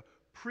 You'll get a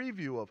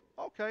preview of,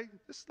 okay,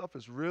 this stuff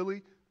is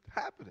really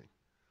happening.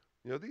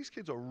 These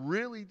kids are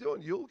really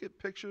doing. You'll get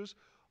pictures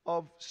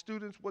of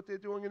students, what they're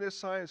doing in their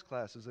science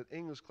classes and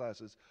English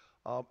classes.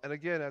 And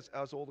again,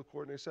 as all the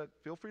coordinators said,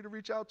 feel free to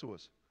reach out to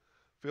us.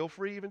 Feel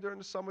free, even during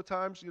the summer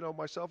times,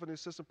 myself and the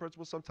assistant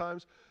principal,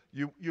 sometimes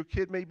your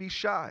kid may be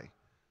shy.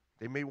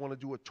 They may want to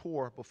do a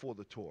tour before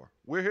the tour.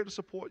 We're here to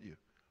support you.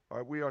 All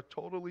right, we are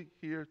totally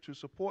here to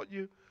support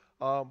you.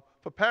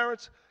 For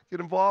parents,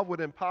 get involved with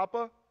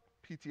MPAPA,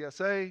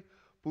 PTSA,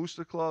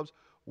 booster clubs.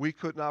 We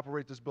couldn't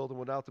operate this building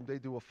without them. They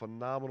do a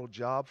phenomenal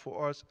job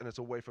for us, and it's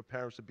a way for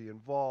parents to be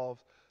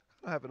involved,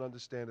 kind of have an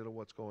understanding of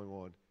what's going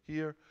on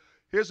here.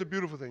 Here's the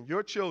beautiful thing.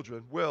 Your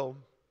children will,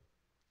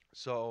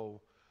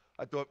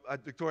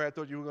 Victoria, I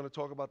thought you were going to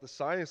talk about the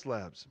science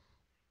labs.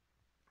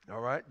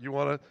 All right? You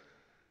want to,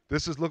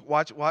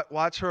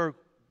 watch her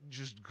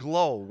just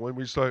glow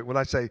when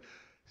I say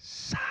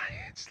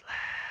science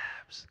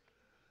labs.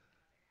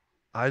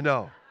 I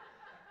know,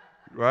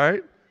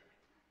 right?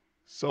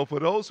 So for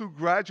those who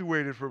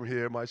graduated from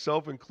here,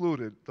 myself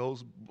included,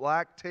 those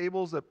black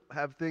tables that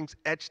have things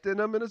etched in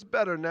them, and it's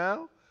better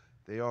now,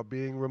 they are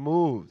being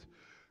removed.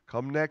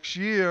 Come next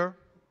year,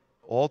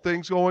 all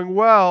things going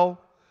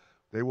well,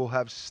 they will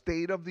have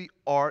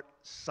state-of-the-art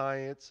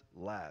science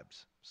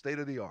labs.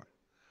 State-of-the-art.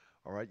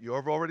 All right, you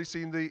have already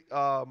seen the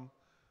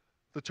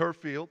turf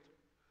field.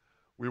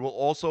 We will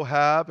also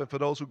have, and for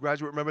those who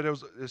graduate, remember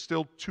there's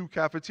still 2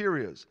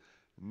 cafeterias.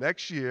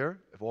 Next year,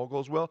 if all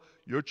goes well,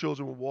 your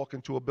children will walk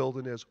into a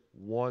building, there's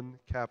 1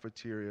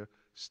 cafeteria,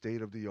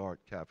 state-of-the-art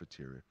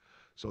cafeteria.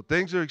 So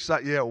things are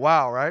exciting. Yeah,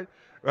 wow, right?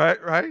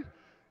 Right?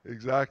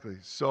 Exactly.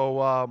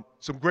 So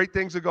some great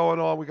things are going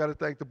on. We got to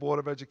thank the Board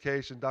of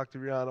Education, Dr.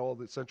 Rihanna, all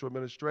the central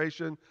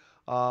administration,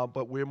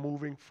 but we're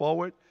moving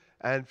forward.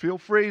 And feel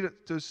free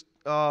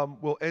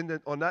we'll end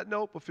it on that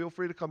note, but feel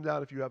free to come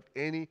down if you have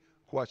any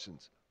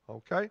questions.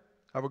 Okay?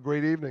 Have a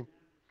great evening.